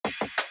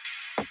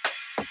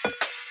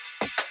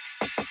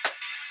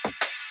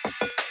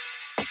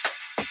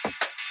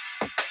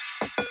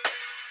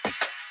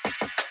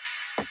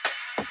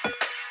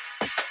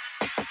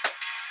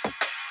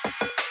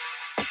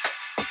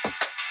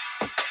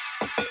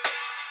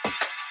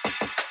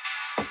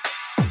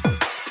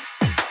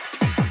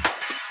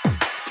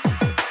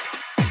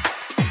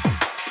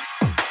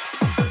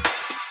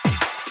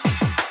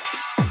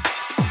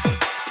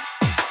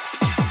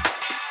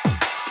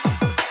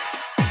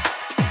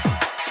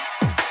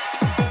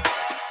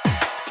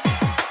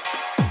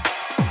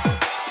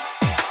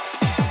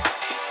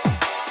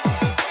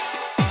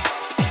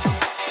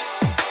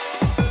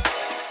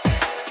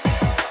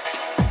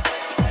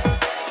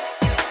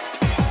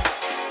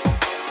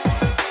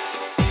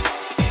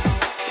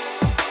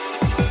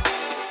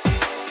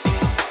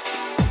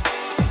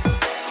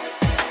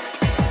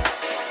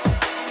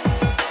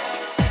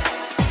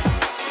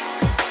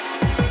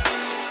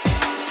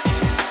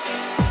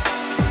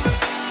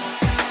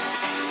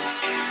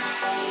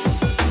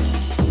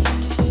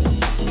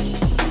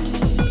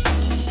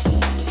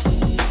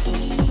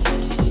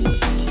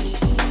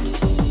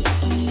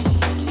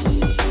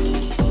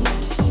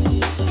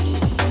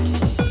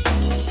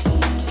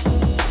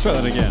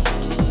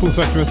Full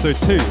Spectrum episode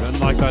 2, and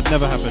like that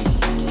never happened.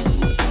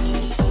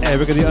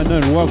 Eric of the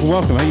Unknown, welcome,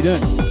 welcome, how you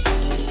doing?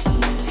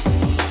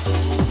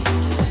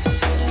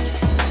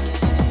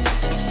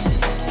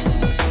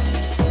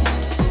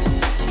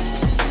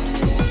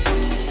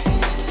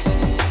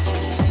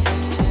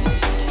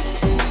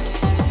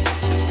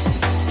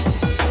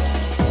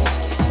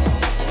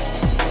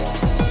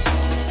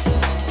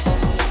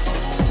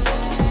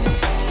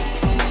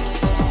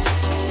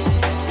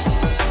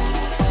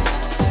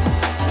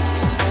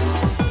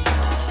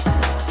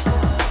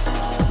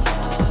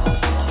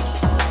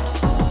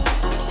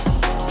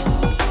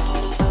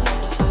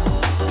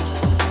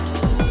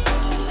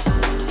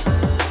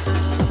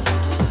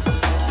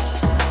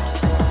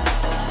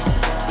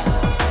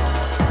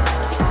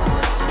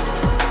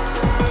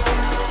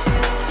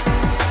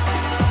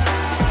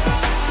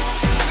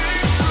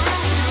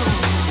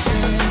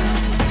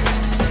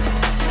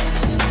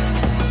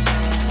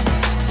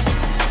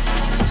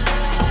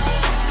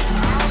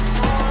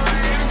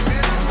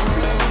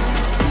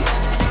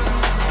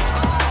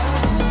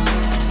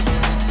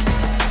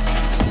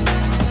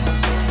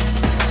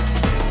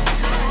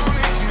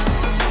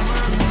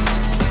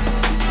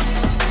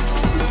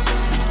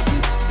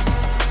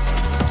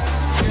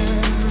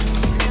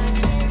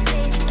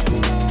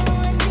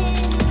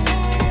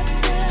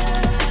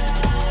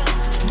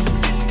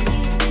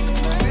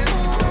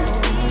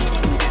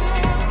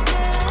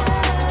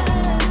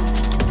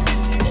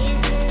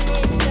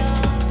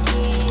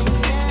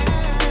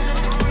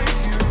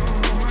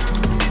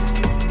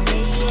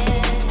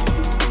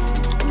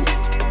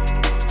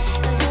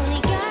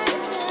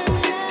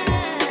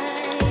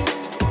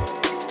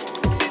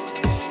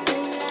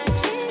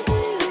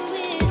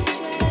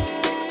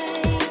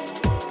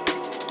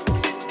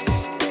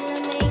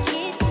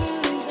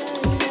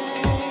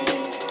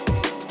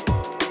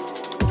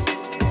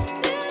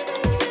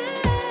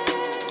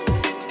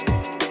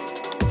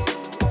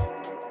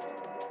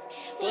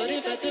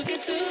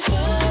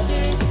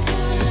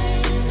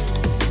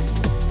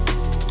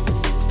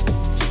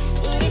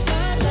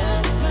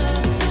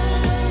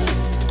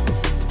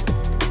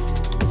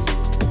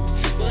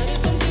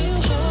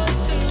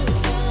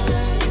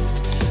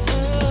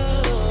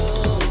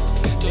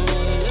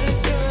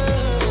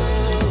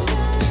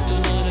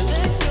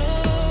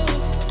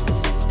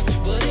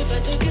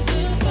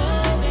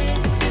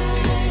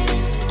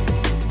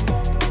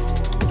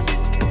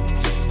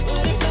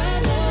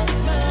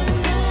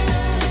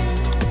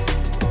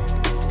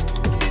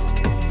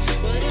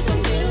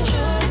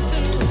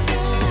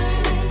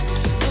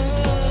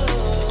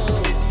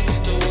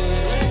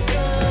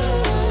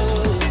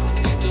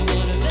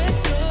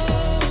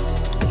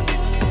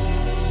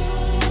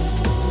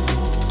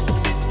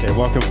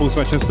 Full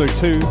Spectrum episode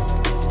 2.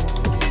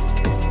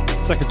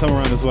 Second time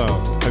around as well.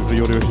 Hopefully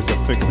your audio issues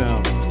are fixed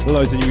now.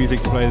 Loads of new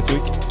music to play this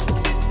week.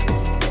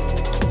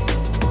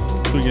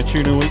 Doing a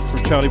tune a week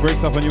from Charli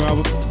Brix off a new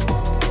album.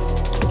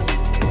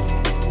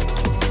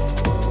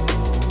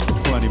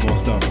 Plenty more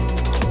stuff.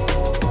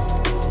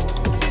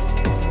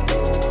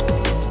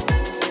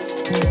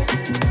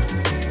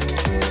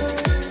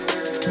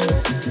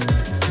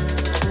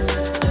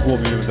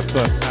 Warming in with the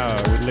first hour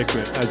with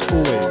Liquid as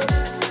always.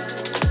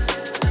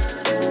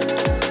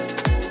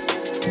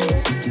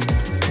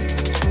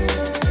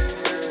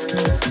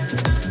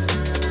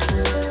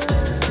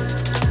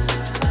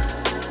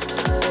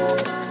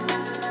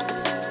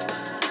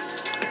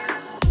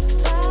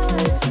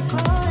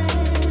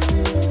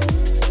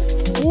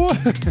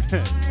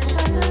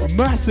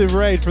 Massive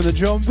raid from the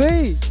John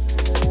B.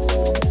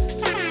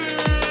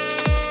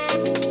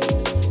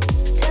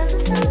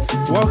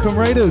 Welcome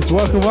Raiders,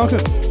 welcome, welcome.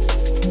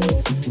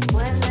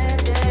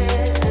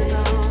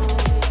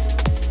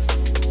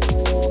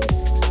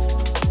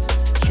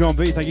 John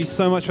B, thank you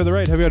so much for the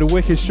raid. Have you had a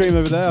wicked stream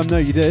over there? I know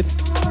you did.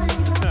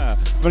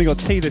 I've only got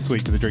tea this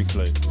week for the drinks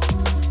loop.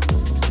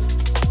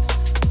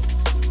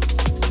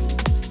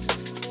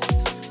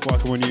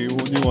 Welcome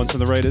new ones from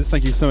the Raiders.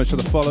 Thank you so much for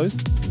the follows.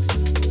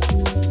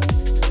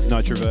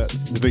 Nitrovert,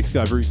 the Big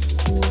Sky Bruce,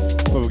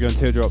 where we're going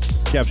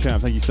Teardrops, Gab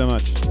Champ, thank you so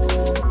much. If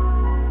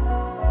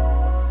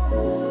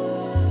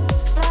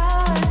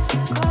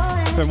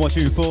you haven't watched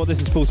me before, this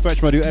is Full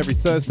Spectrum. I do every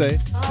Thursday,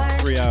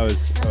 3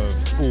 hours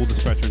of all the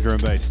Spectrum drum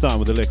and bass, starting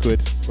with the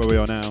Liquid, where we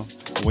are now,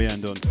 and we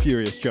end on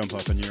Furious Jump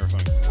Up and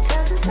Neurofunk.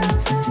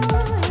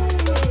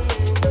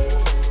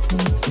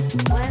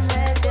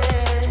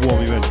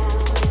 Warm you in.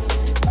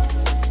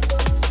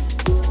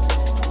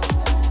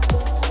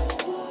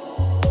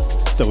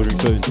 Double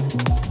drink soon.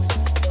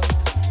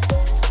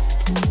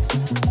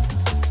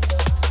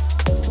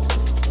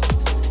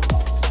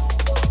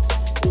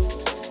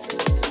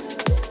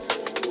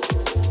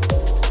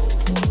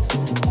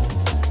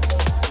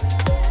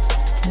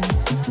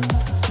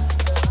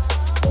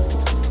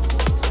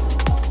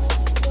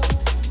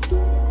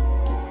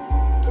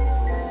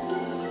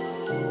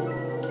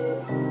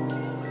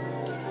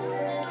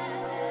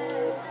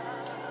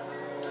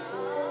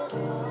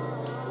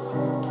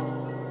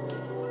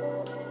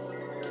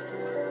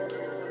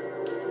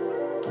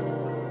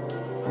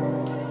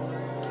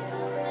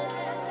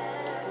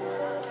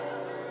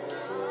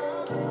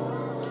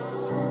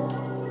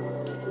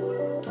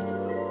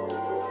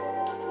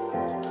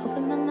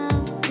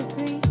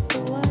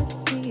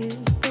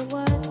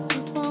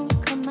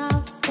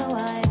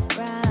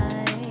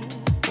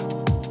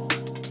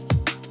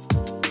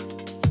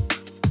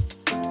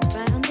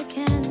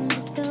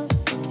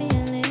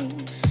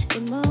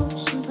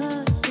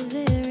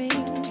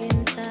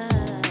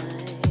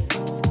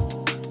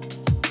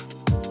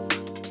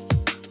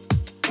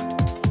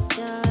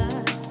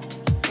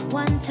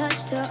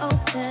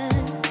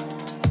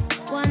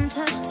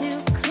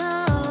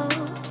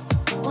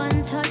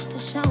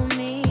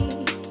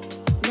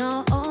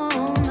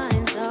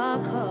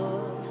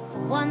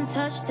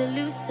 to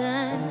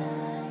loosen,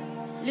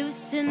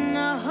 loosen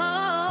the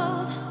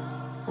hold.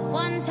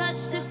 One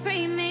touch to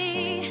free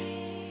me,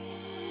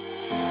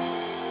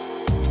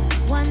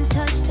 one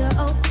touch to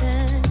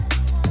open,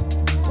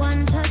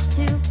 one touch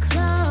to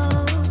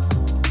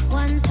close,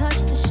 one touch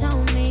to show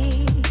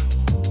me.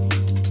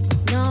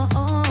 No,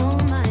 all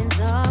minds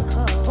are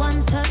cold.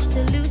 One touch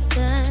to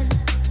loosen,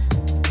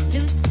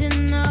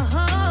 loosen the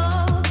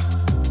hold.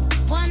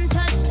 One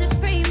touch to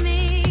free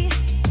me.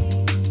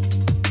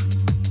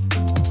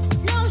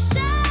 No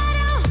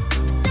shadow,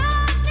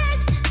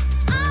 darkness,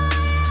 I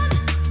am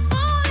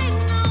falling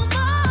no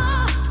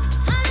more.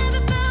 I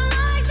never felt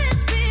like this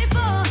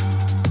before.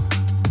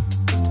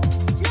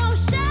 No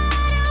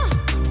shadow,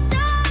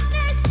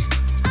 darkness,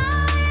 I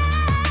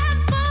am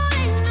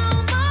falling no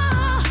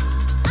more.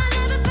 I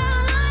never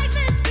felt like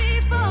this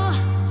before.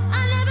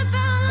 I never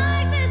felt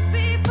like this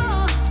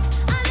before.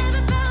 I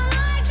never felt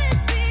like this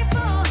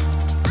before.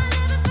 I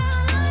never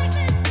felt like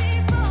this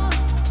before.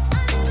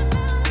 I never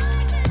felt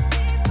like this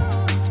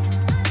before.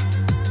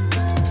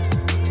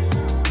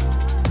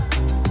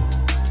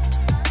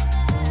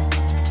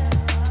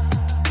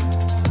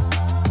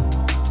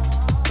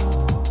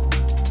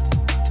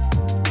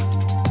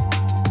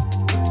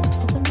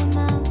 Open my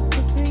mouth to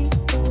breathe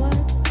the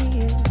words to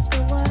you.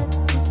 The words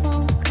just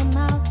won't come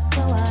out,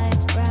 so I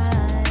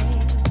write.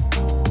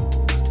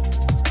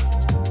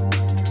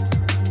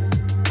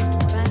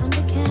 Write on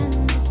the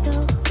canvas,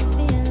 built the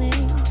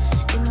feeling,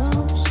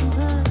 emotion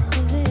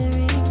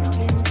persevering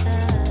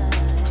inside.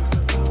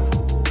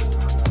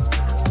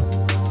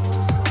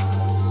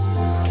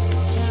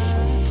 It's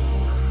just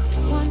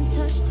one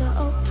touch to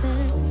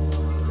open,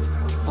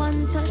 one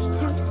touch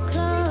to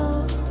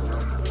close,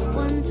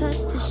 one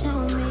touch to show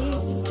me.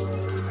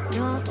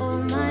 Not all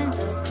minds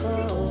are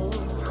cold.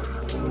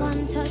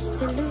 One touch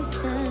to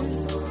loosen,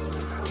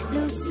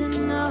 loosen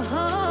the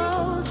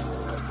hold.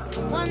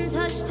 One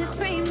touch to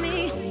free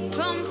me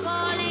from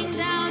falling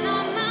down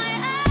on my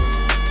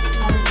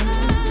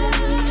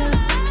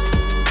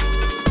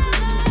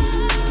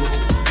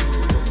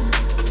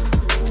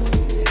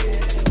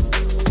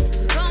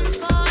from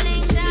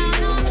falling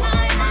down on my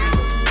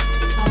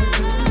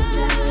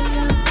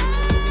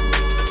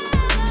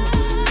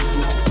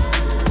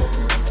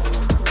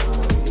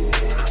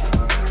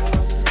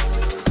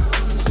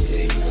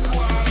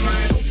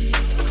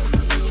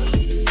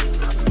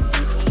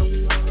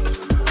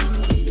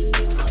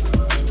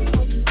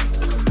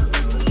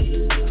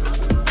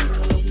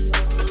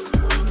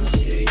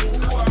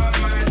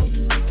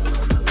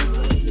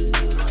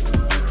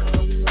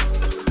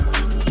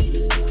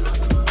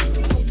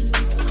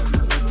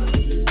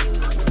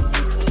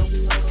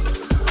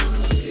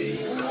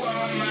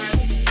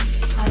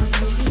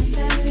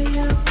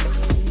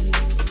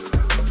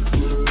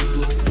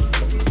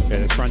Yeah,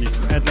 that's brand new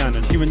from Edland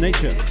and Human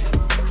Nature.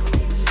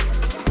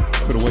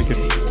 Could awaken.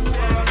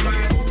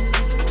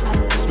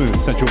 Smooth,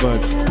 Central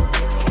Vibes.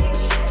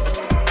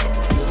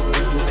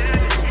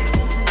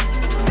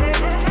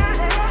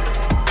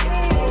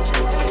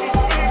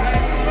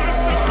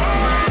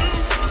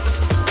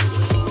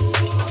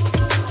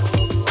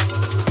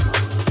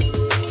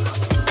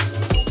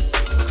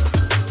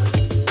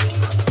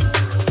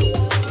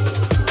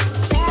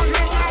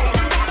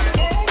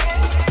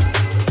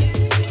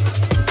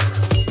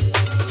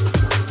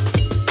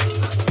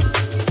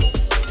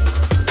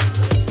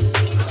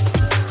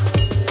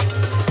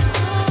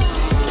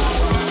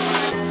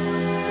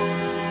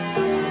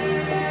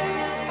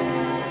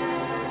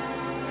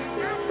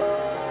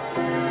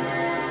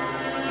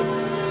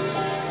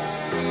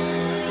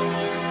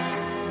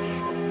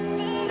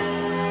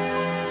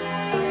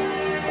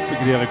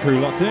 The other crew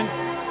locked in.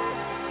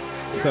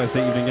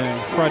 Thursday evening game,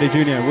 Friday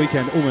Junior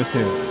weekend almost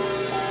here.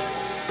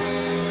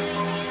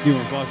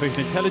 Human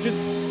Artificial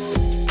Intelligence.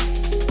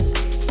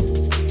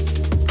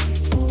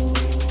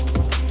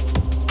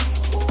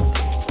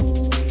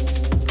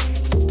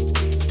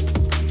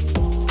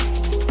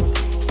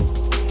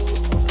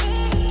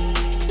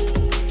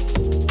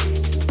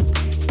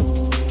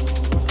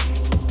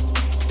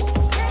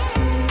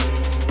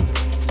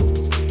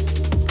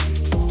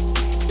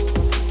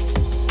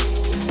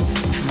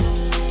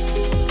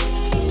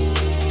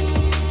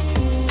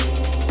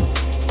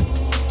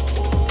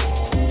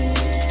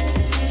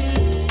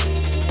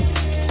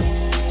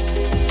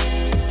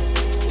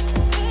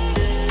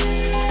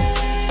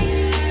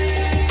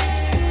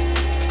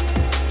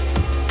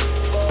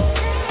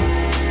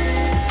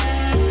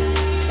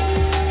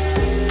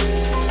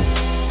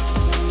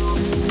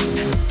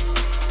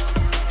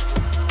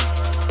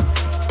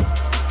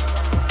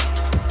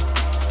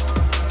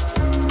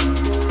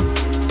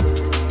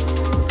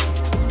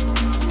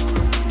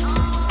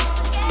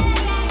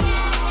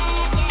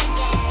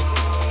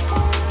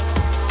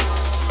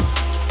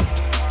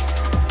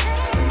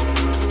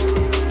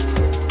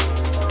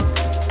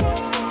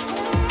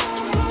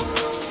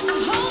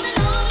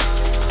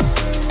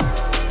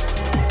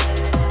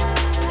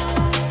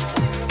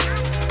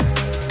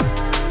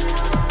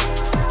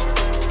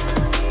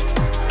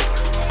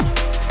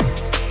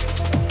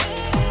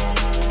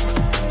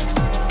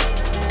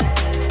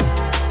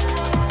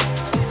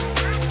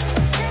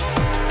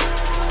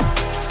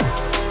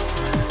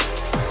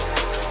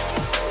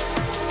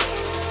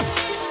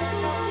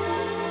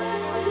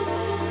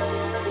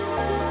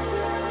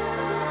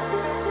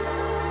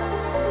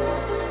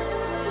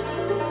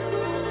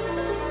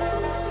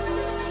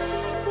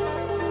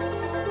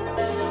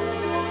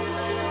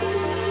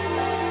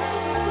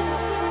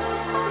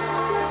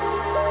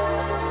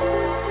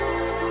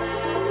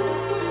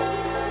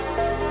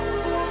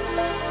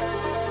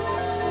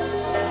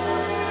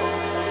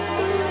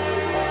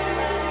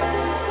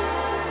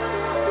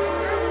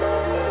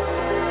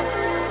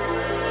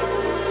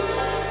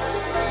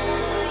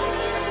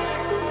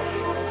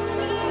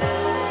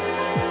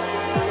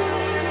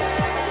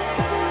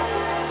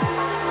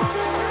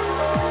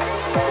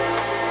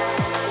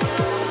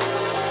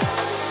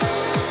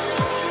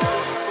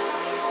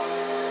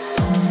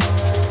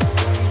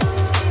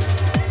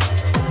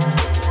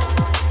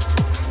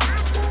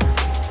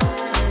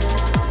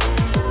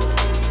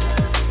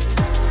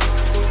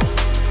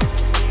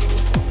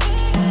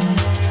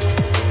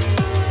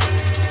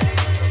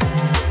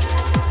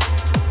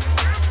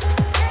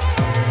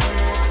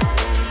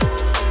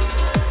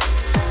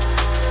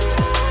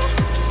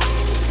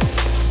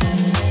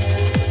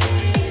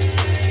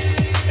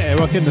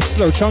 rocking the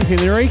slow chunky and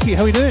the Reiki.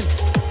 How we doing?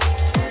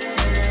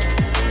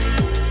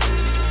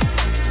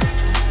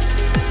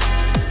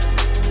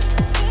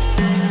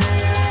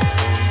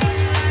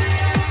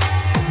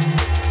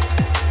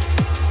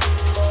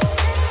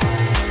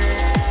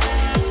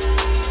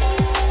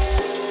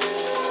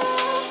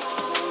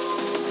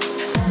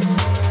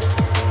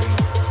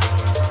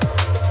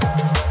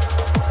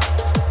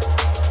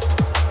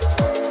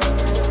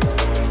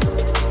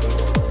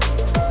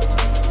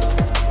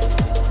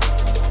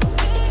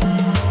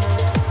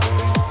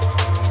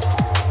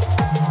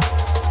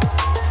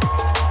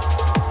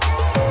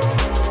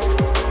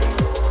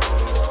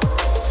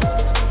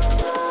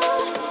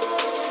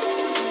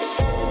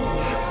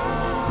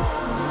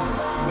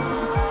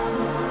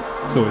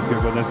 It's always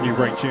good when there's new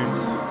break tunes.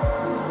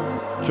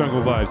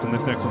 Jungle vibes on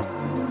this next one.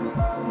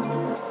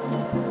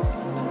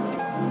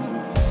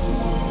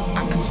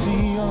 I can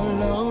see you're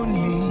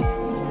lonely,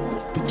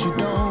 but you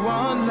don't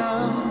want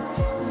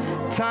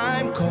love.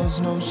 Time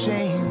calls no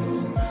shame.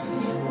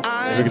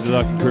 Look at the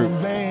lucky crew.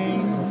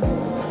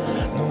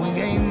 No, we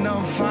ain't no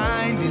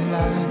finding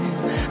line.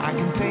 I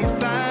can taste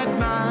bad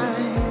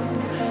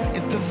mind.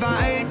 It's the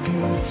vibe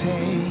you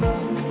take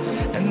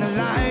and the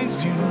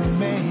lies you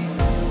make.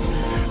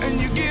 And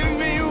you give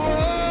me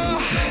war,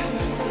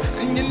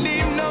 and you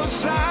leave no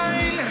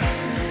sign.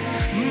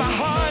 My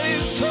heart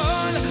is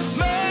torn,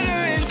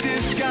 murder in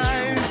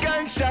disguise.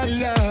 Gunshot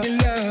love,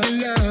 love,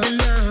 love,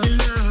 love,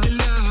 love,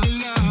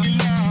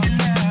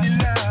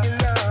 love,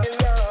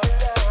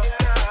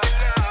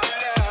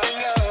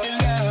 love,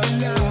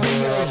 love,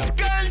 love.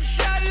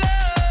 Gunshot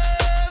love.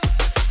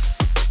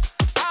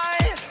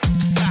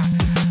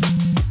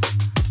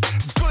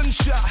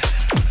 Gunshot.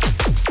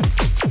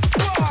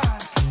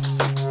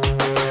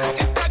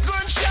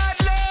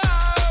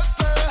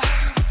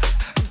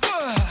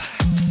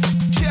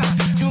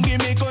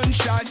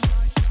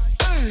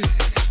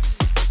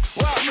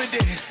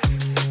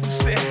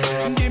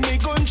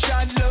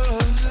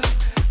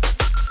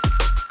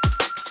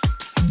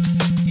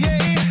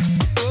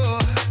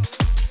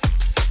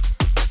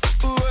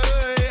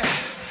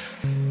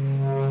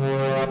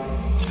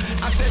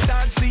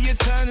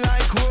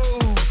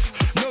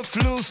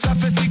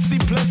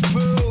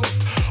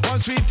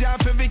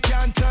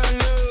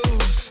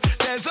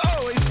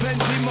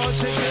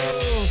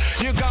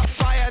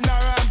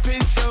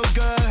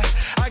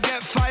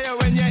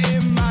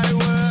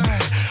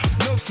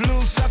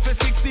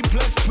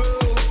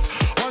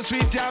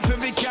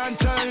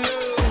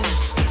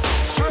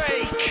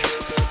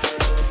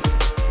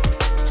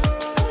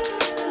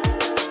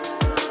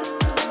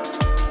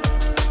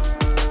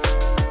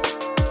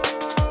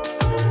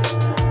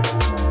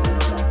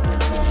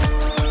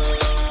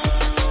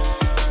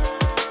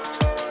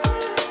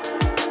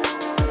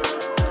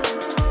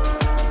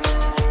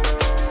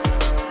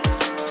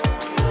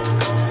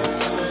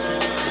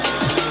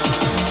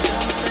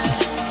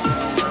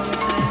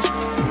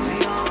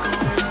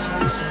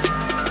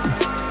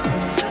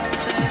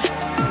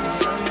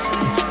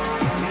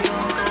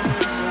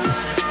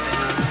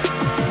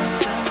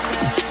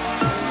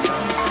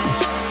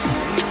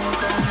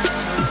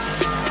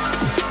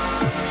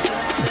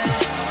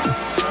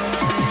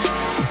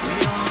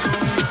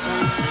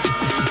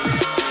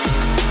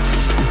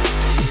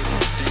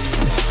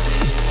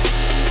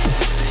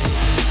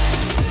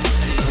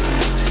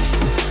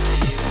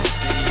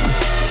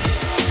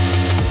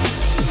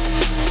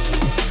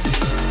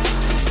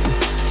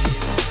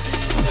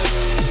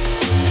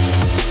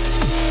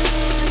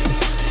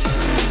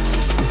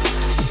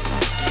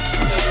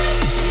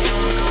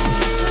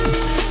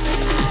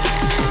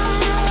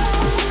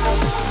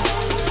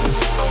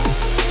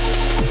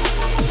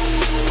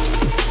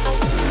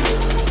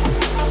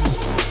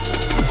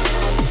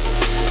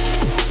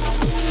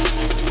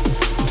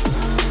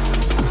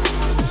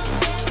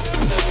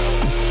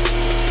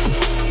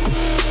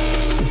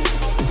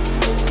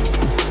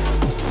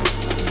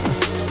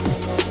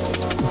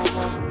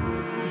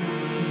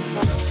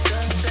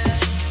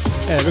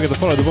 Look at the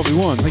follow, the Bobby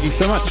One. Thank you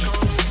so much.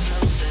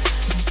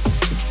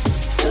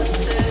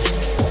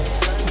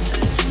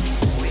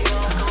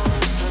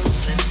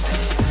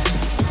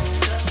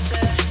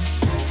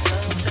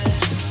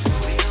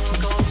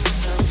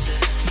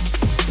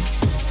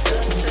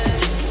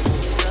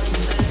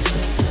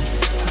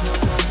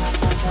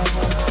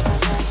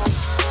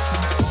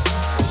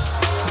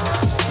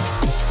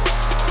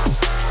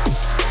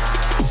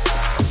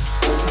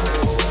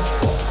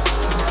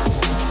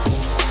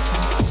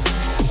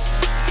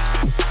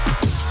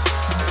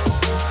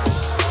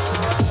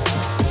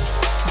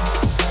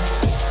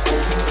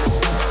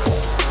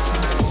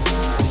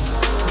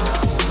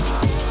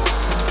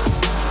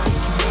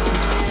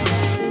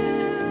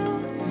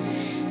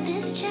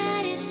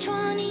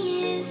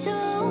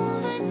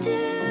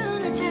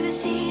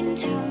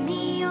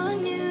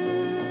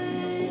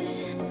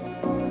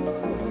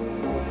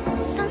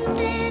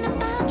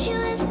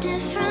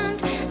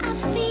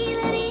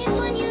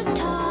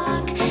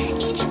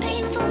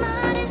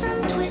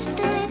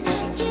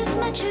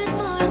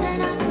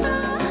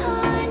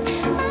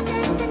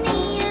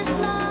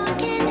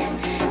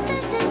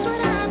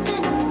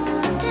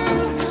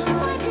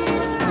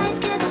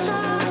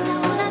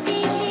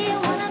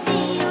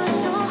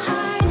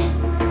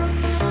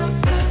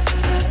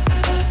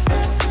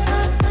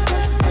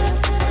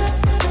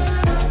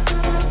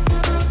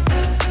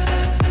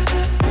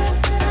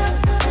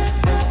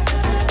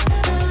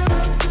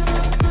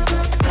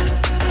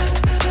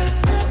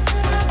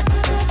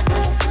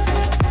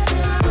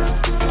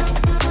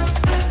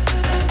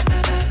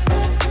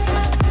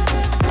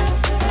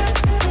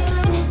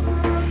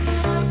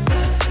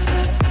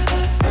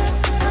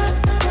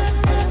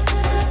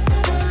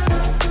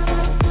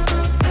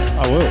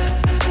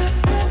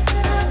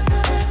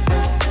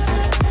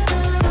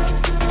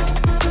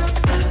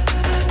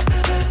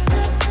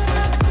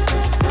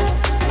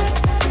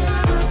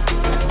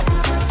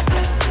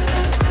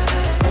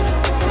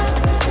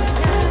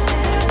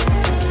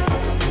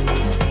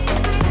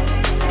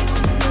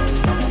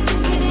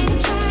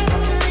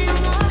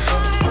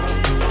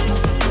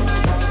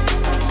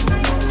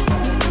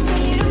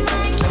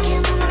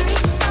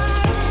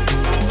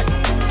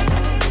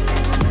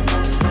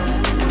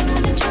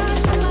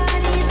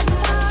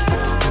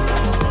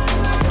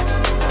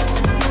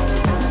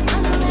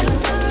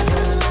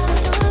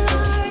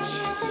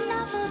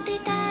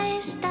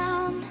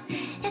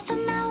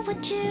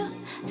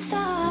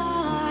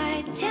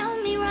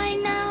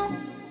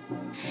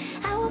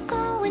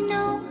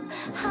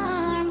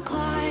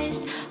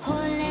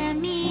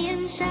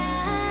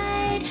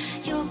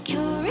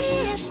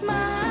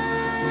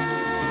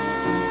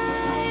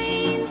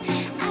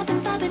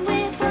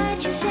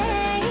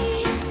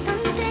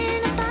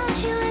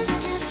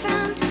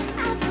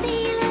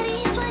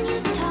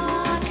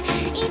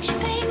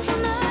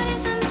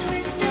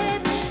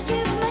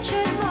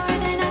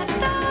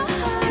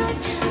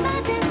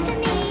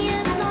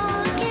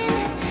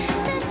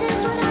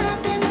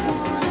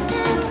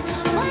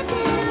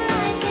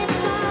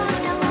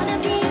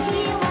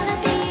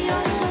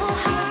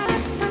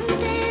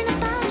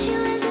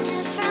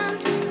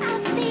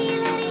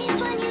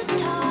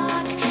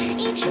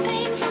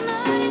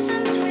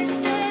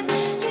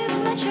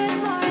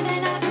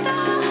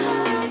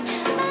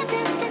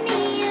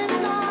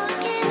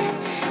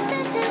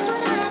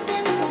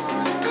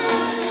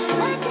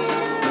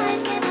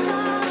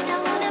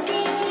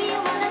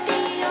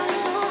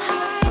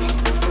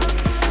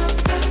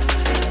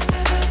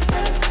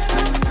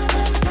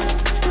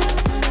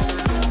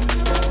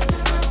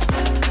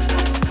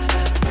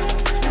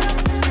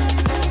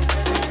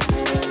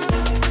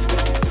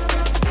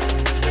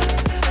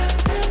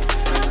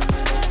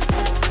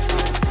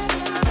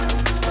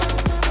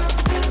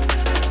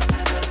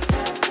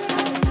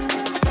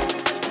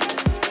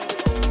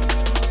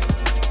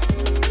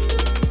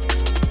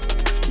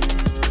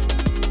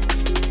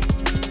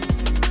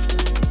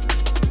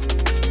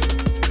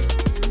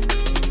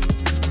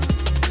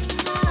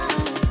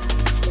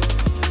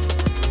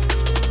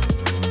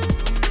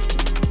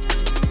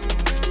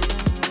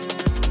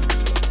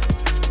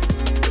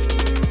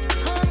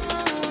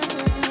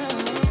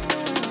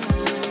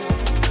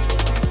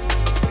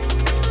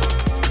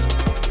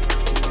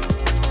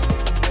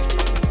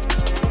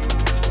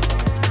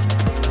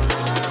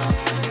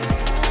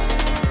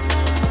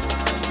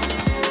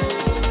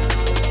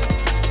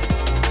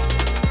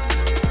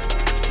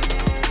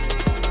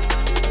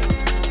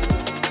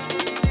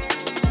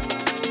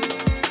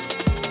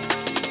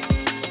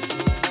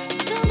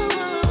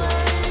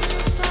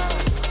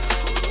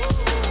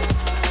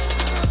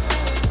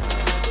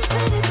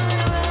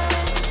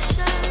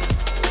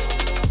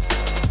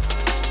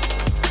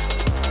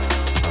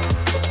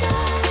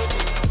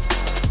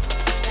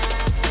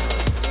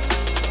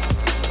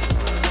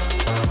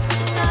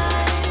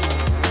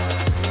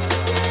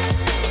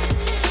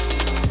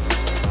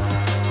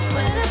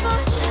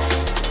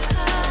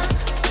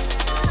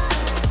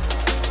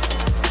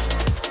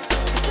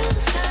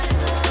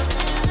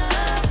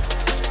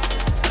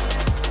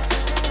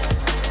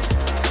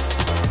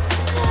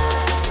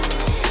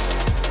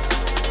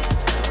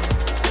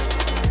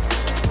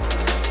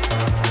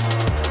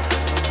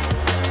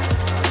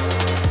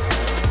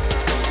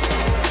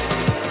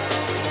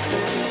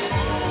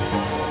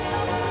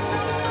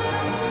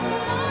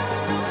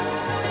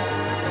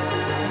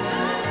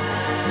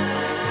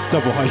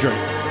 Double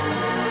hydrate.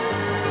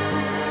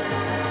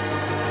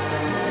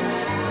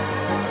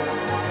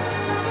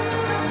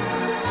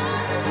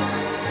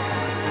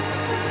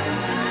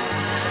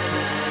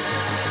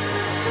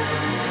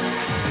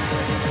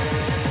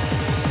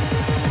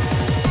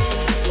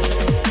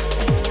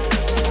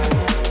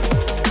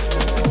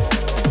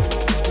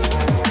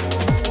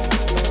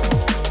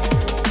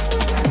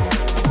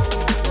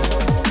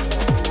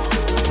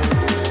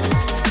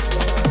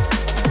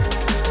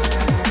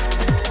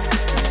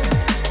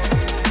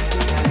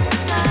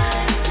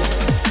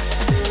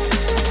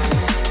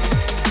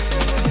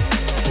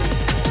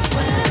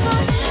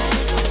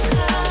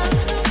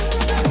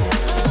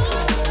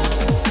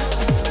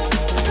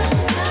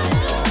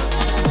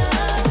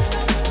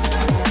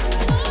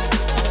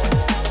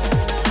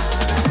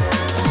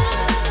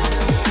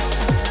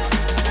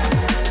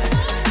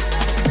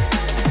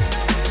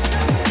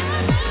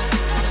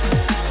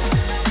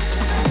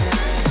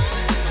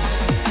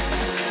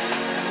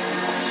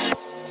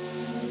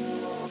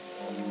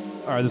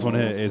 This one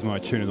here is my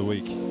tune of the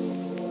week. You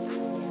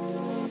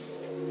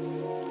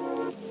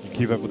can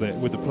keep up with it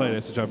with the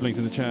playlist, which I've linked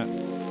in the chat.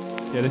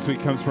 Yeah, this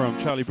week comes from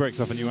Charli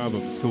Brix off a new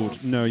album. It's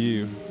called Know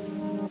You.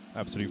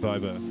 Absolute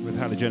viber with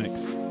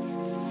Halogenics.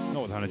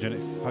 Not with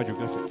Halogenics,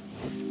 Hyroglifics.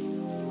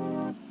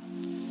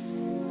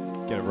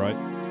 Get it right.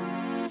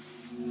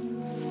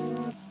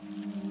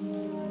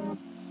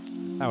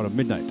 Out of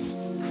midnight.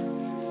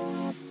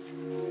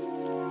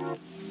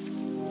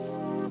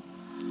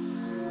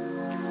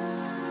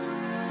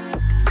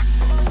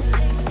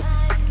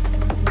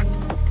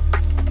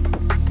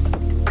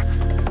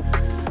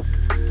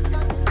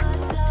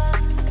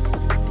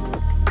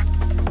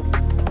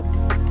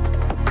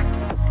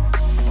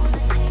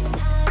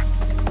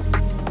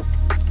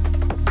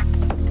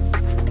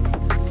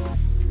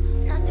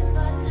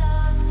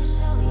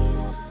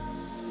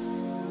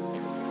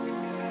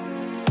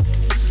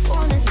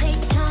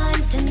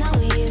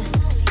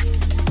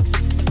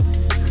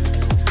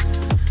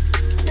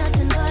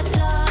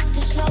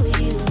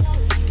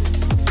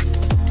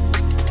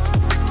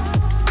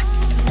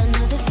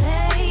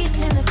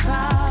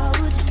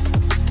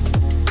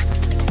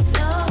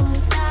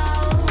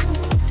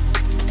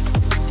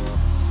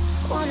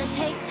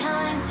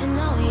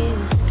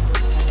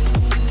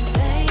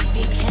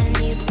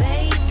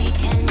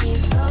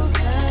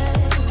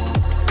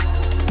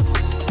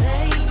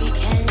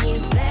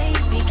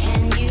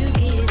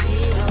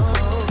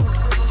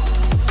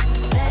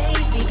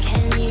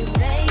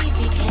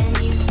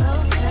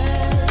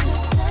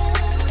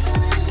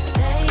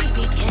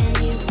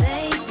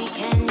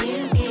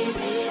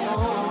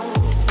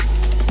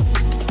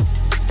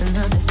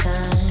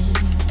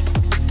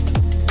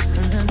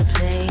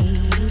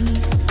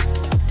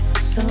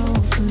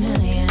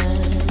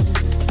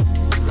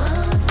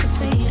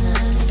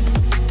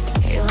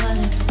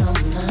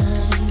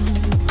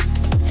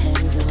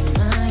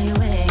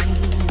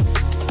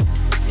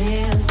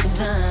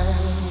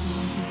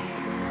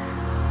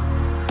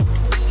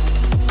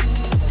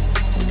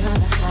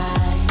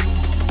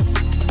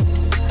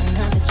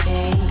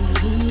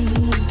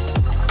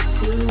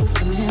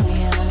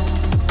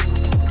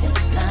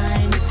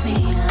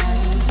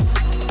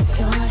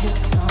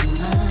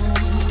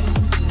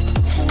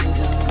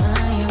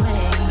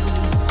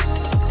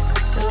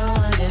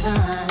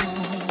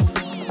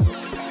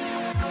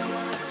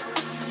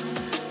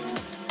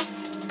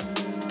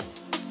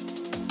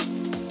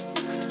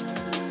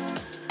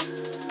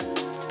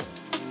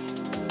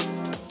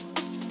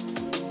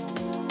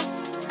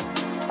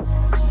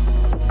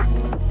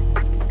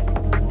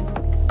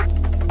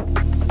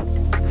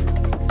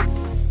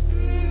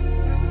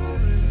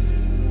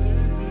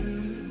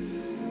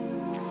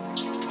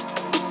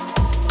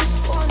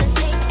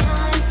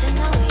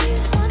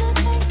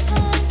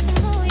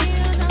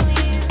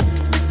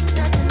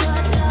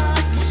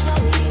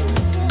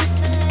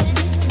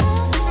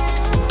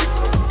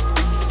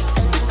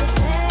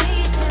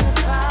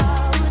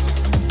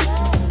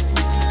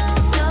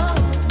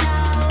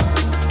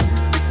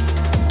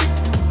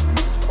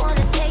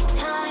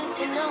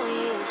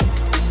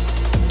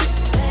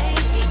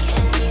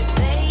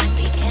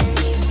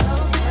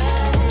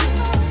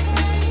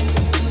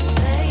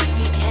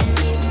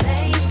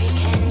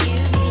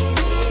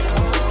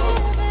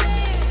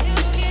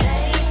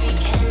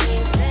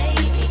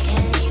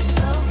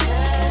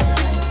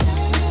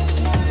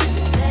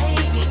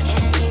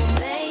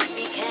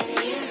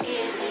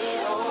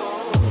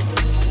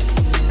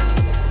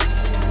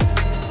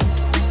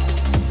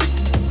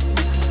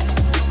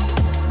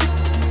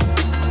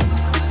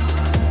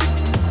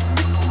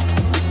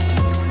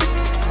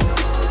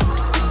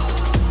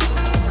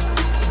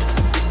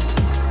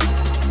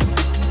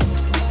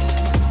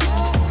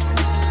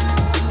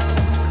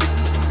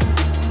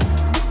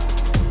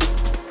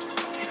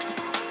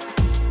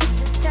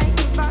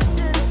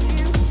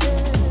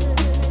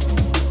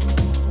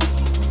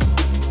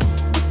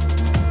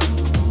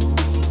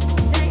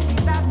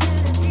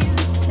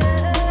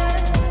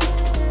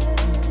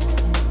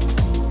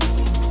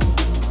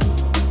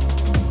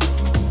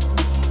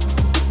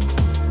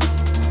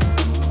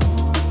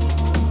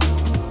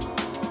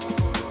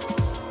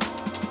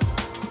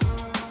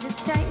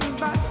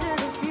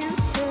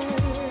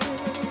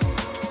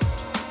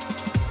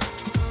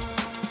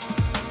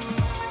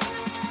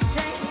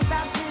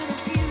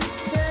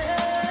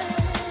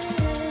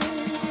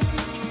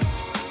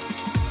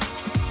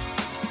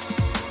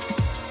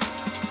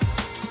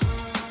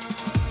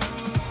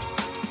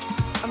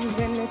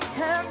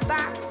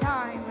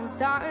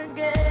 start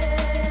again.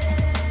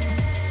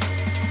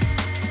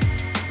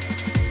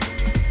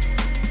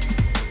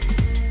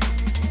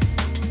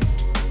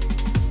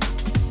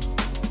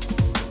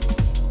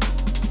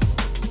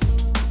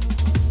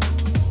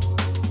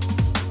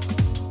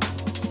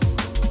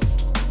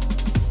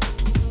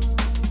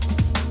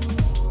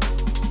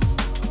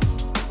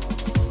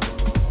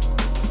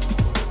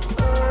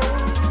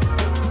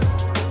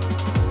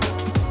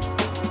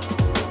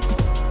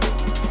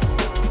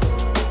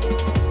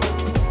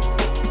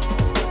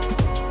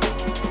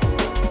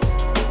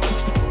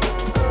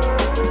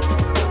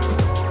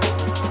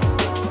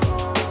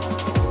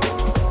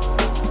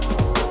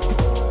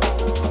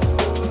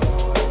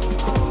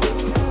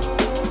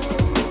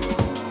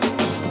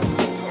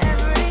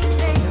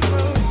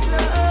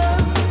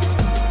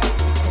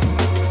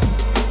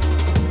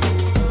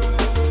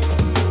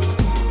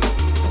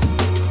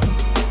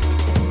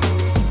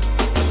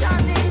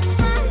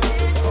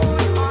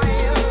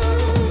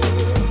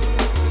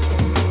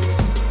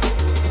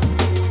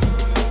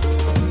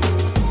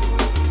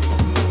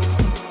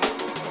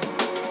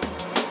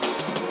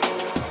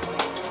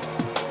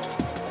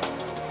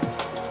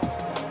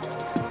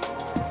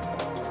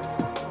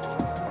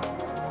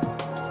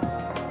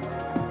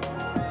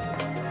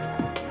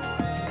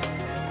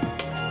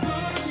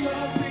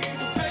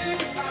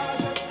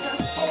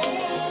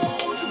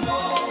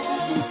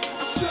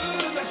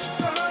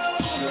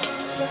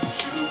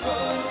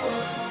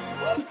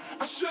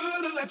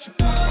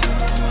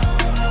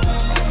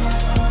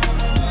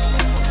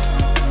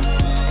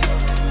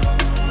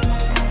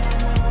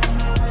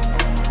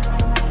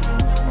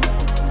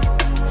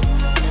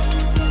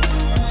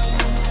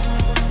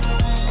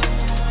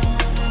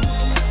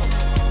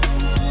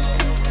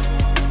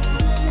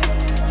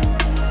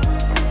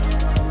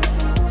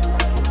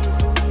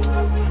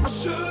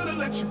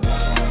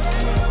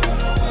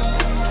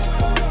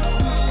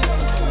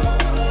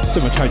 So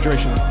much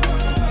hydration.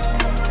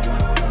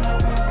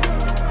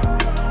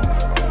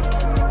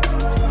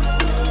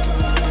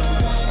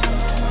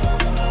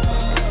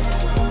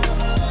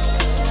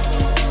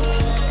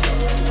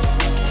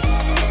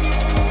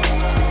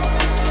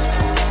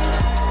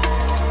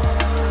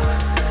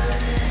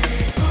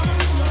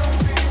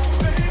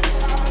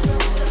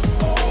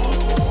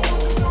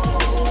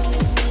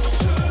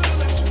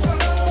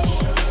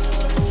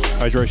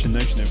 Hydration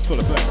Nation in full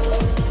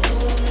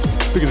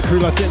effect. Big of the crew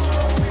lights in.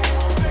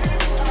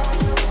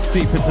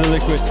 Deep into the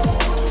liquid.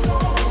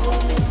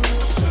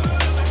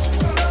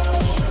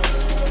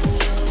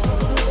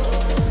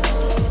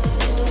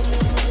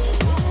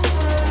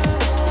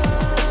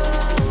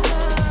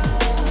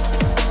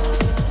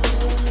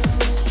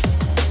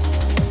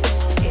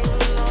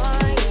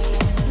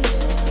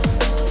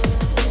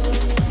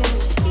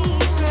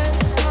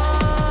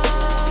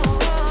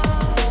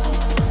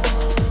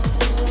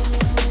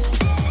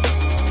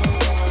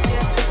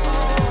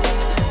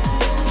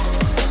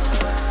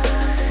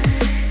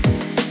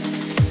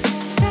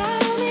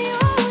 Tell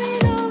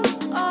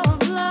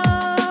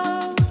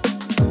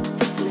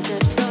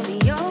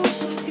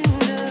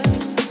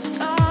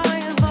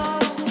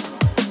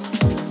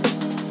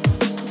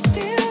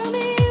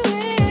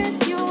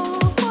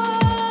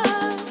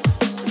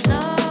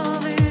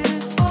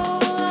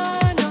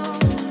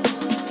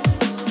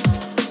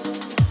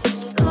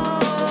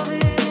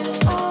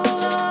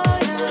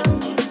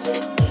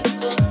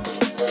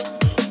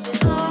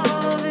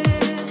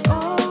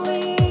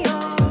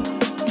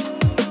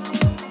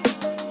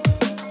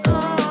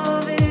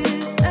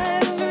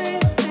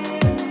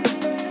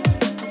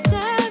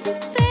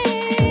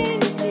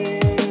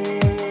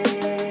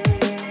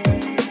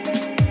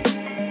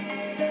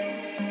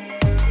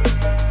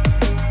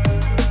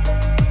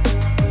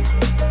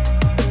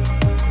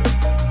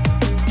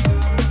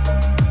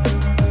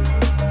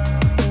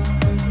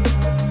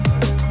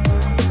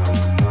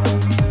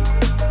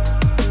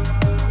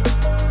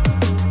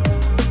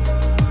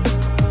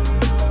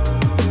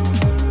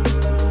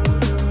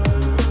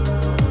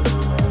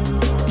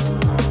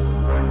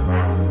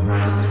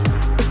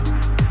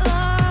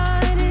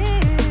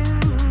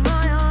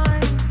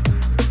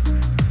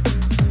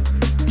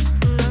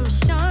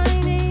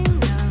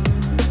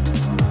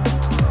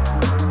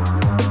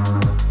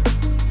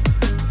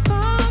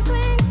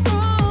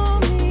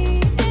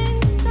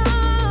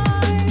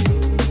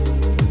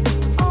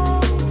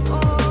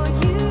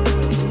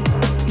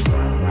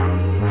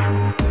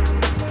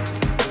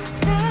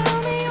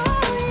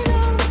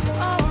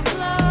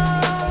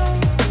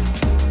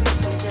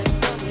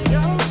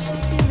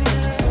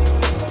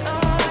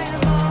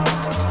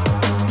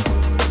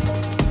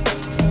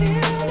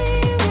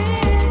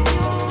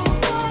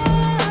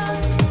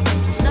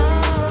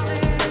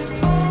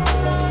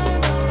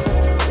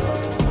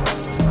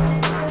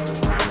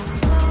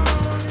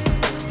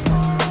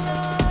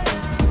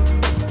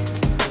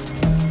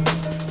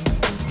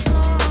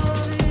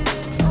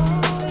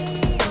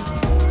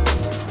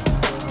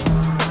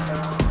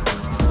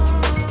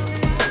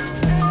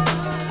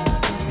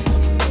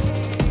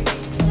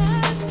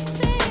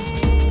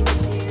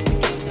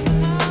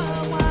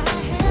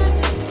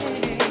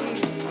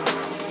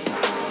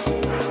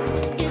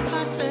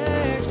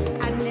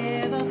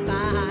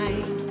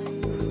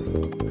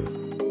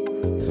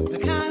the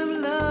kind of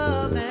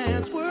love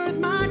that's worth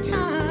my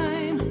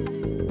time.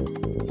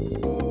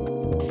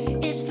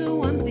 It's the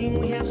one thing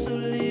we have so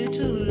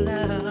little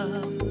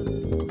of.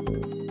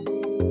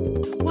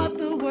 What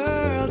the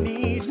world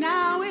needs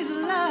now is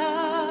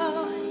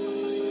love.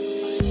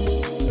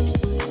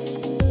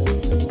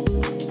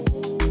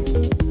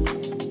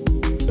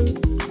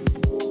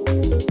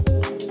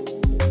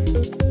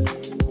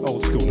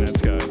 Old school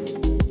Netsco.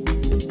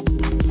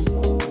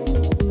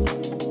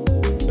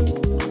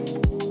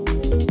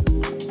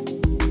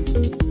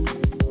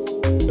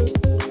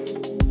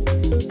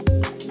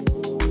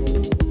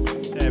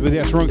 Yeah, but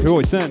that's Ronco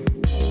always saying.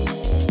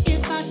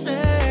 If I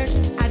search,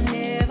 I'd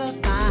never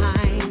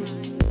find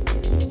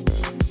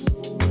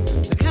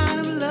the kind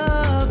of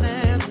love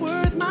that's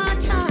worth my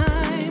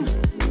time.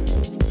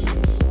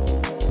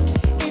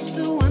 It's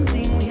the one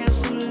thing we have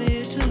so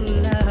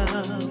little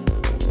of.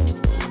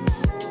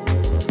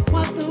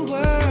 What the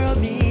world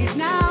needs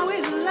now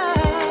is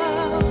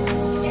love.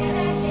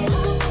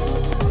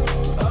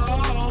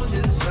 Oh,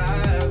 this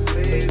vibe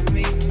saved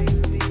me.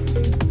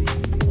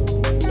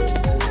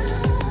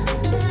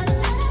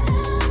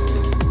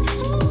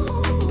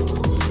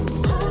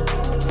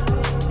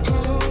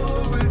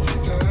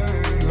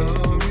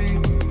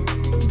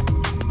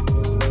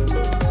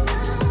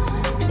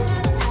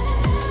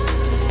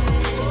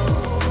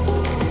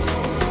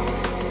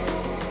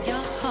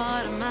 Your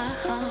heart and my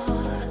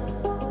heart,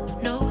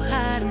 no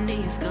hiding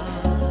these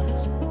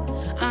scars.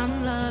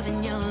 I'm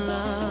loving your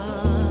love,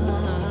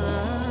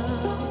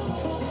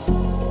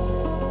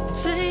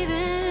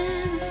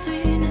 saving the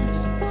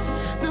sweetness,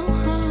 no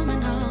harm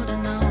in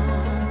holding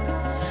on.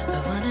 A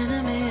one in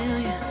a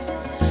million,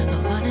 a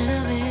one in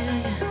a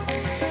million.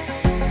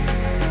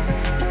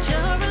 But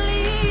you're a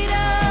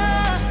leader,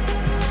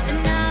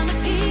 and I'm a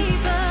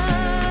keeper.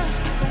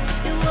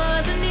 It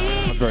wasn't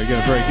easy. Very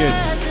good, very good.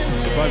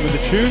 Vibe with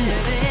the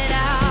tunes.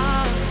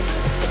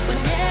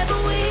 Whenever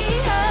we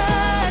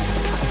hurt,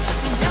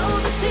 we know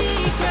the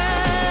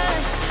secret.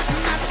 I'm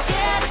not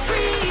scared of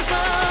free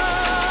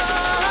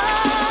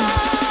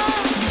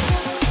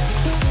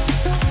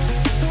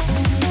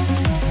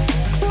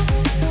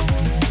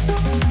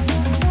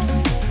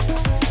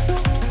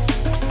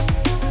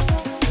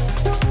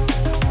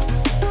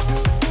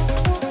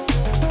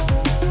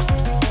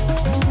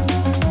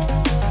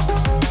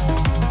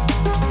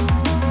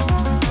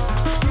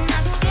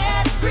not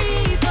scared of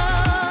free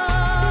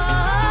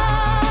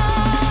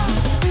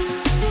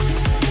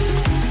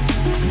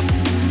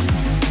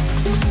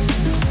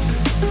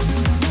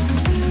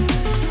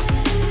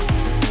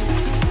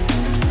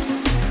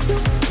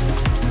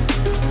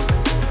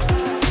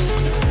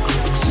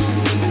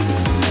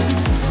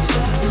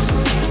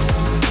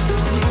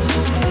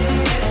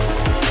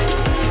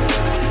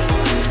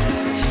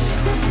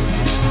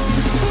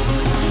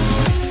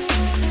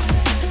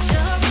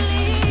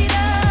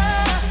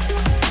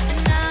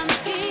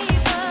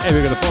Hey,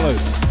 we got the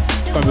follows.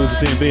 Bumbles with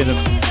D&B and the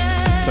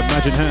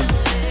Imagine Hands.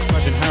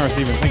 Imagine Harris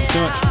even. Thank you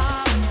so much.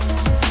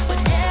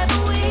 Whenever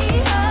we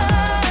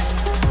hurt,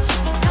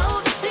 we know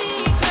the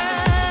secret.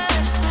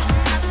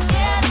 I'm not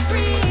scared of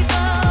free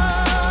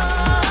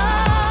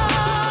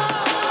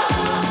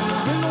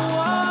When the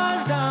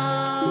walls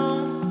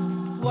down,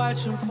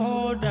 watch them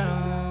fall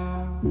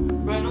down.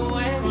 Run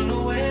away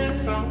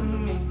from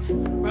me.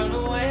 Run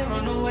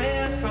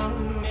away from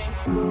me.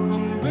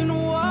 Bring the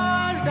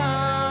walls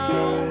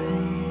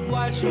down,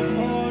 watch them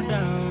fall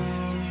down.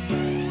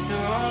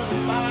 They're all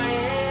in my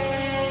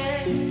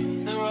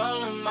head. They're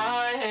all in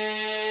my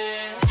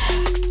head.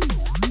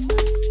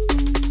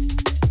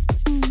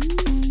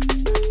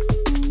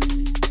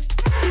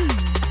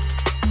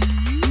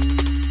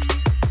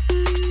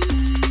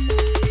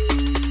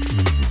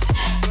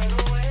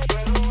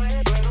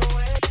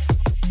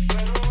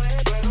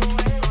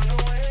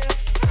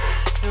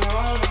 They're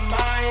all in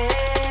my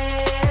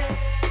head.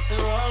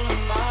 They're all in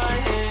my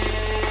head.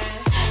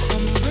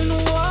 Bring the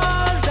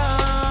walls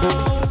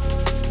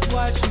down,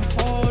 watch them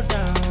fall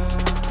down.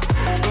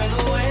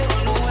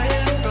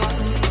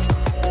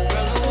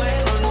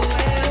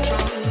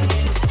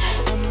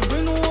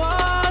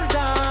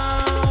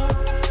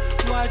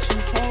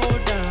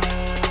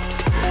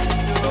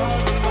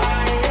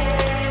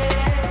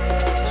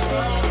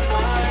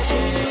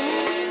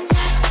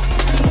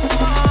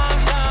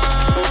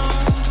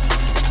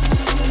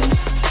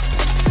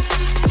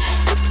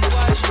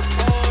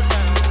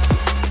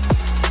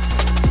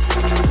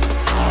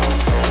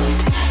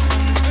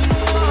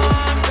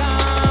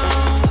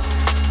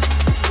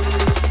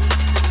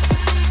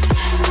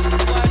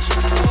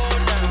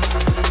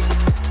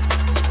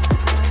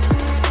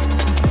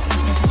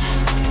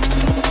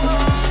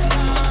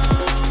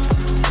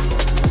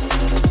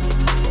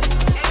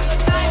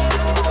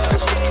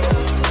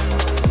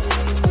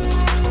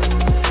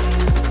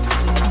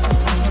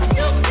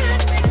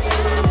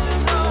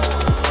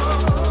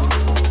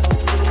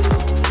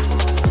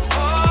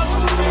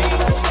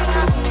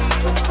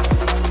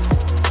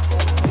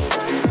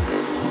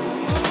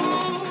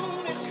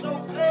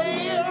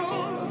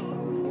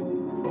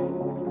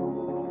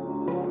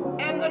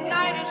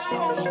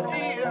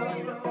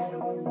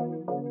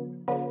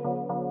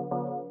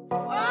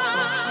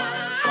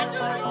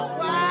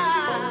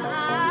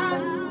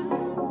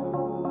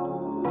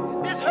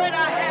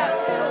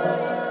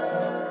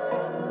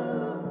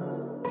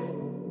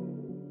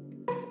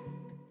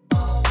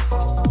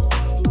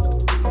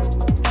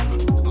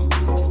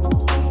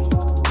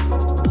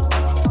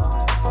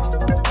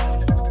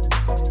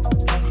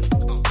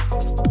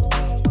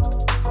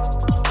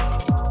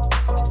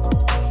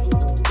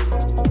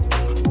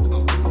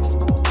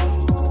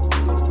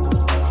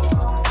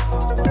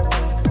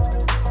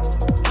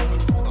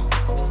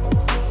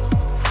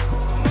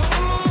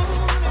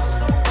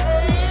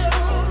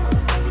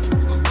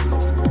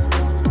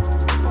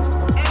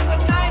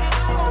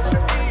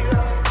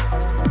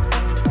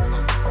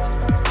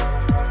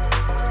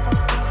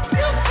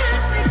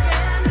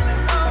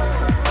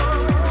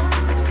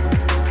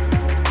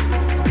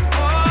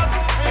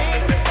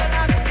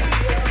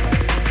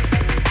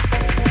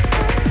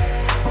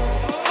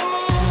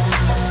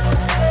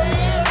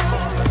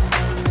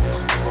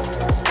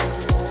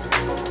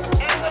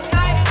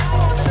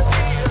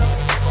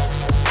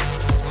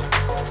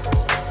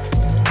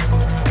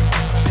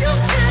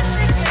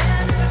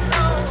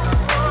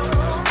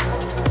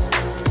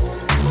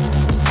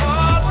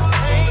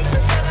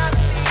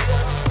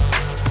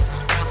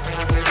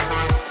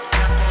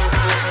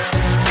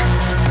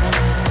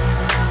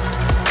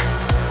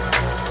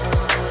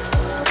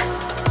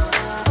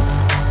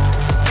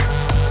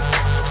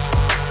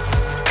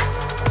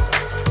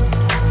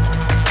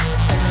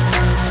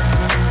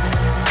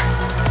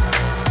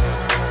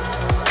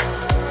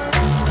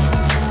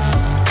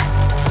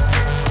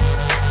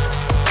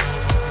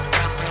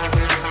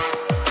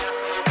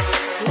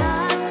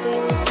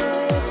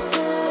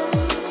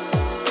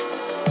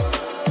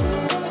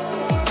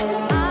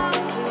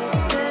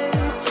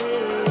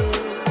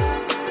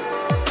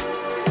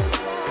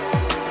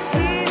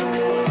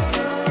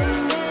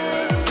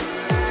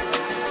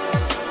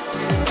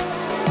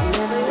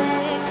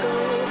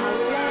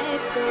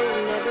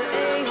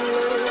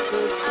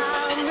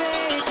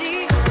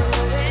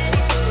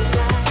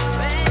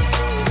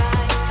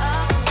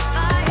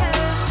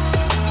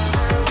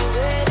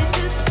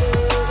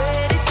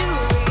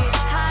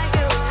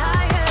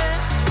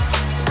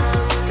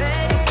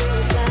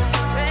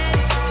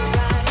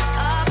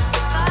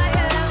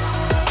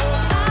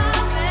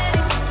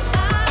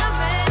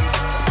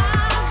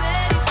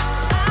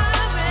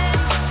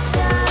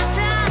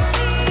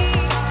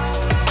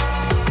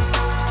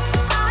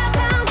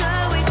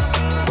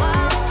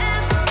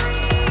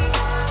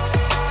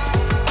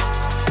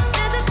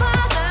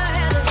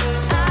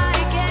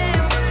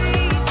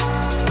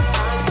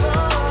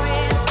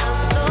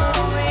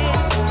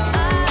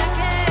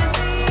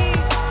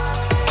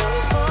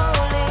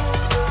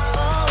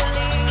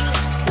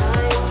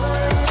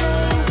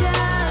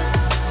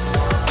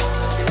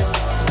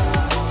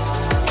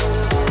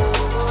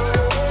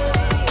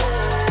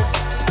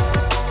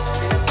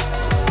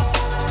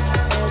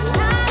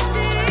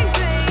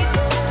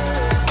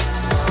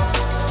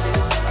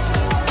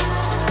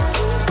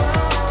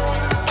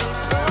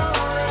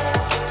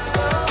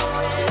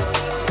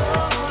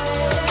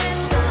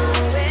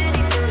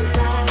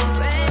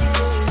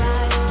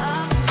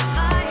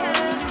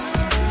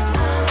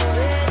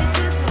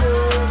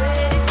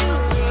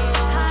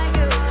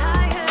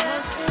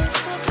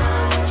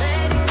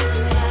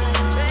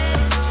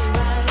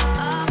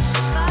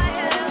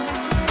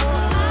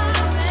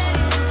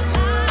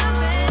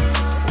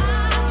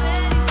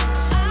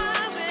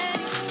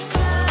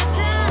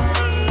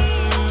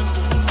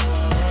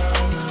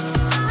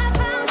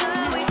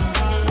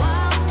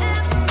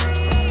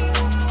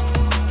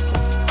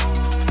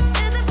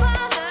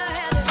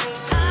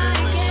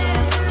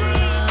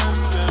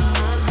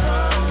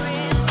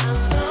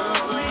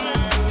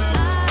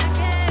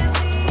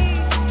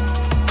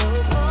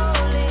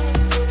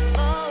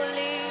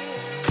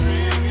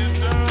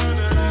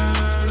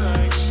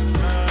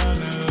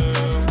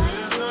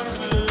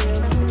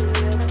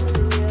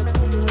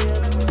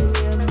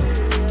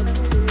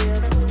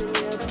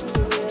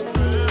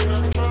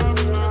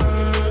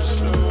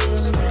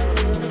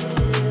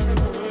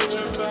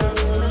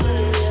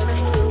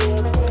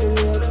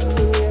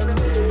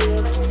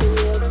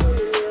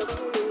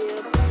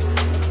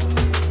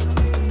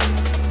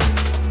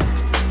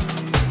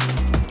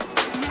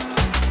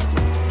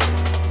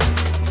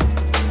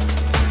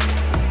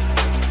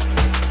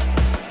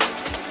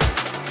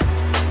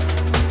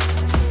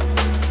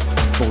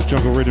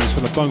 jungle rhythms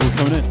for the bungle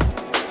coming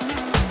in.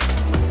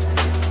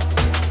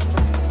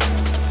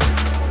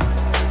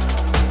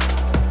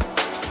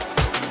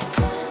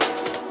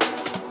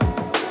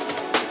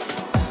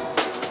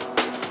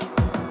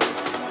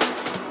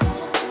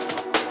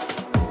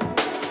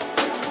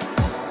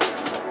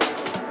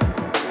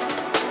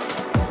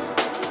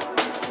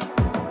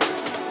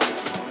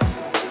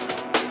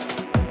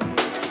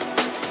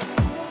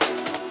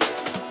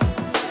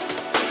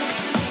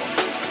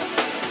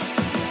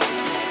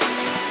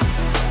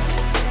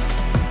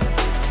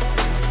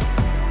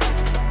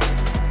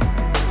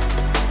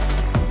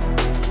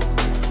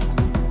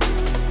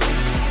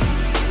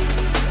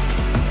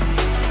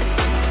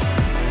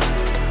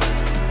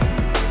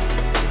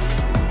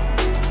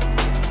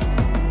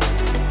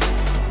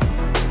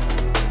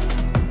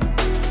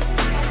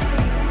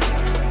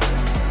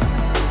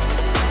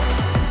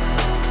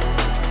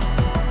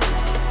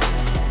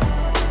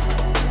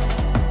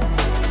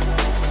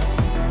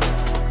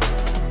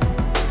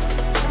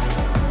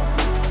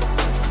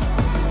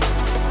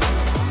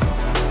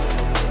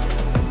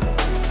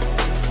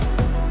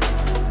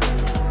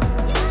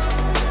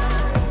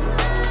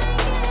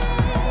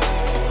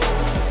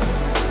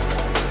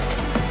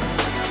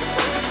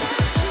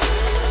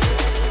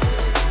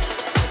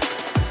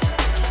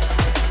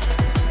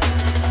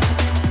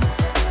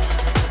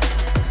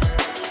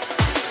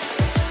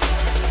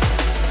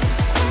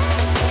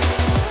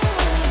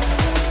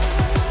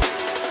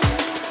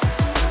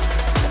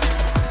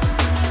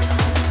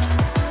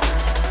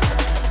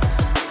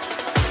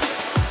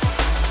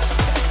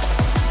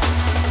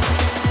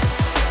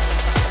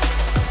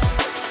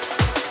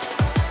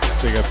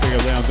 Big up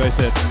down, bass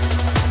head.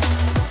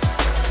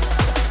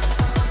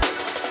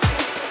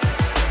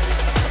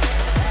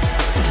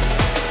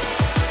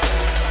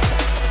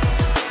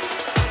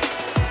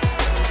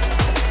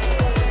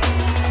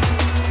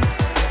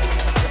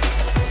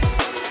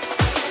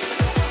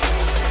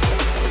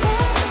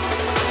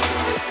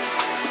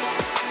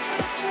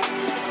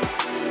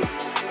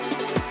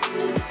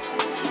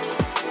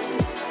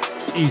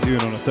 Easy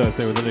win on a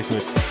Thursday with the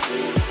liquid.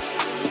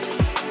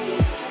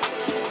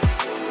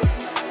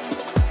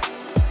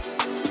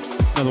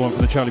 Another one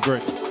for the Charli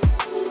Brix.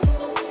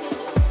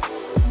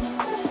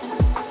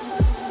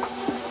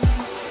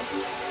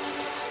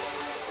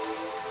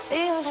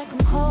 Feel like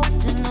I'm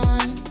holding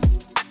on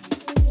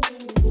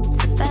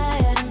to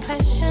bad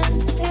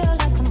impressions. Feel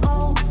like I'm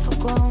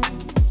overgrown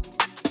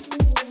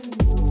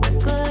with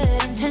good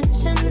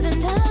intentions,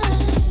 and I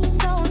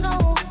don't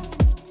know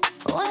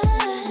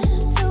where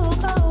to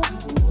go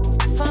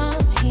from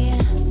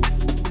here.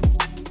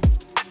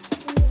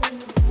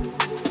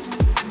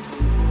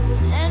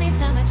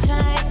 Anytime I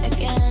try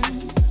again,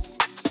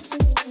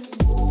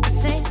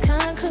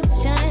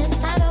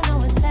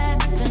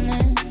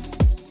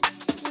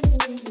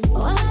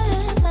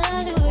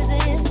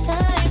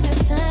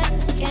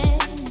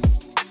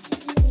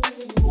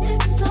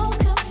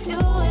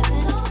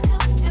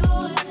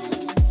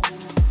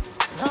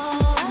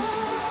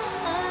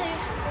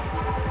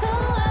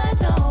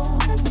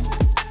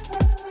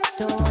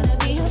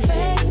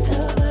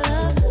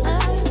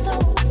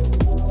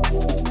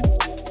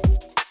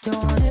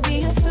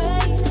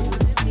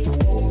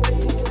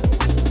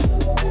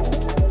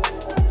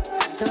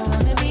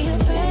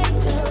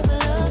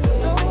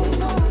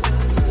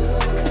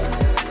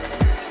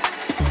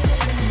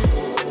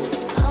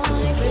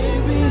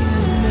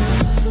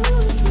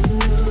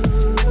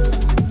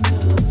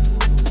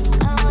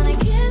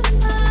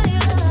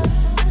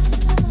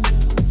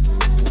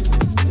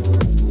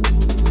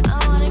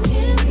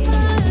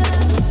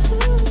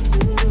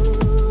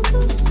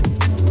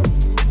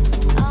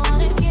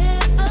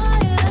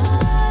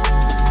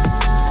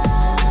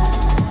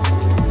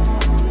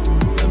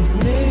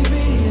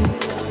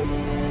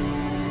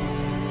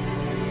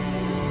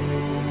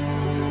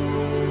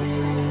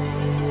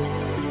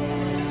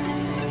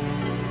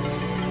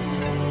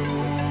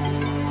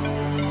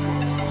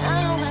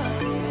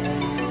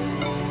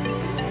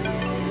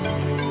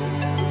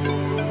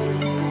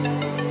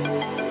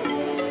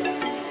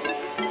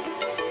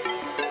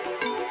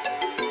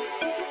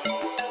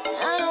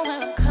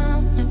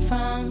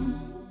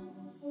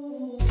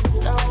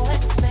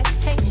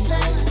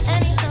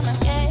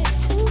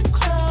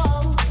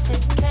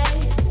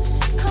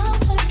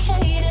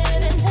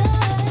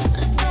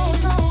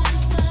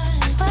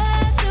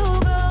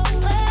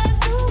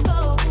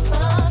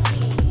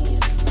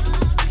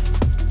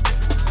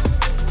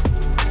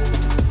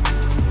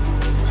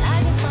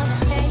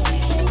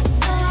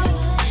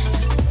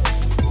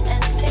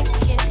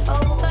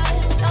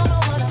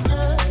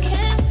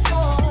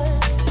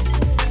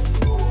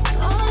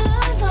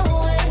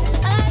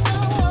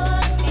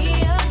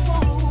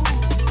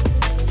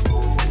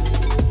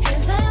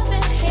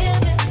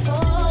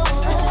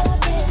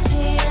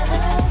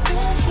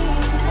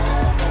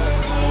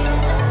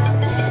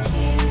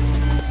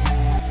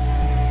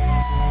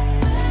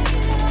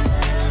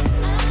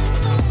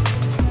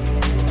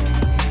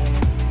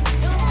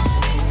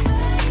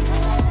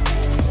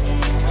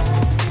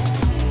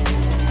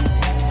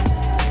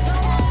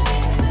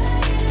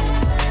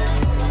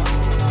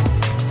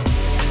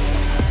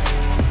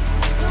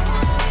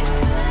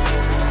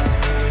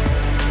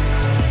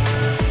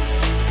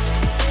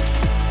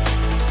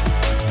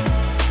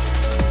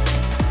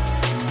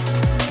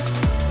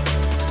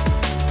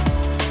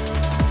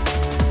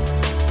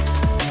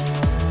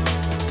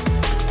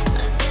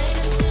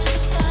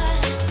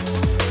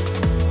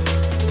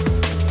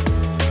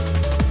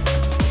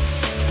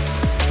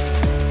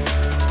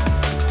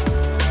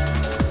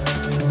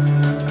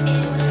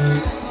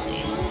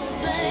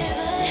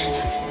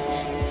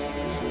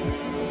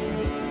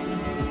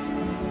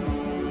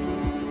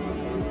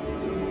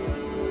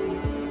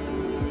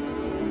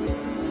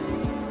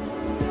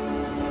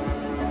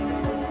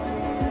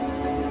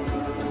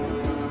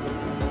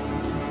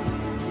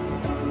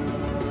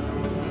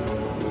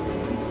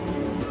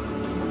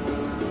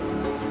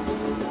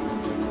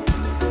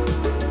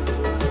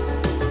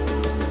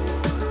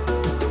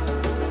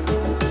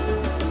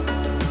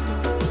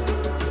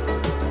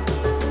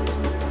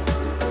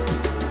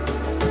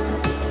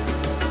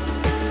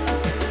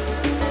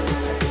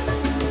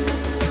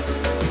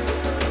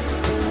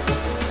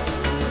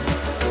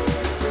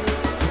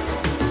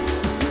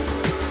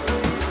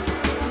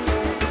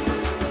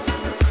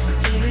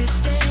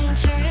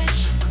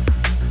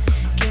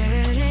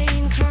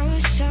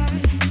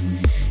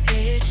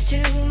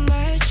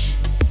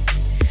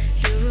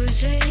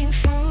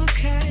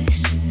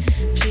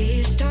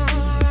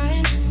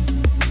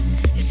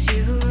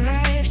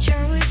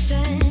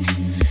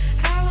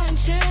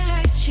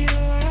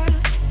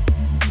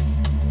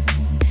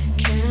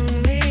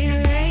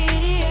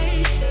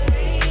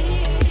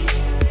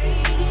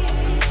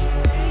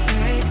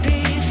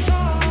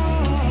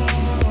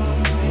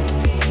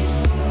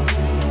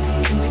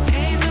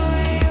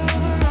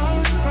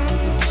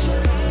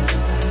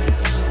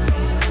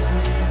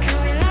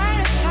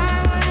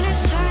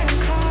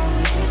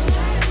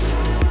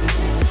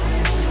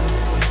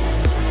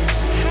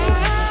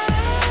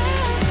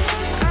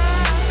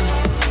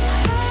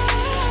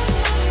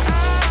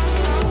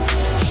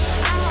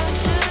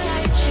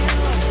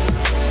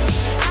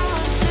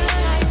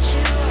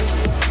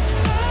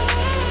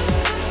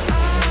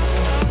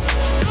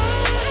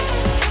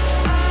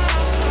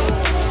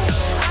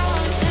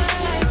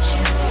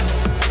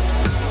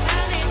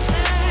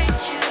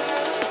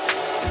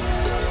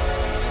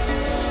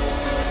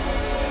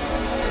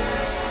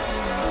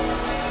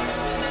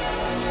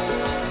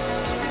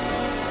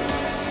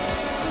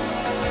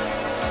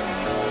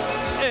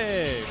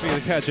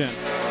 get a Catc in.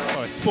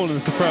 Oh, it's spoiling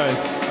the surprise.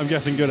 I'm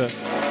guessing good at.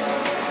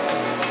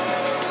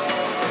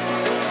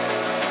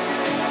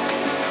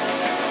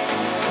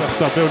 Let's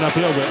start building up a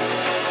little bit.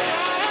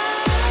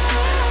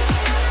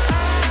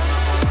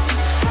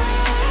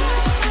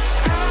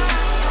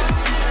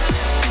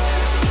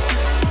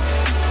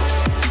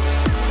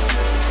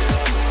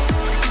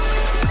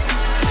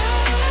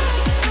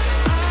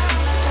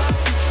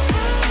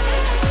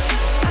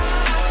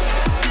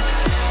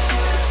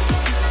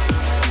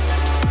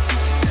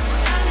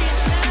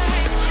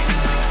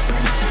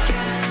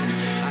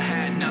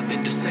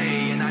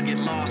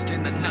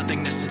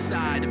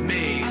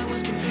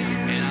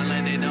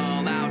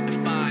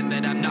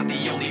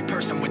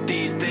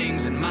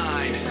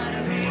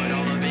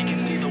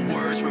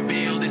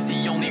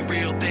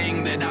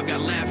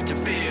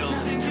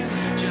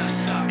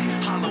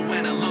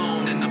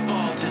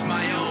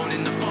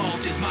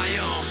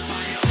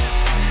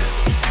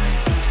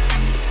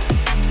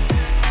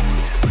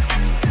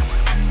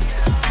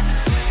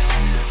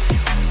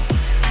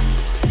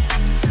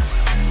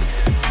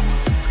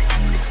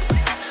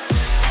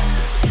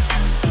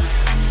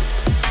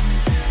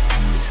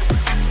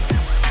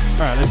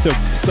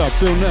 Start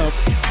building up.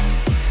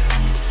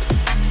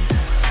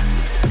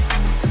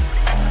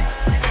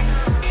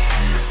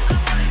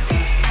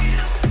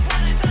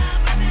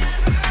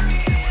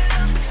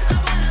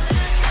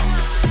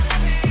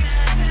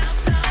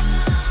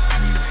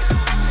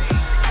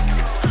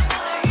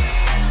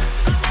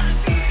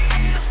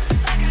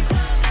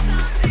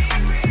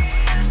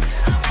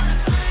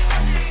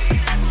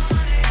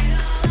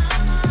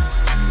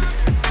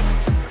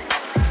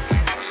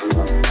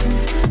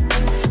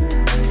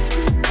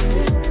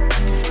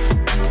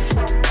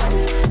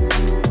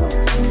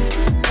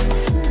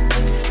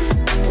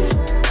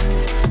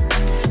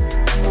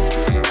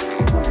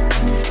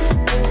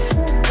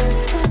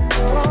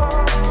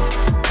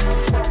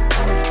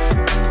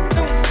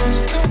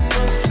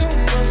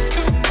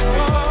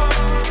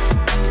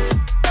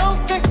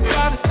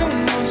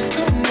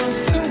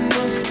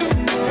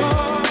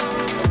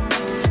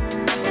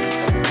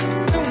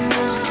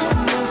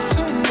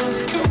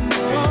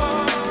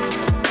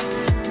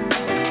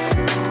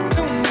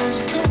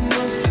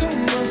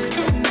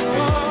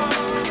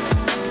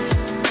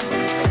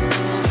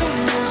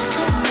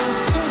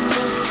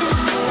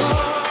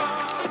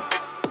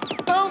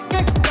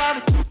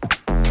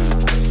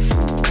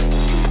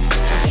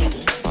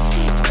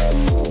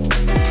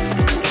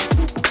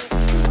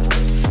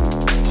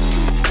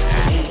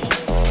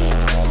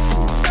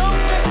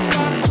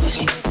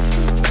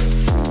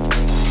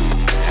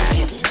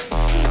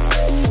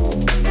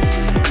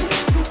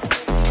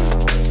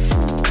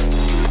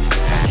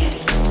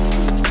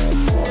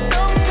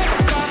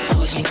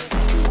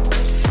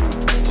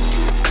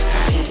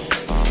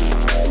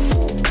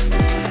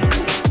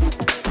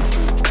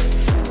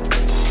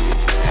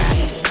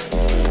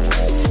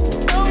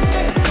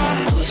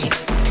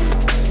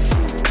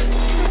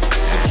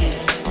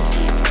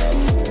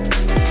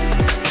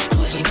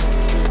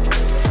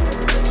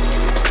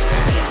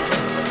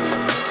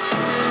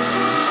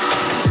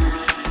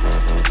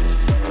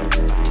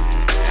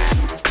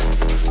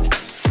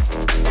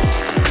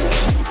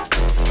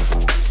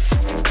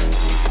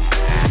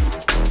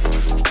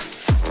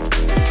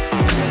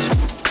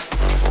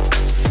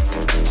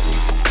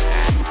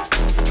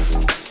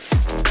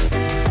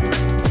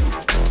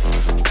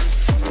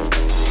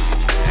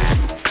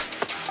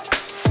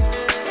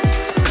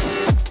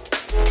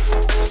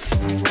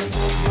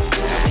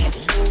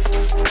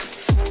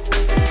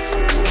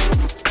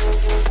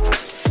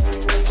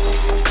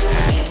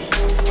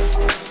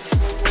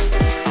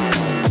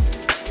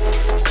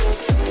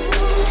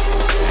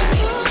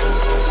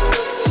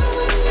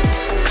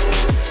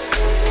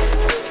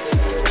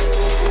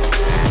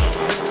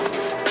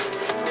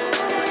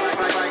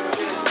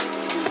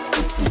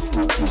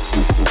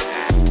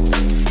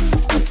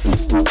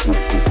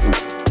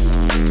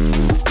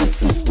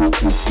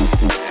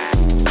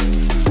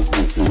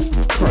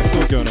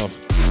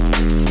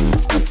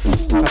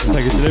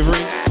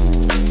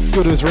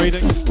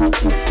 Reading. Pushing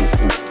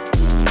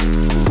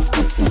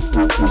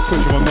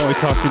my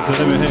multitasking to the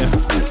limit here.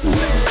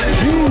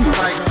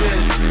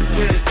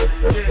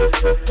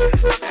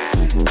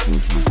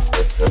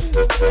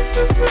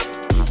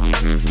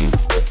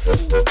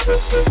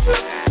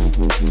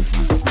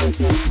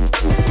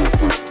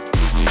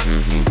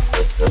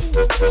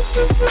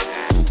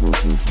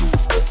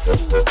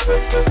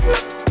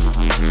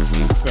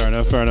 Fair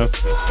enough, fair enough.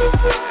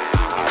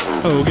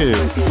 Oh, good.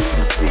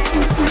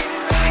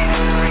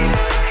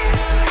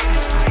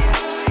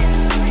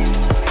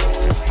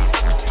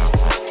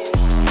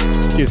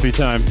 Gives me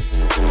time to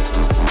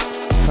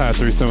power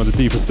through some of the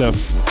deeper stuff.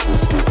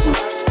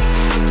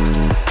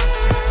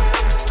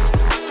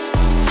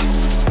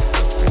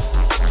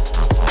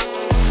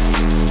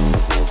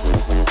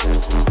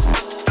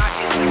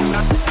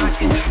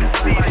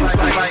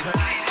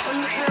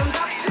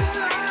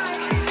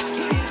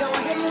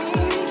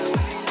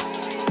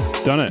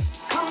 Done it.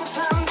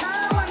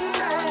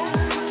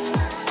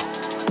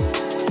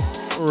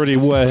 Already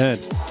way ahead.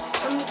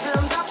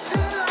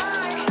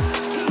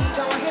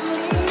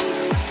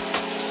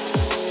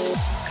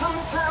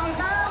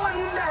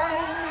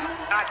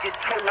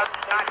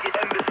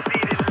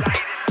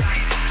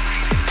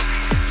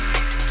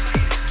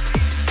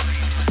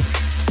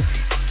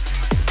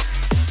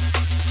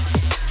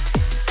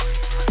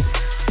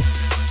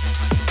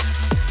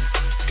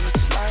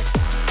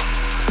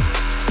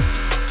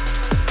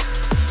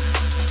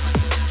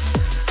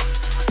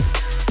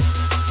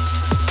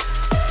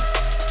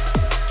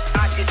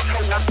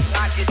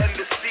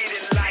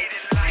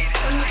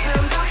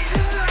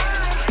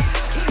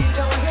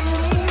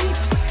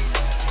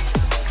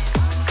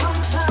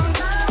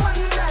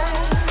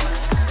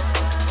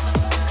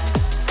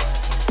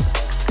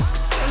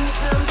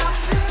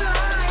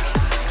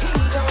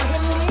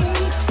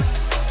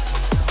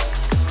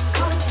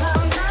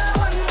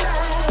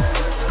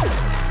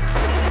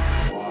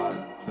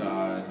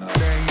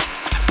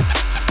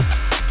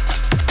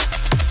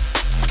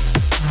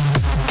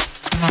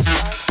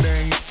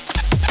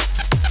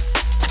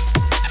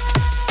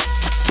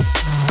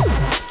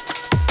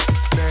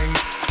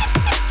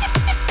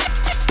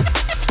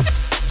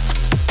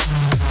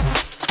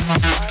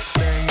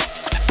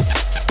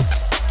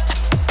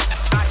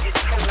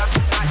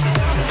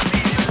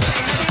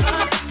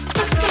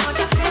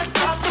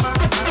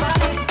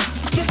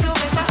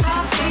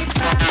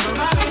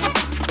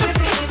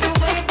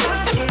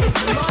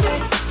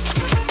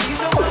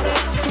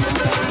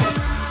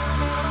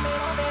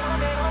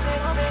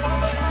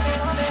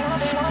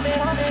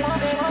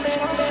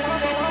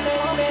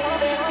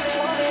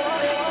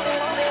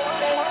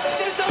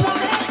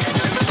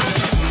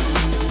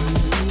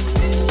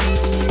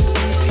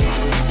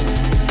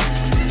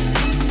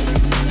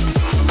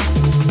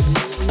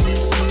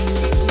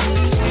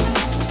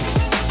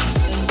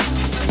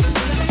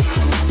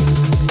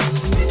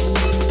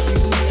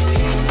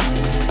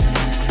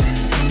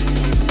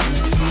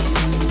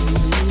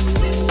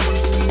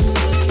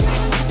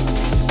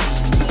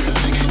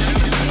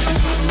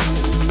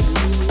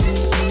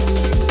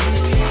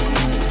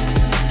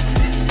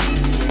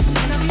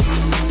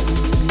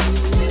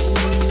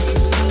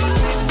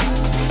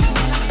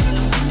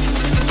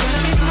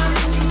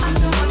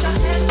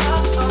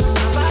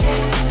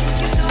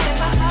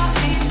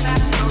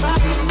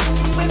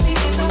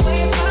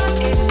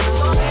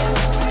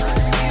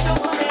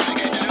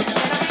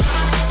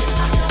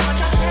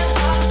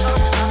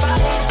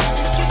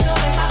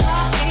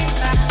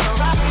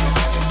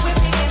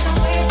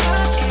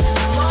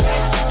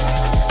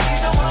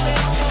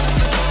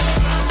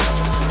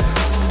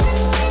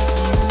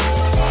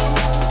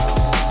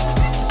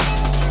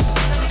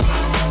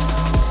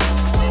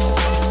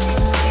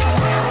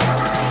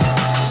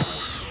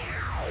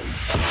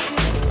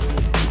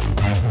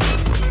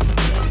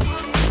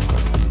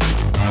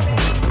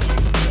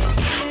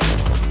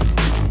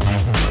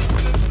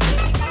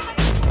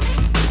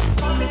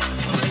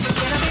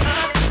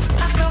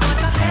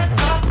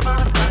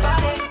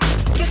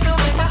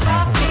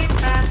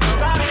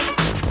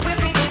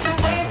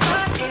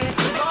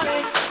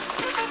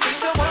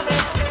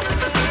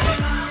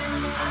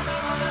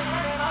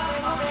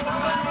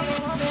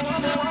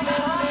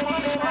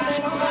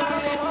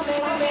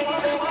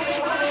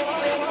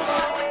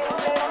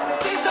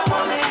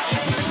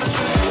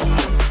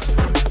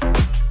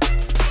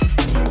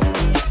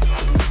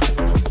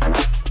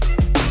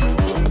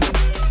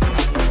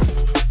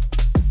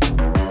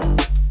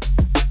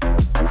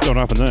 What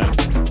happened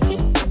there?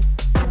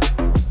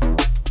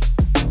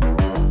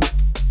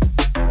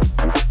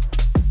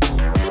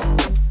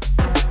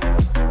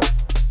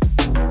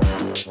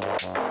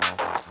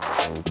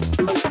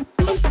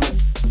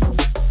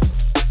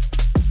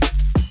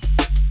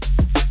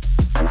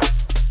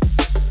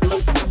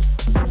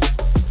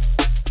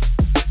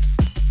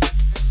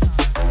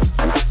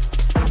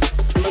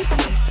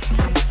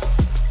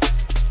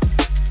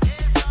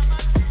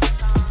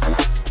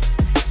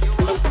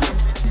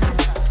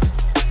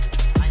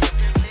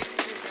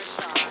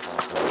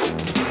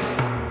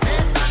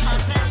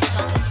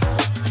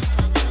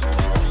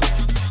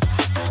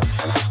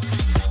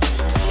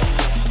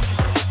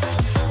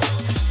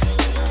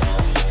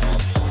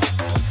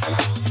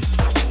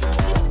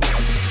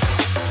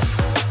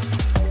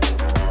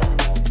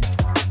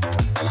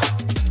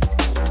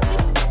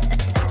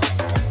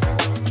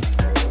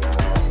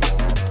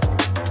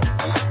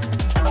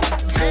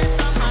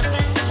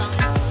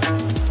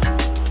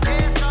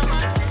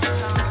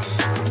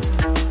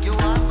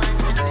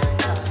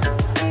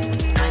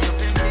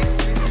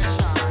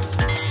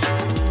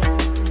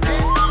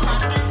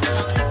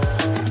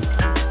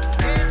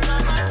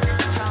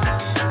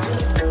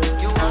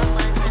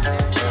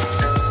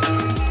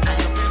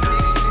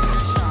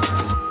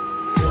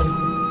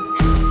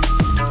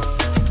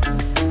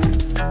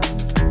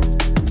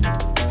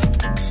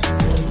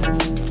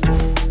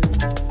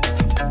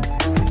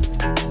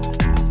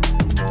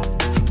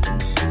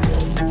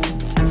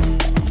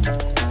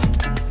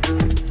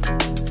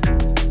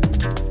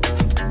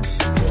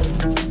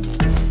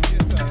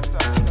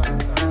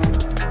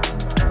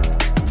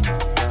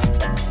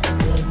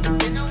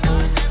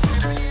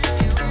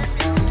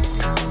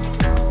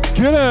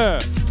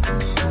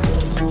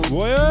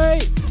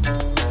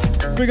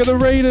 Big of the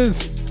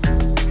Raiders.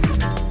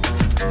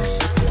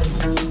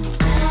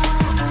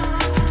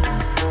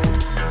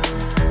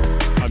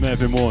 have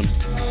been warned.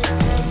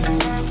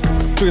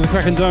 Look at the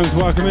Cracking Domes,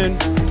 welcome in.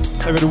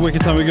 Hope you had a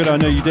wicked time, we good. I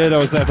know you did, I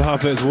was there for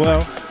half of it as well.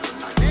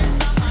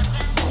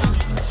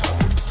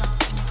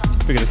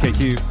 Big of the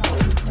KQ.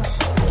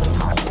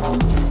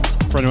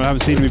 For anyone who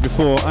haven't seen me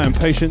before, I am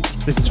Patient.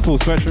 This is Full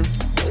Spectrum.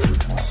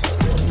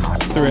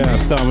 3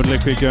 hours starting with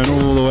liquid, going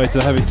all the way to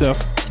the heavy stuff.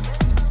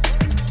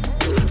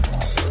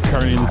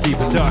 Currently in the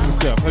deeper, darker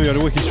stuff. Hope you had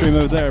a wicked stream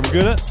over there, we're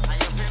good at it.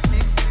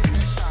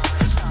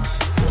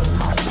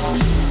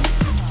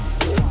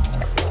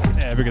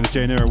 Yeah, we got the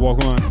J Nero,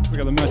 welcome on. We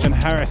got the Merchant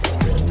Harris.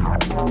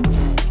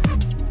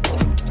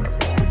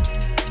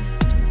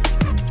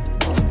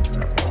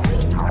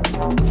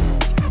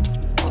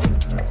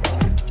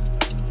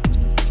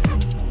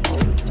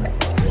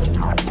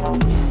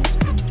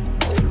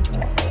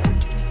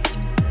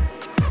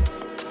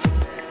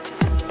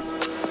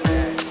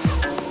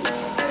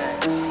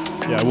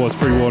 Yeah, I was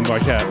pre-warned by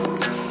Cat.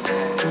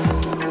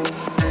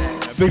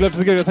 Big love to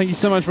the go. Thank you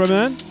so much, my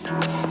man.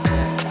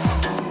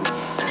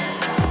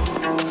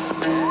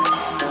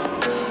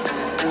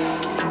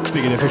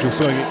 Big and official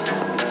swaggy.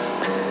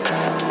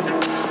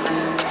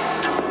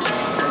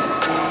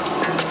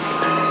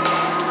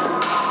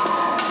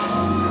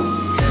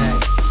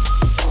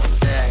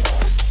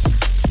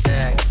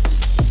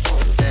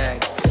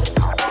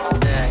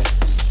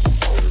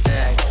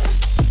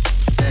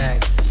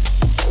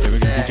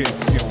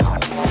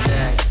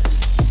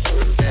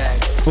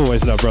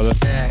 Always love, brother.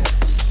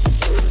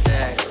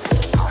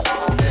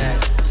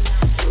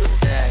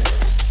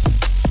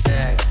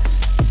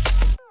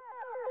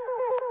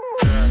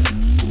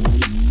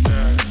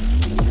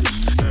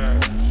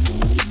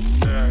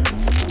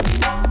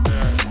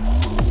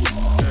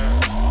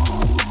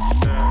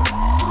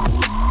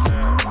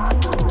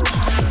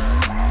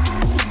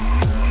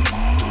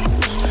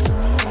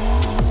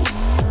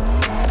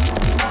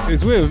 It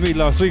was weird with me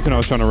last week when I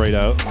was trying to raid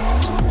out.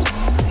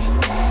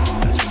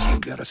 That's what you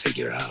gotta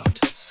figure out.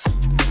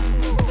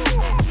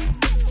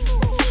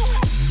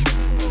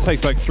 It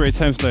takes like 3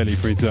 attempts lately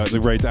for the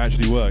raid to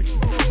actually work.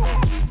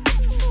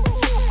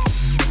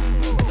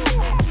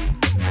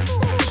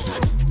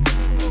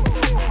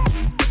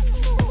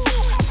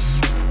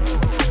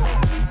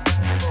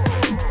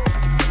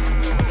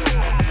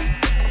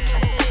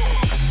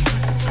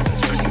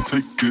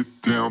 Take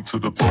it down to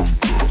the bone.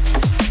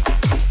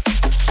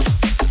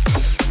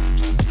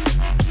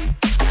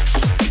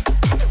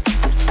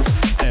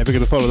 Yeah, we're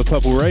gonna follow the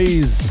purple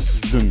rays.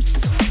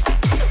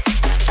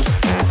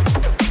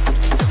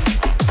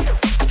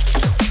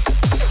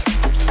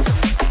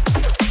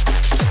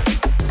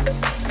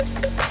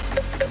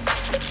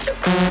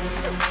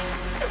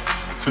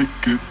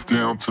 Take it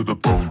down to the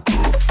bone.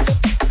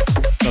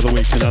 Another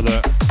week,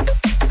 another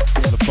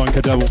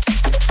bunker double.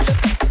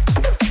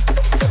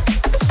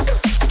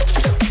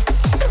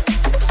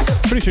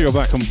 Pretty sure you're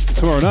back on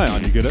tomorrow night,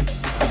 aren't you, Gooder?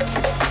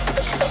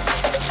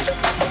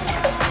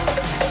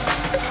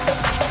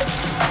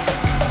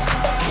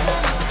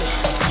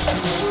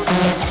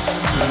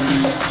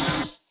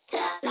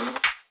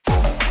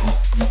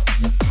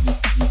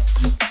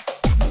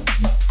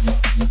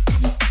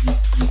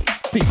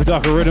 Deeper,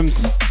 darker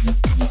rhythms.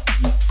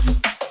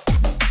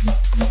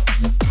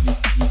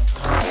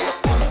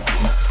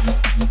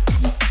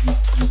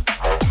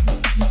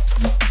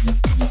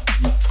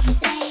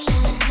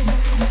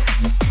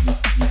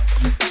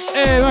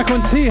 Hey, back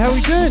on T, how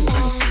we doing?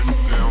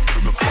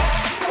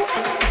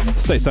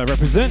 Stateside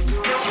represent.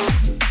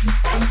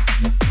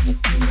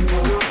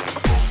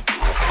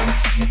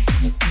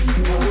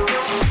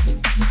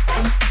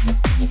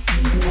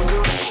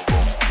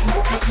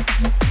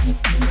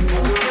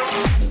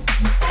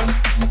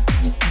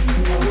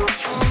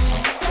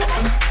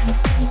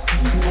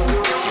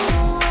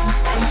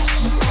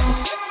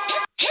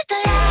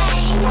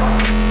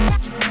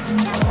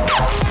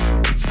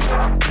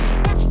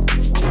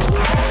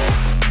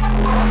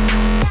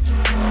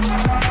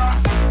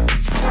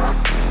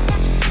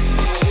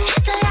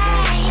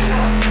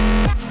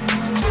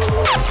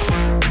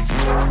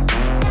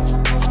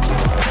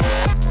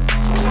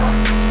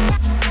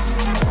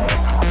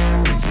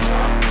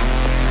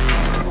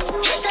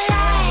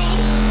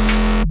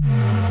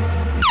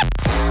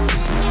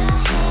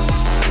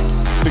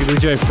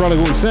 DJ Frolic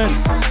walks in.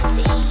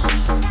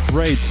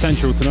 Raid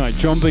Central tonight.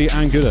 John B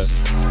and Gooder.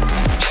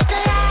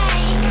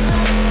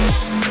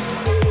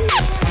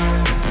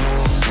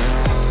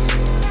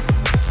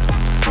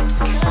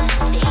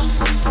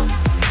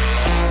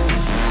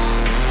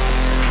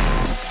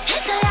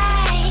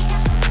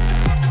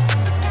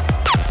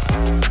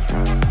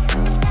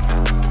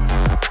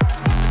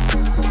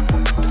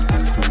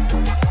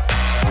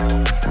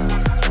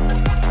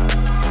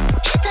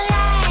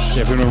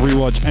 Yeah, if you want to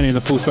rewatch any of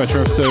the Full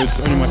Spectrum episodes,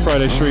 only my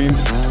Friday streams,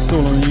 it's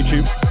all on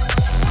YouTube.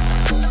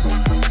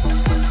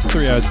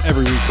 3 hours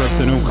every week for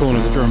episode in all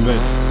corners of drum and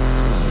bass.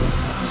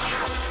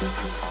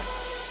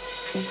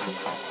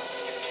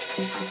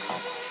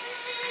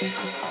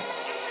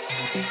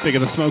 Bigger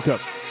the smoke up.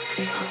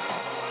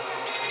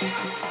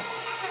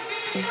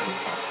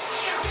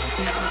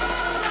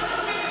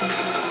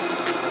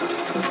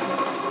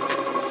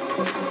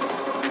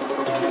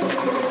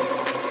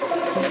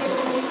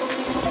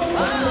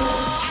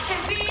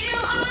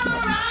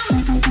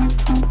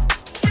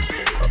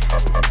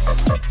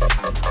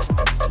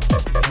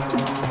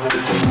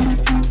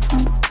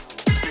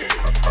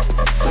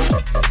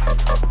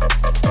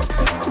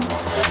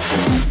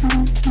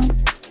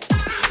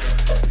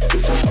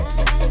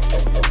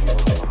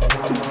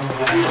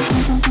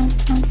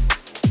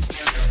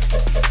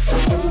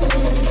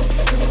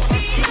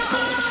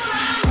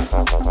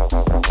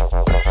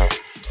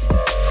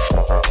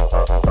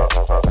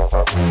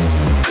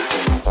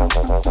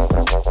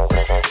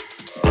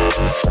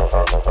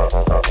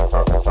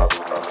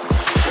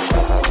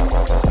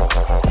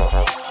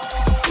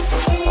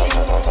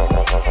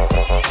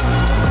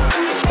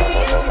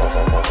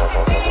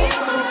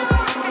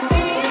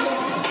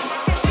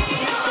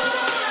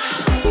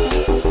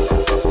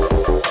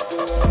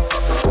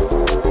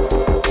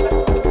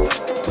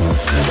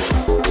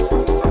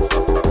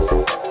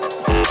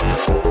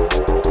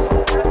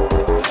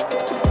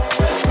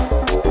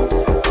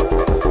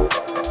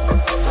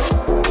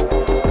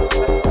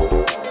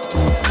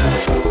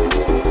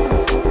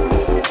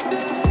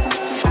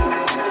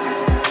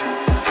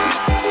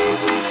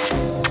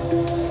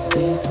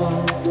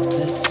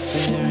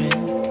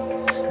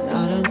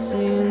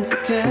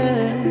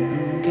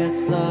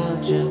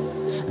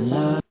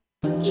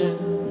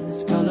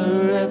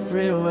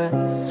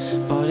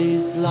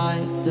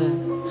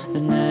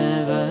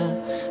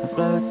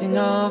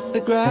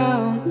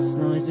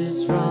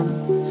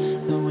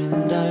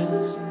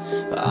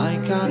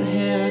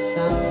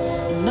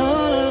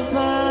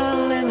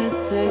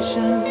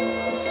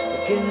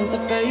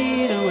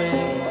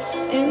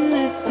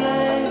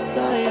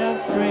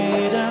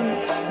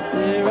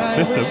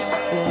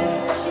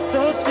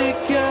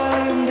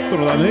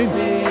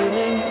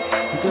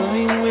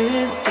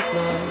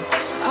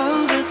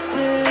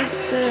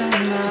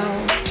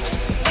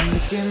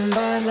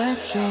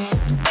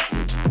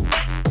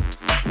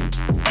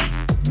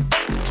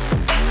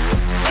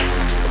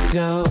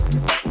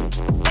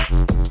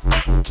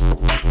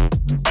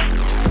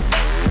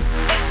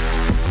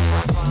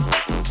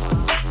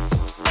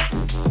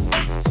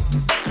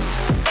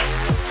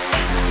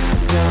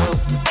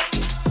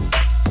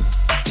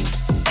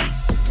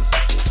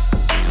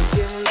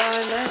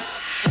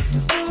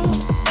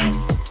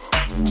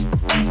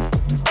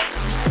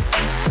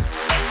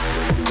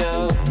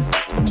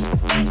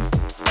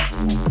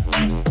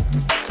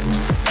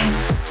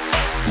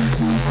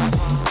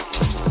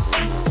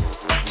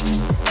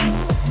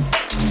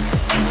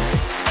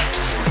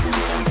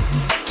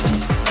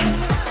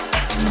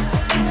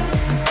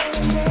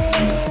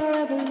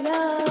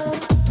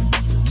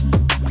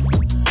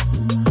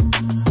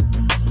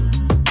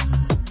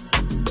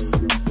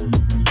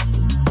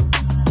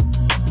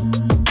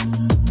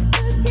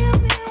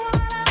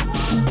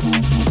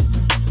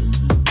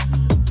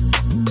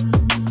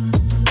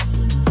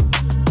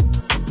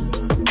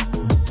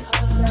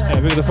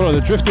 The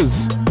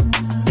Drifters.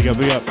 Big up,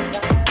 big up.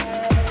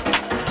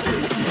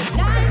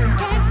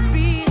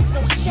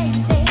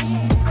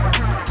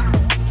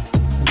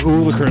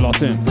 All the crew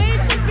locked in.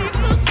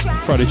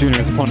 Friday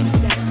Junior is upon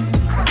us.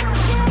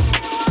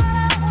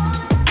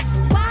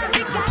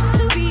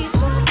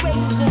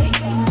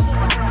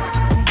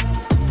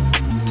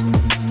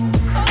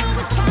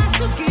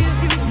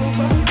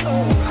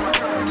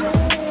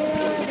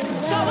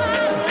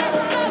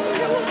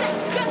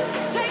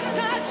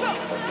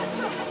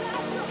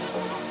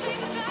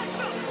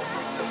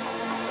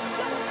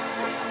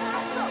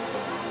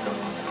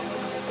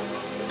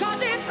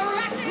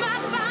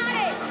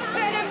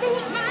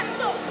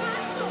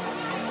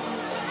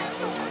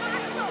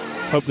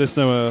 Hope there's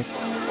no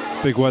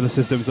big weather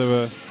systems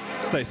over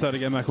stateside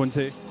again, Mac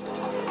 1T.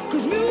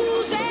 Cause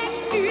music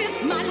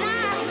is my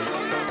life.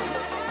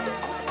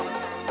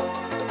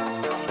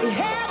 It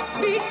helps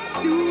me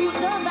through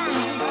the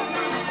night.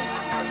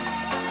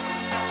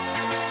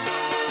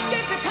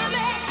 Keep it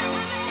coming.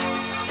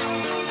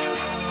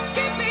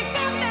 Keep it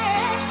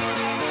coming.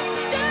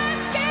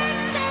 Just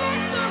can't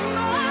take no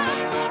more.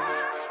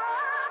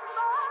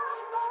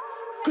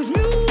 Cause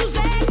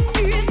music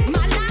is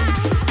my life.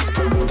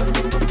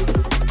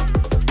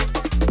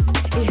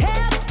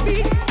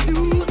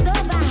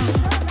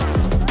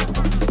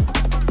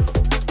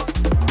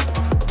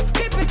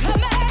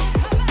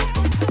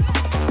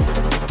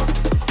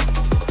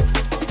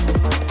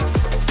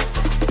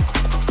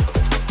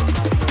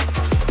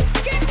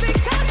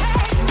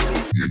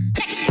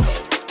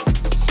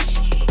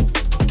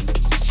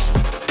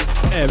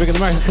 Yeah, big of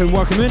the Mexican,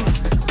 welcome in.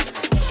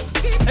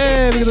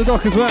 Hey, big of the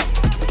Doc as well.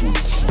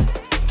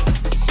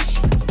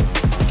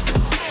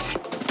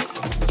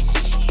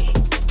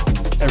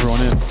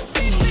 Everyone in.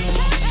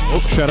 Oh,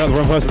 shout out the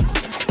wrong person.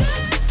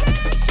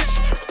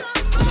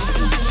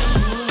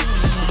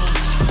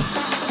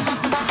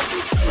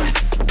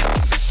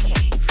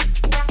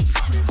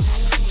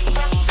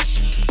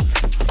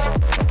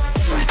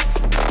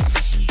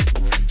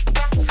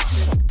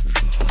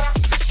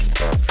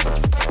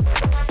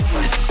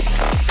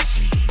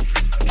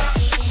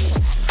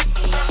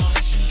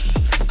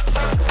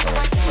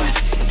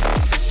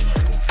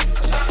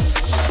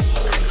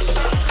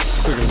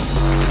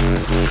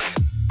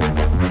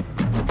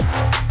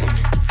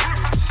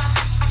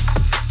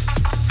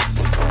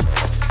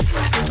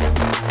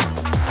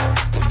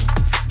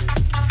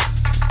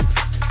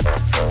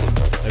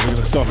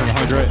 Gonna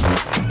hydrate.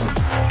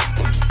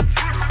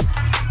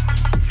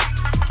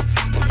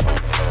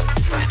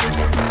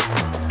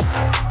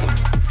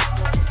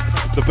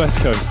 The best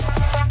coast.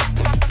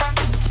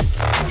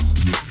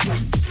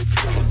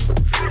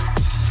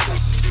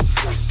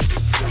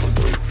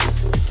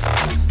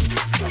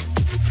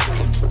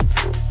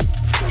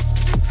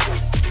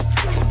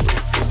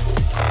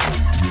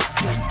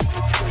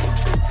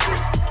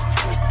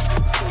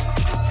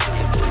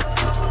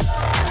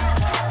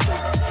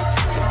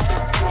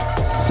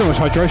 So much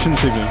hydration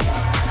this evening.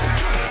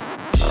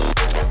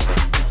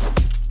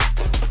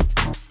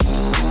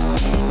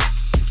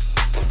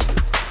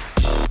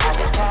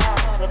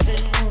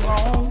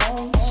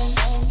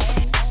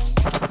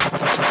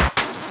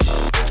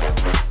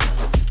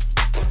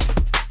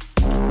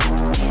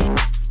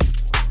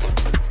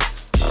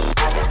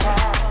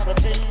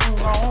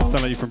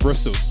 Sound like you're from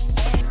Bristol.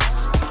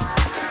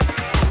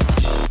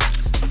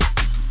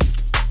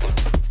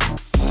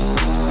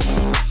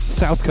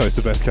 South Coast,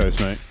 the best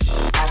coast, mate.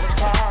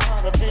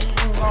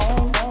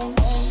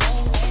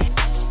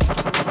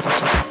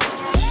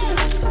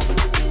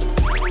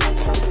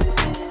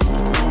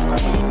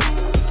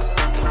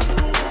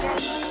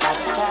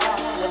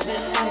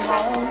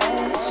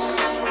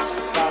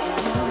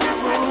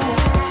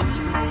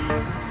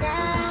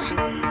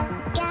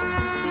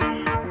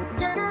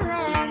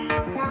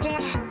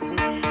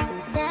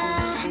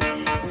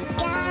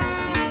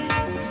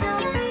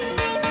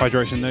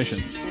 Hydration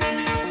Nation.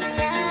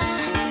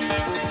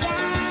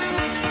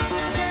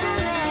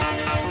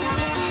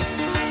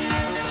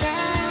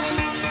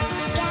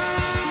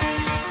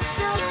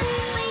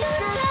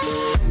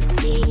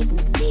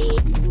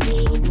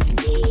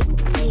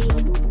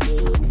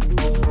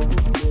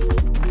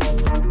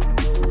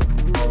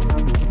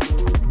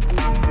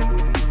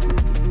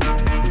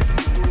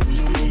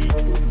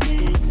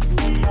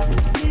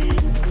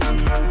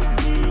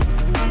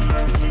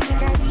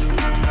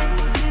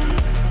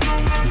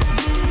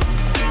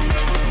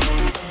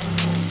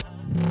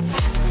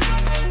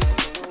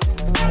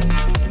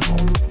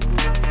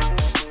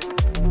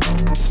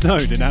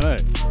 Snowed in LA.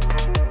 Is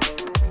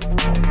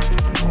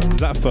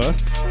that a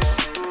first?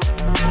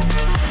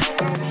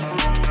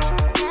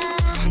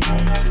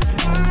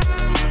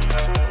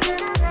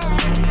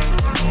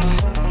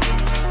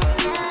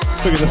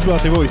 Look at the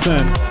Slutty voice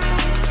then.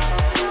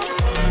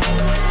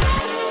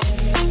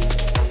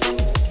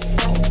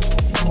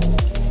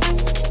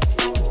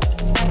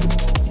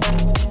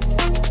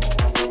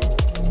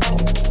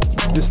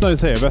 It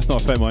snows here, best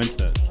not affect my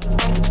internet.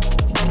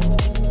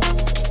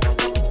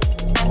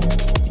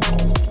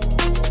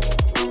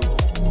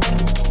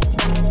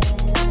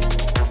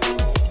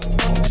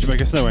 Make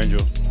a snow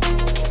angel.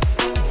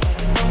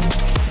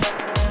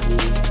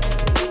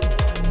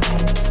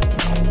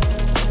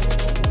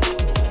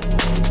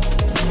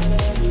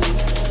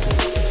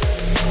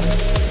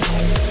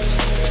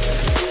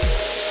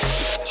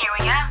 Here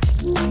we go.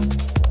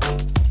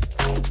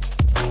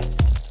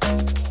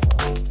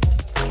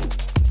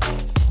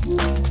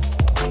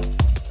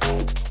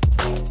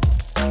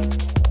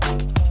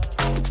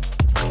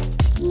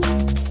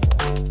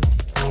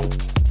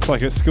 It's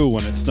like at school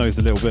when it snows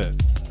a little bit.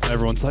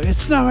 Everyone's like, it's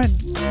snowing,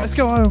 let's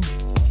go home.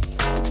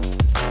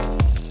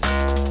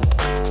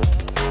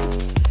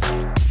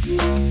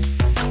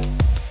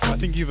 I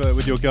think you've,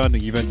 with your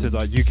gardening, you've entered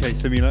like UK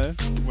Simulator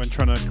when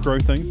trying to grow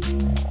things.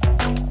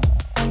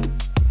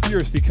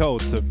 Furiously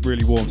cold to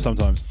really warm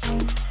sometimes.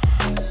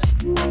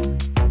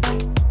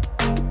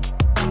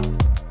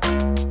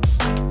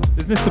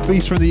 Isn't this the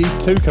Beast from the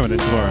East 2 coming in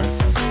tomorrow?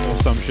 Or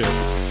some shit.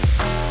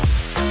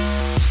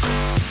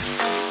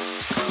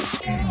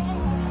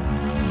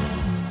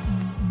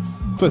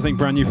 First thing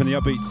brand new from the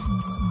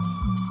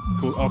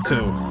Upbeats, called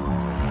Octo.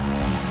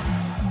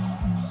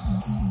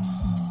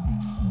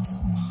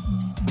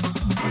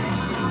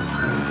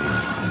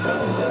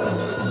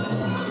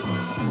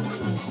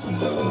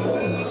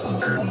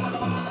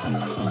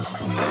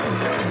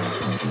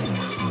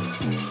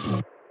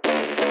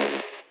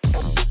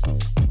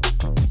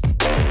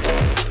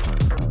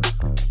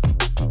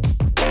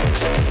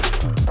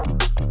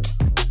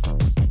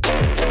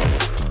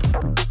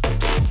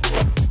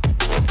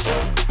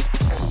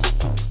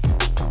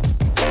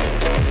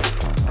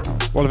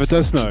 Well, if it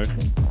does snow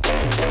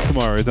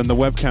tomorrow, then the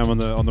webcam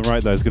on the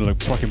right there is going to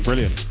look fucking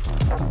brilliant.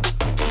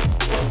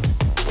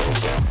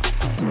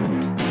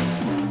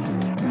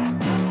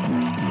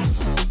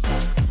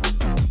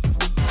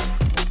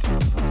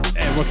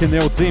 And working the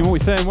old team, what are we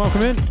saying?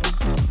 Welcome in.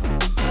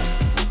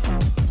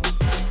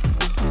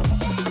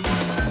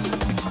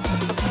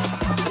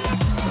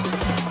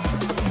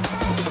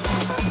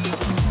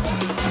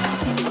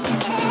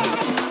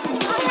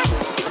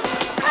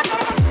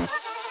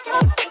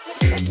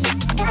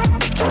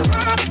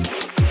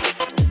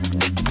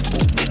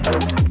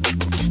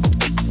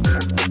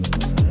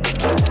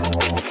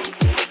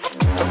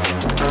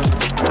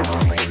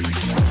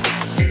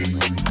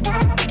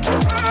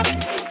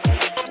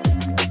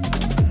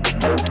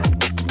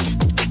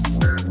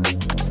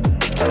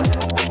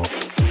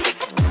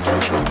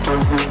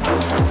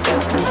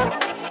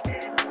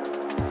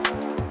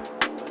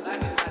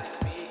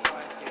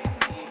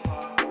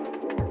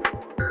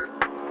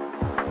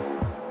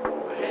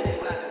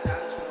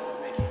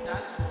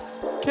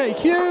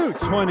 KQ,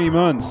 20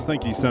 months.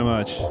 Thank you so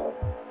much. Hope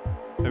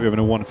you're having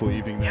a wonderful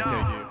evening there,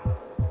 KQ.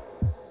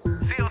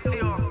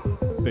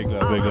 Big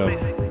love, big love.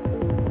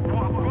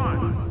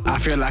 I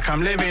feel like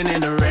I'm living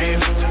in a rave.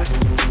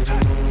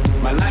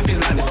 My life is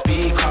like the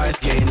speaker,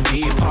 it's getting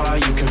deeper.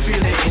 You can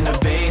feel it in the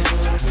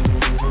bass.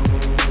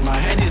 My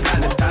head is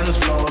like the dance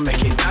floor,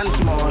 make it dance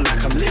more.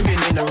 Like I'm living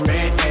in a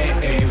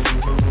rave.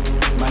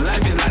 My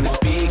life is like the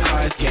speaker,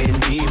 it's getting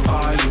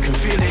deeper. You can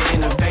feel it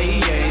in the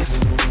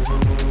bass.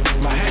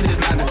 My head is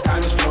like the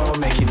dance floor,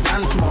 make it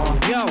dance more.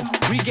 Yo,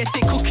 we get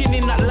it cooking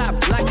in that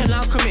lab like an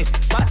alchemist.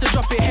 About to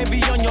drop it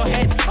heavy on your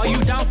head. Are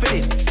you down for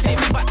this? Take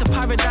me back to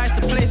paradise,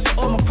 a place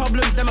where all my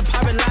problems, them are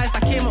paralyzed.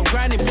 I came up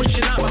grinding,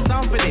 pushing out my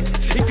sound for this.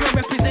 If you're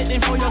representing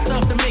for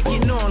yourself, then make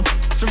it known.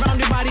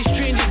 Surrounded by these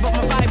strangers, but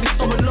my vibe is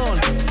so alone.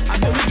 I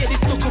bet we get this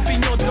stuck up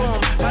in your dorm.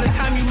 By the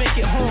time you make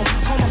it home,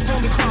 call my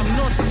phone, we can't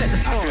know to set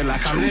the tone. I feel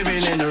like I'm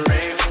living in a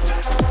rave.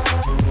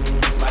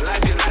 My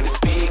life is like the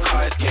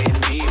speaker, it's getting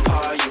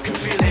deeper. You can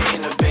feel it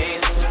in the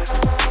bass.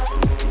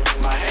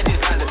 My head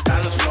is like the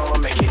dance floor,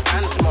 make it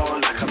dance more.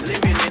 Like I'm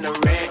living in a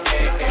rave.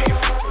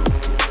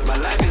 My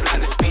life is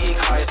like the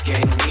speaker, it's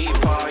getting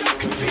deeper. You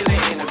can feel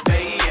it in the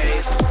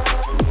bass.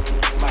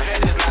 My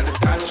head is like the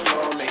dance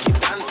floor, make it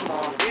dance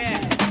more. Yeah,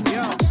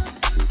 yo.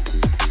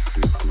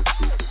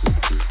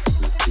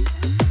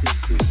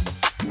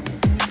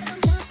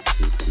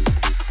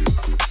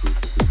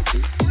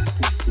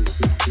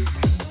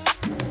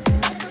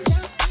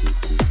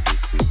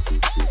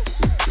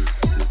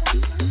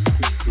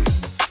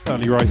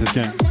 Early Risers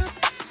gang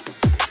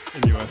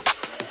in the US.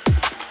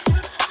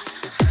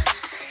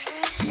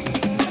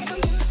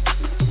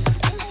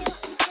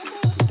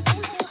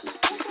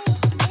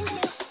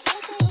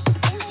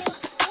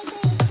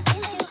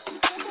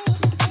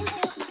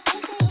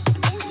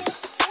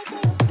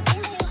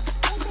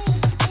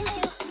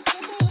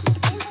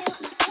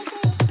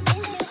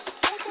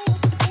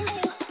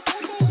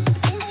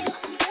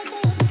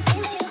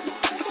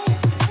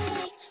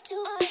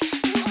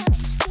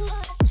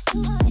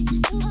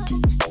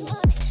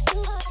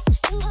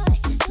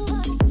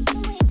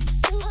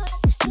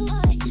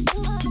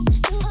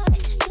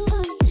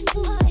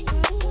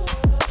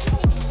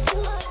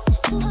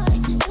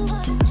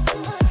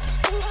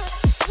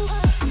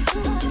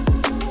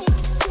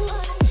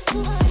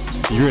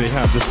 You really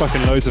have. There's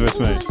fucking loads of us,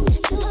 mate.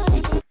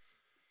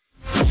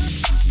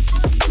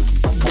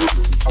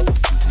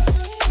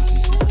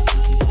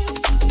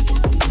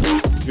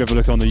 If you ever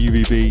look on the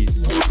UVB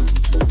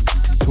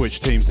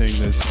Twitch team thing,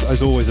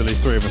 there's always at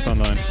least 3 of us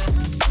online.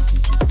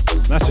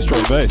 And that's just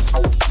drum and bass.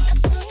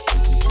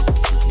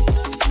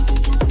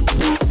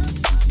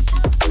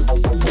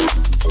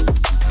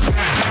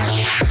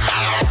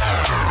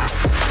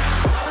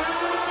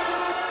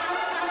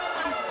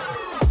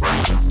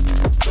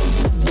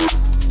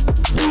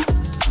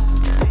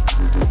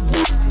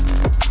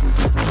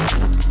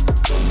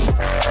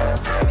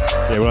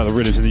 Yeah, we're like the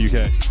rhythms in the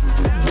UK.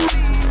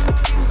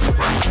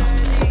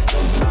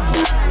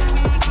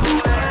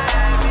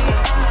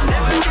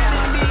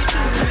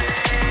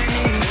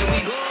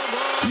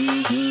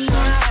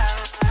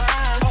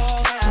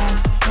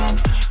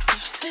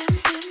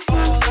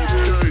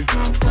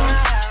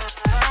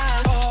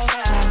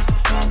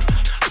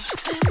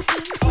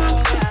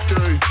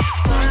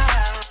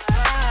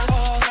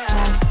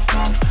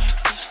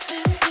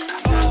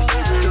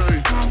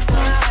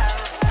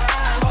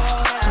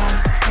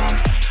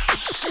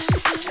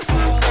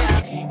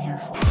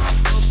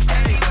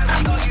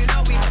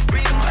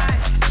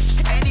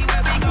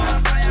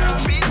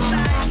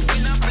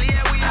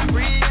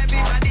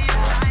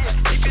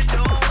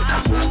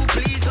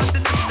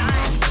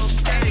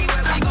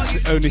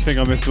 Only thing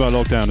I missed about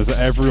lockdown is that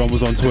everyone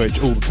was on Twitch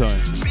all the time.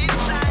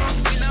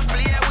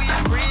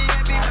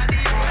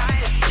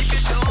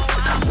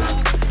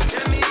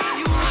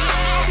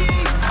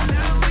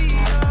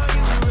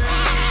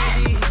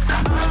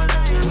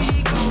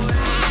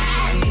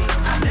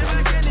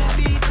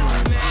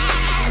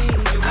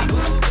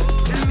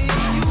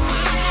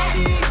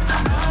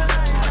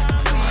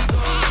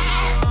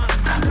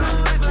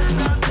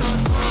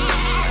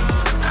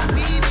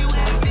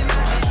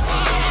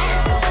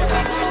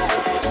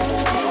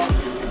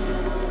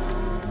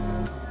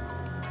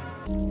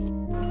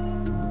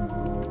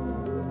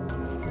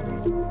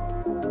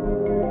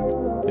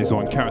 This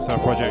one, Carousel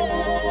Projects.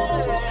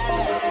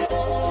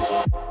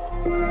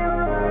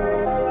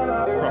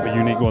 Proper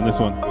unique one, this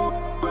one.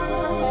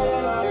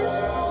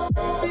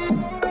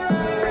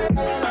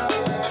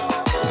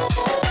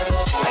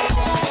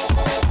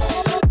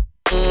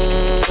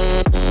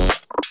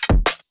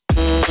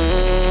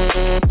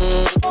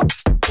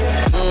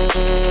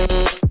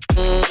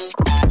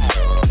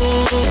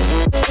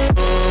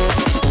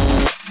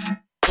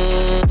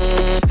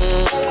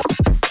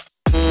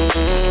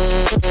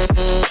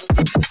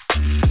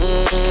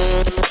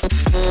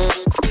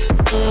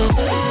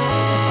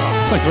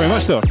 Thanks very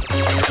much, though.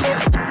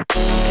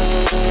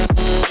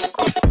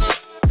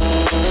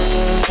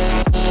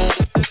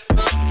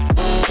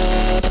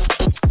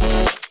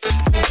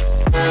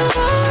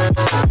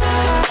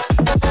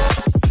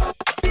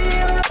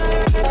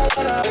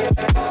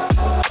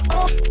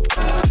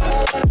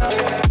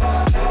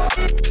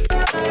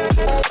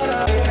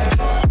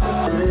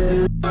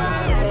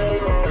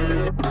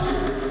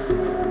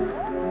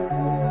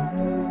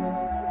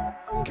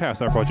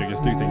 Chaos Hour Project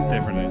just do things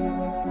differently.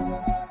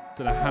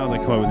 Don't know how they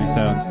come up with these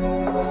sounds.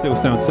 Still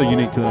sound so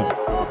unique to them.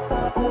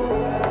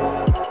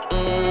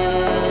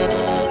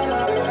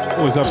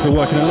 Always up to the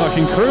working and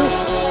lurking crew.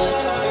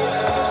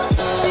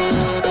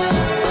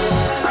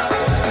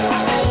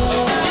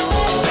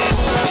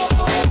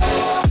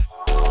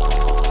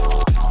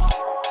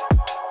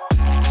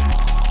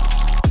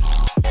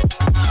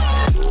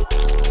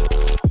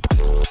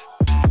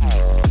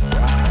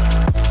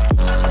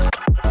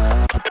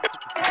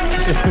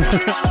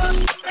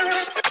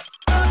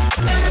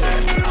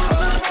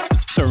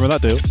 Don't remember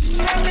that deal.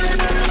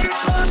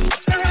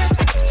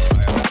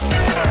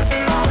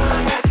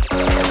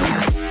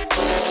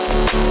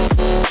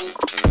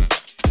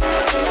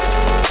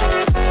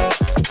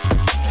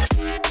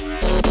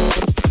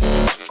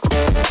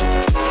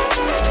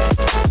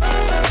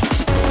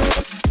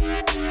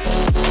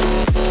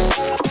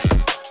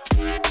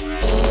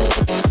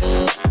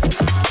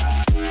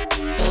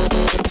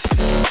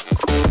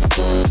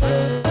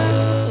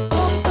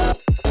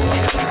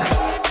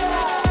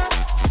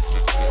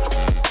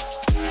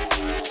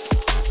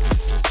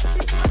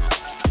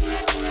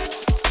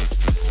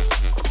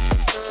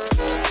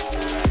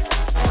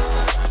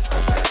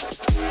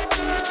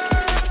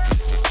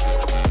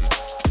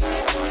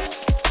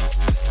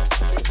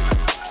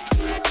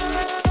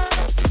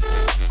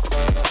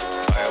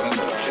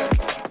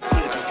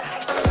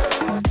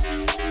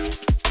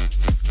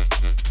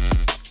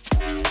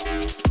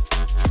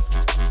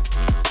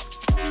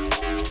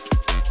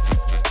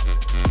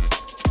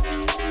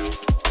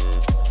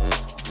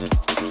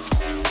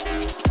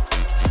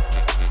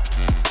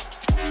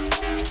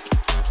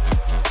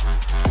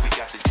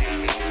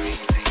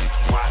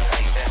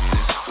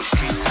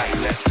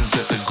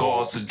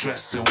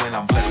 addressing when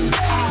I'm blessing.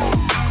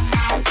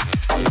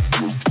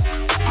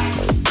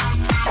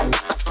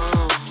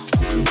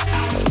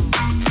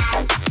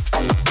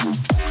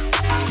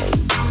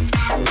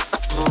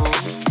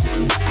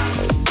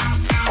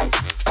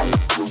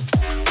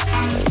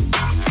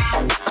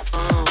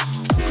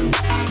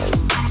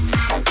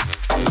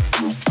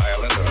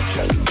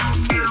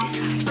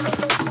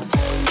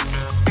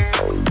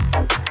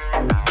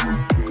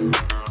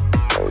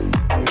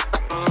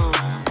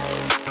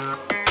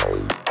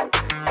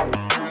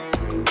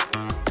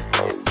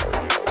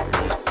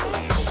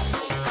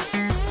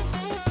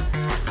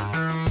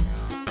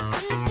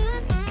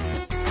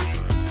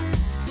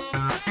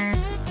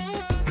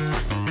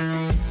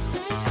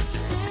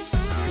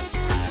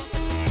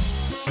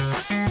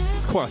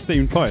 Quite a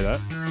themed party, that.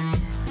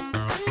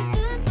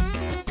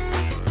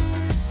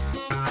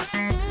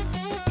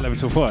 11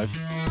 till 5.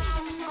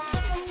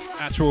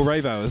 Actual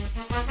rave hours.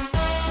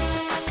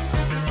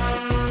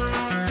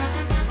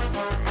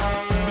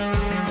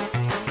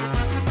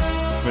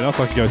 I mean, I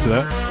could go to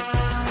that.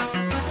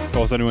 If I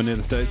was anyone near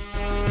the States.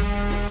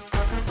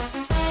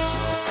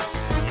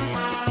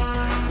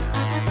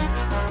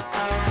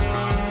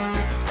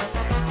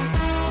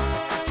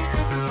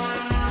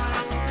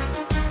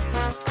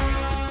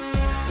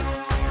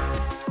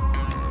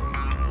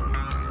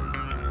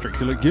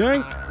 Look,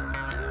 gang.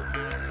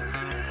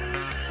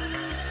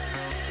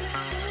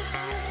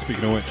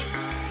 Speaking of which,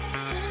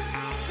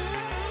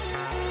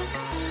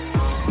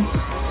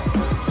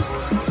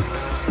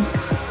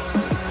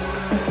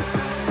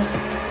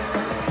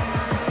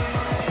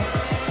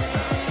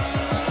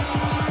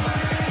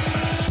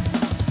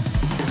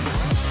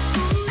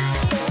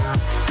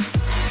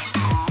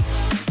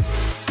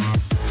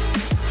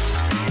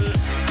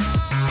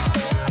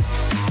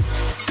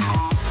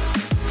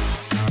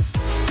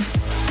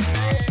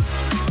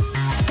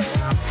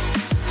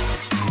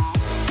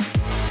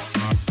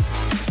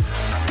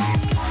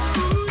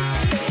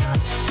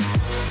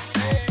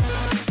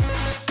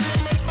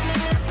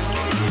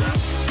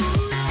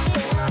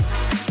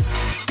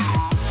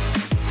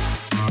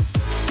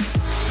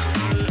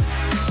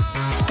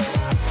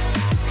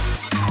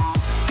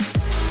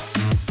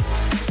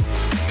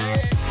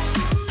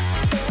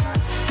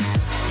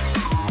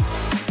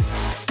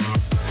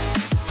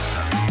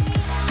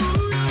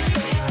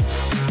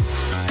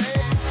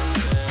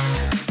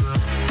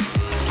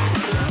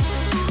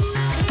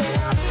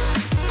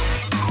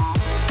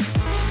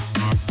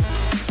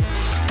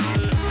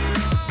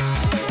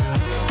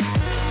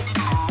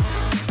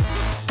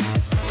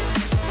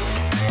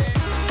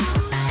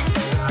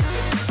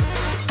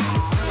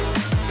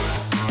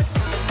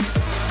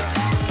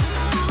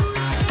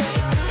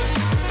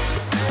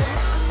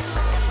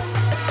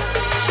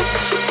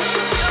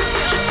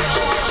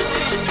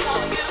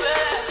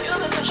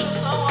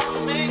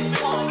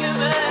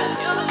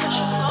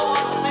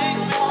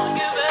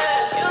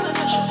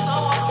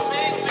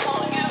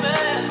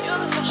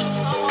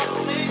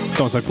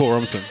 sounds like Paul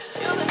Robinson.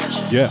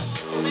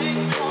 Yes.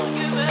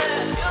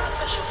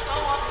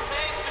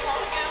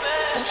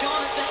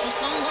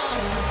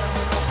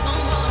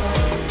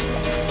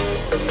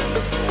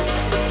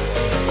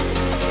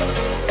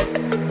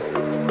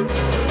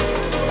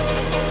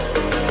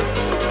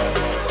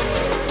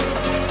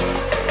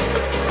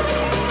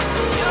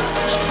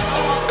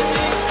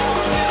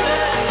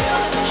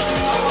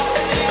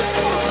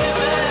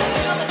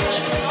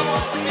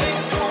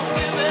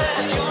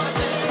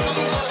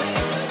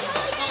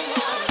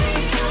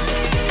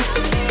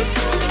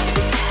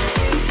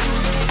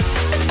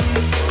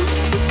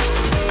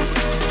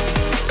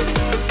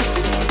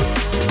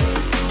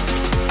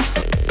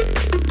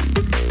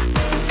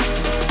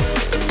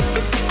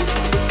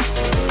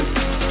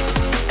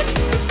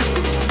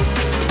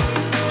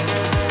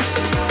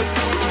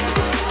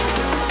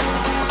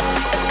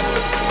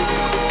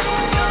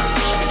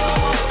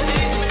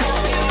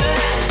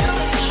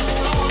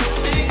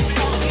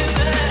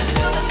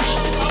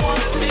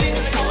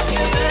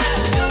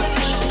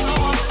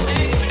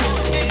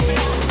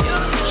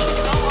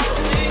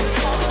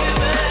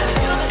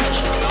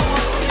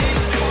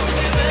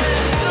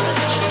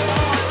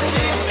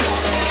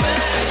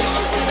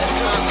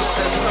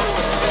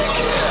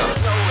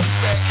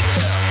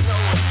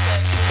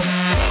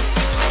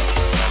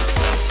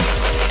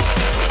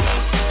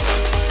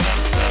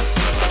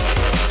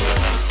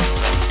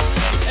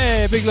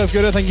 big love,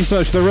 Gooder. Thank you so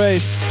much for the raid.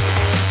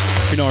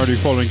 If you're not already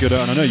following Gooder,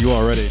 and I know you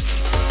are already,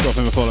 drop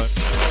him a follow.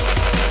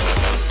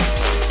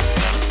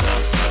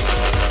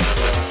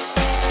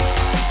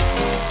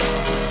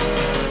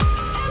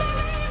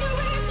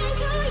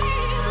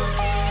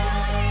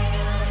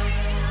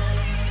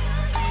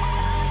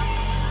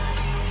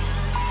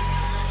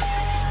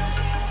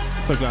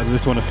 So glad that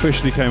this one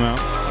officially came out.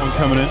 I'm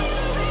coming in.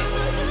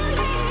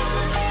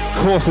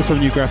 Of course there's some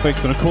new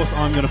graphics, and of course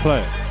I'm going to play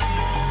it.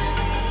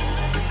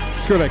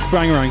 Skrillex,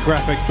 Bangarang,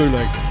 graphics,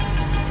 bootleg.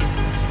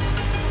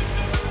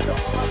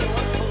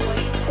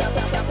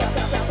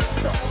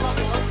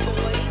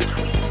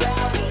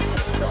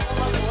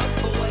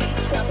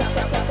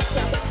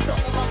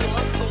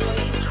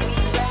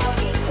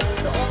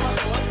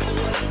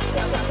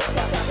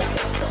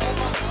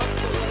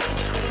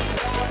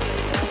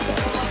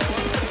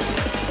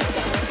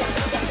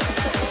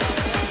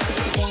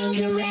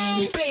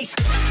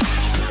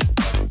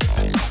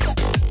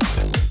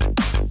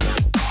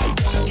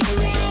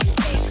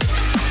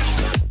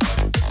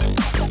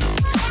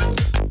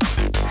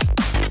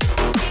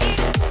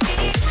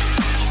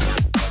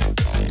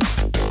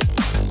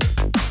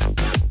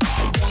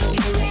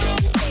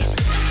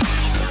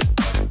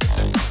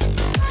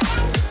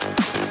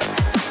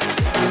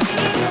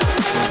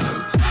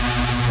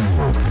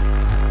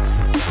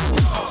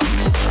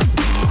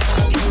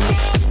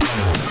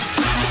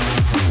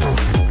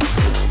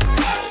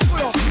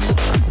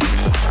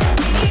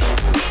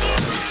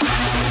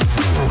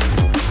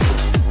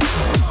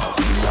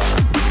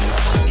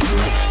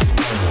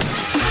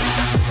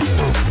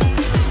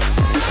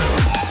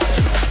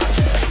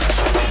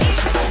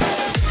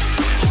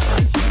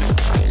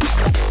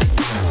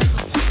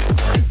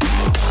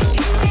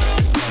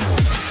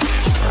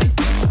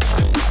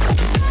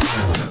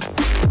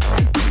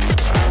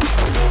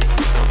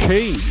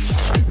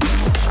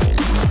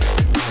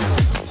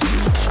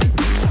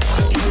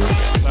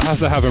 That has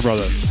to happen,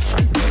 brother.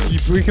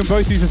 We can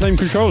both use the same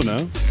controller now.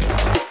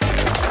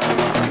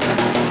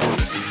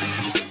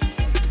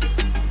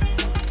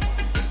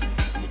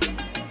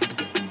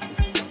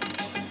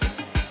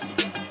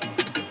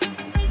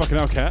 Fucking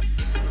hell, Cat.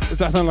 Does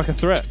that sound like a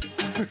threat?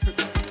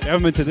 You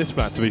haven't been to this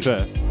flat, to be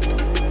fair.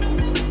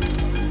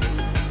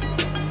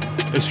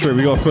 It's true,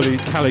 we got fully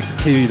Calyx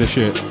TV the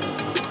shit.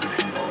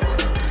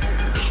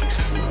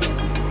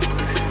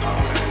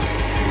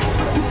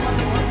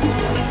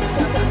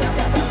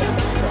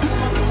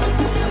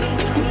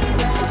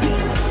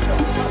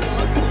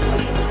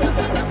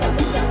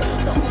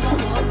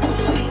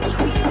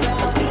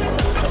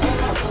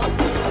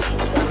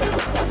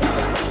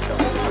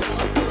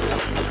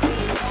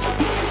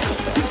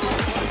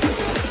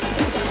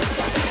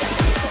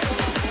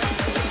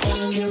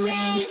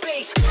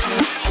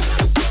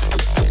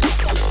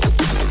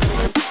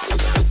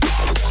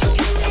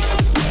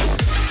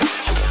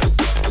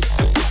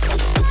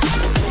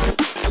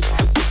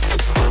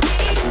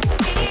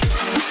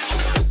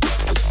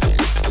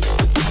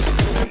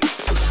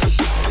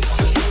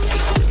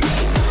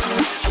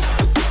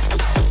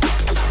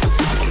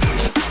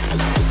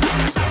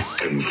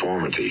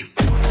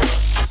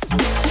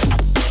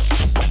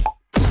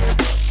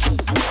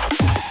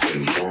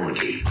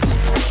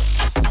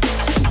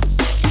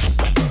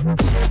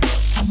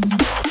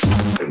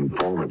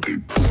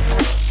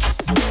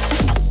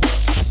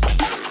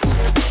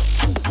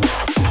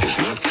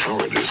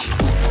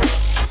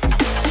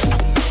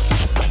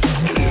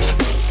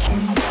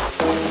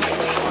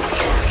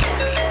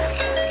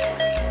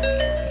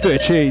 Bit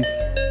of cheese.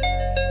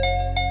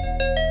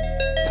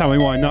 Tell me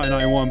why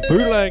 1991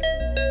 bootleg.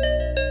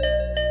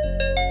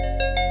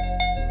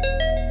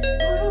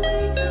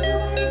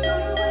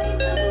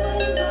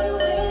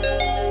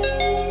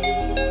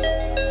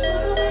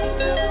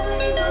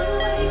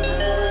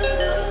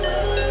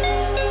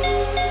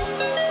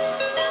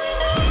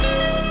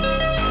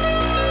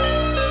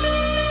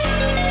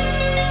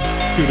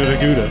 Gouda da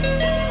Gouda.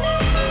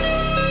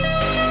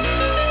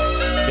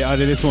 Yeah, I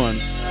did this one.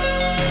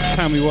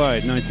 Tell Me Why,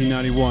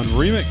 1991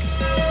 remix.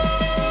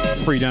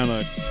 Free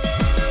download.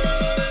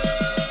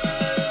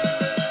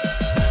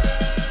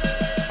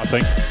 I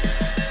think.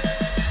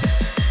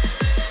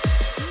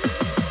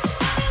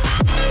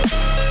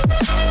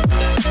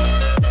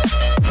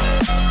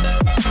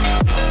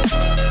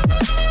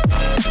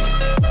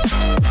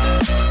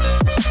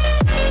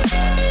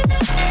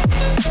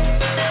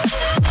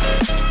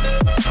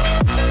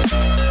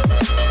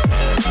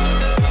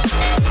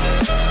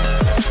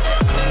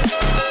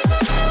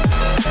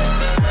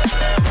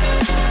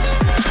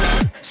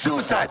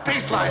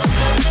 Baseline.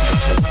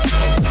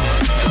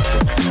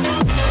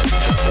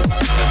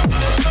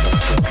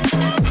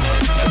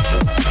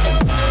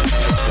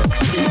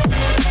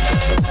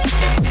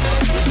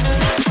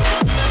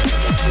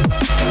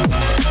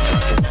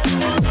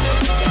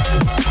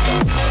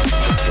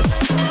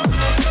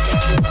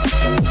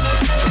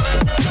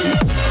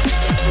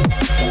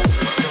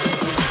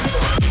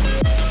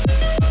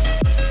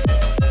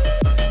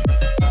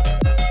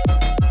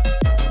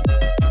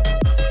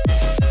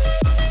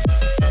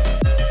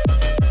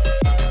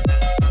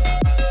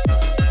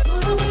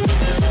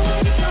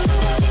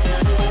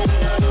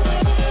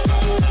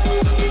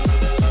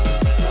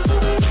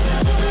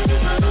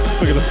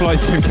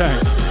 flights don't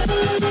count.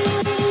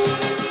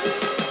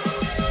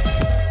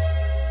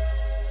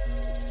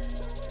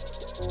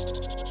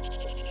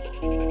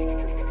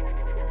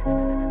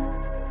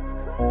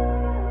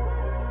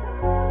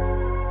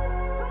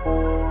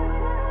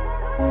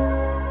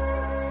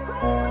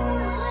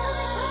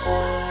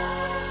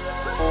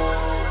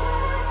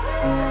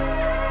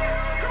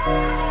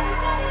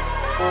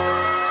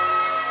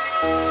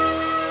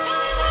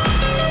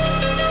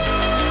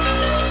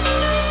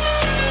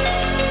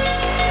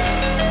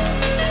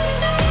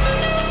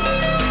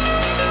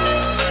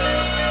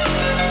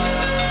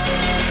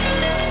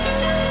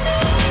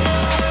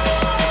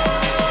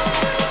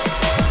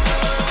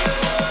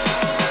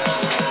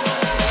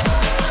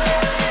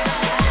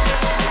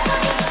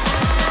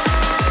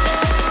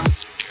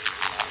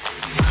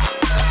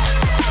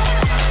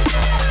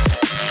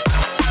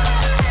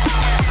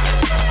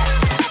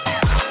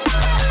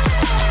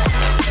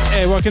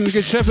 Welcome to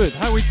Good Shepherd.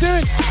 How are we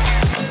doing?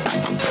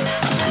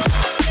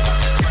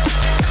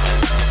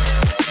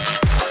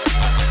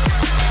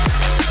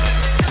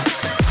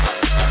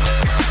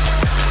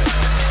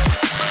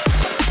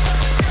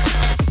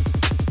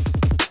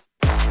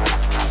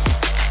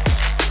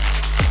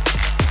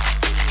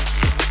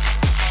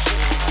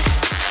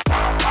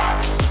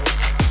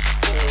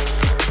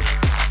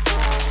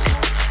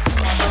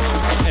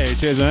 Hey,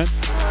 cheers, man.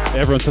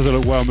 Everyone says I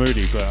look well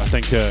moody, but I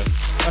think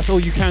that's all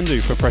you can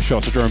do for fresh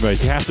shots of drum and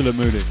bass. You have to look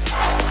moody.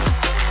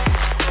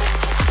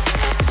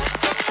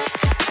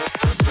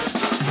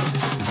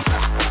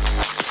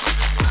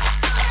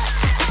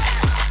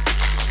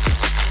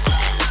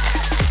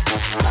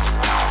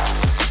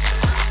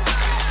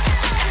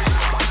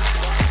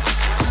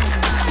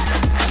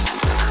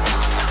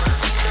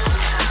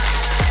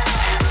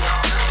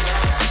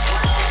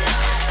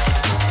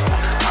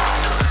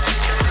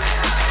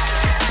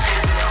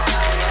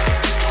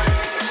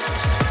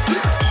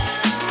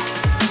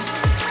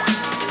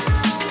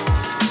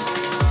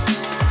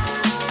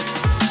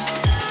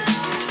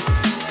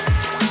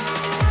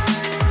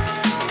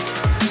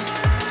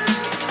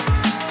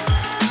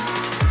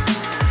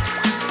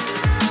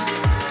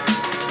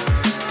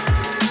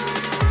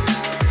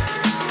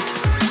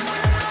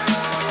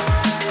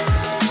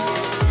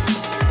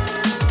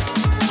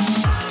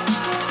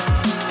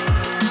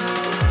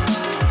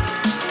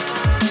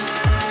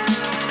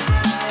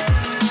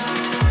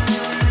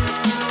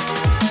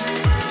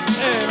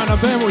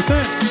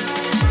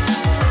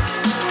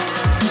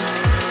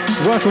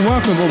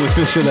 Welcome, almost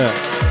finished it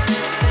there.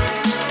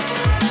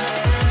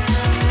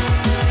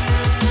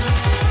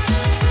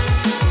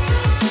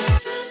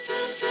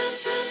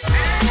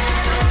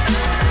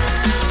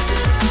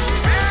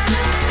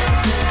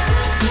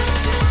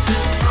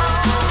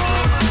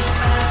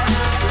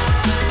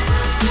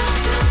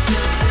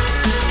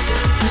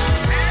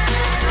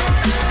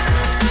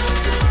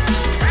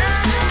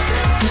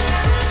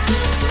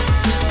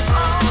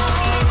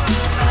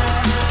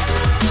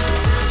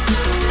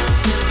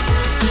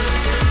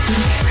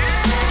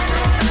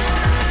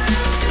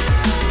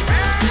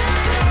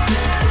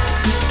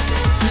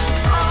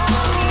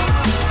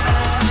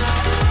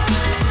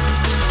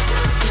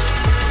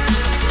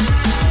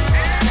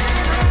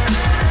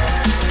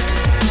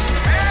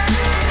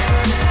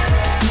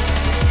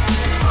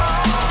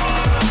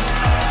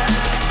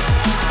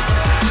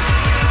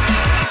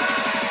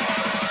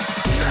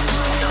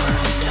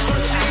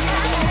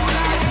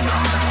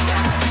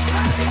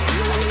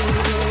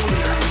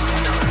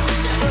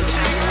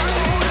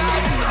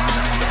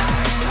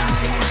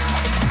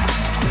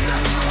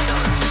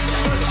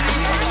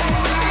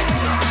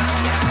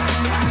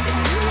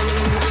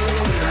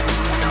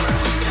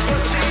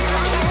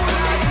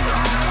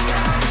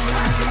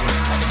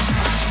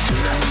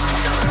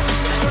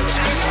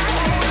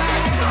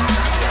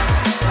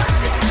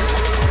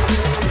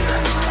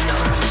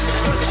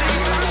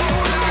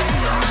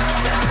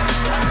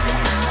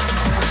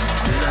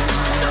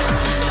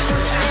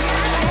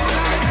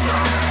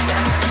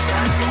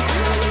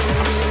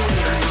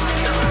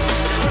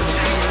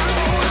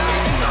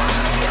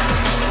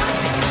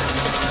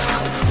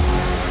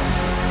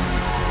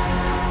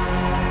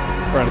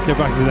 Right, let's get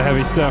back into the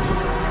heavy stuff.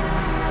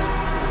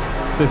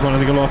 This one I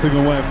think a lot of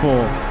people are waiting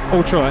for.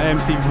 Ultra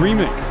MC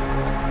Remix.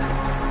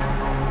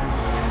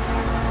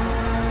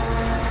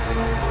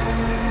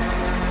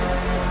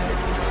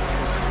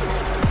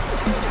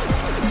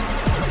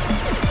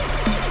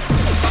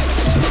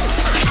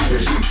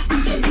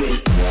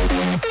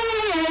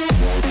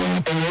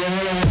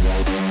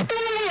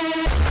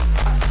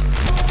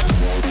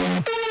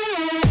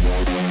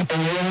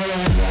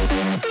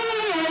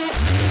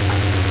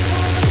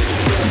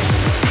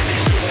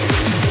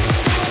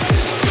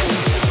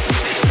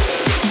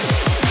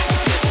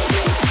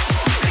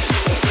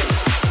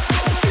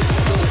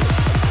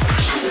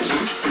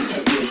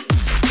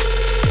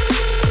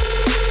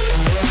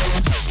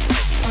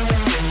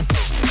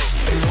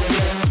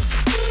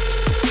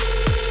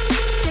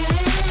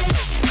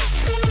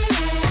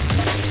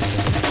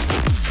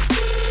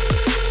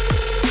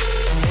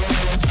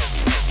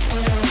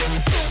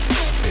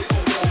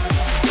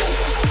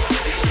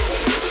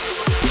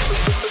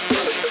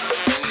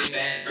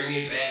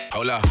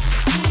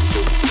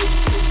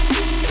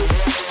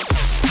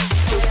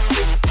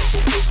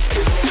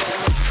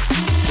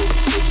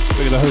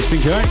 Look at the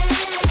hosting guy.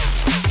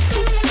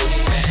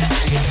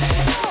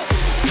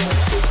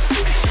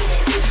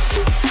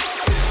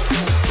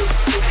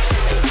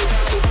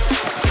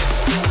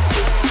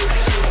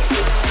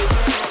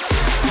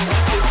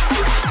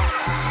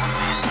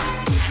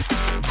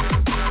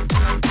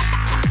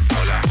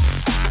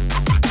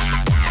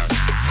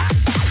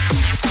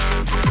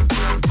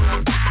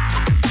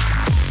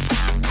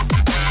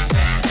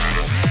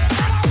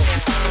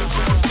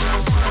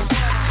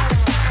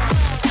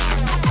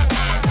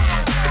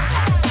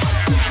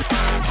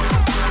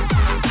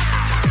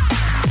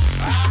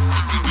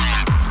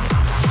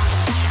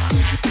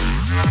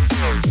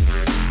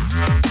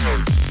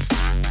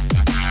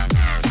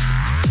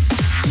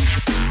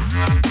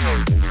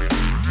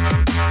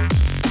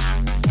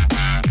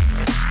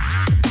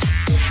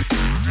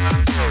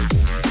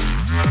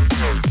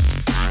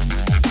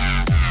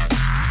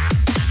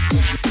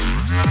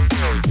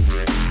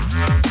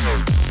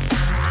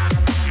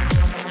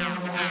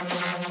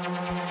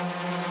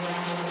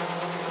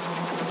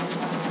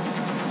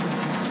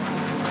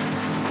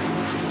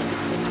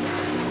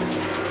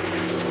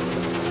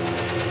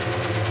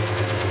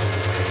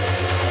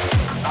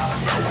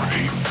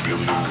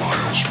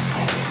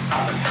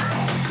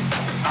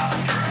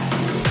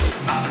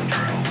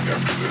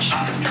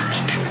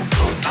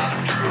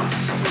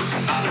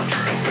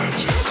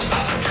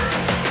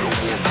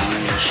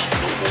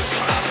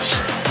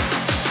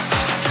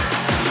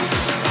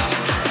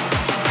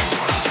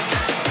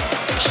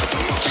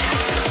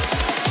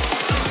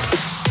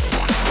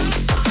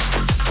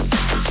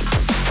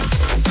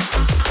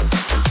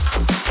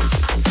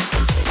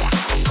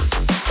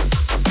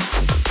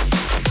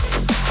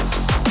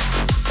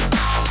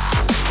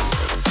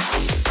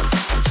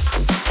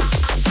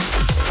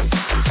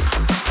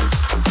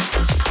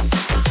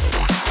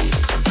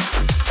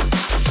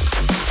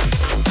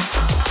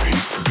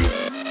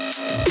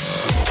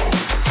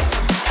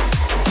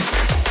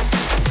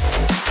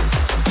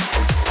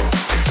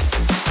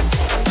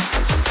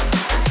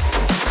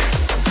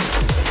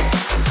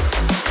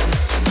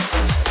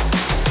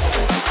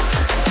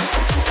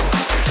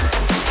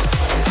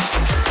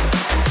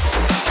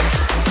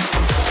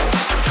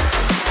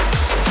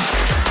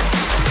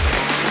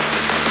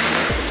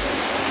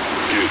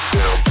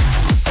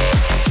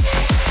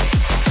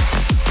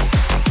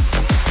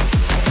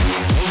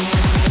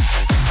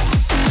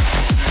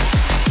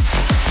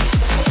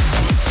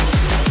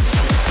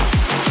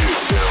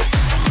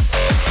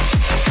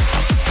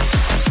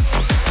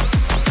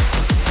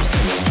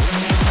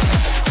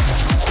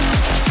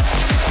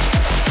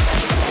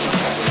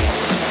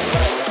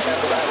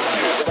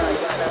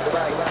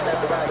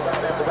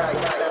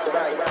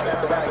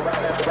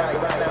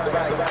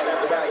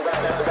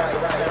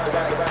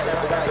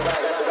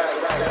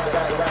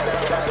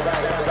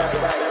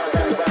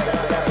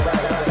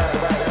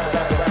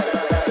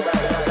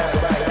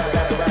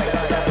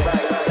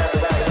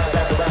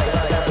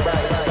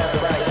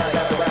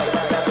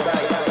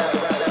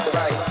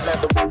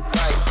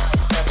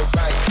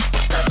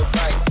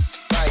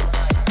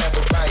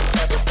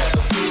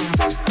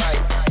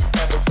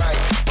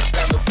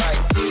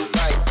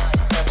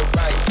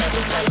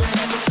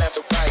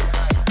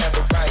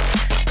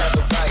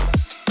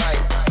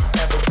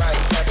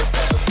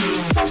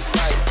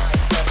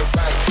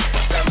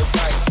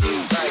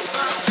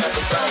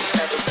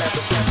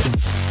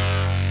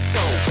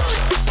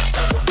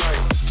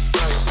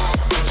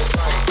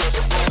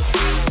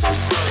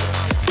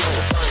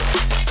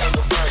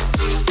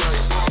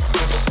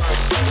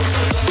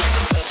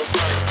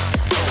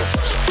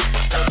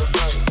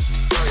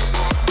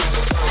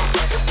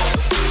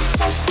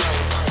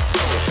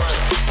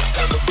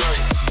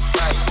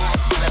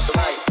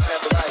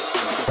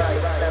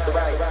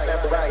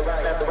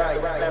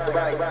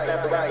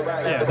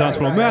 Yeah,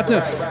 Dancefloor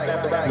madness.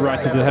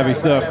 Right into the heavy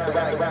stuff.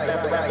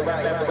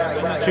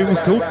 And that tune was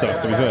cool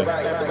stuff, to be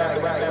fair.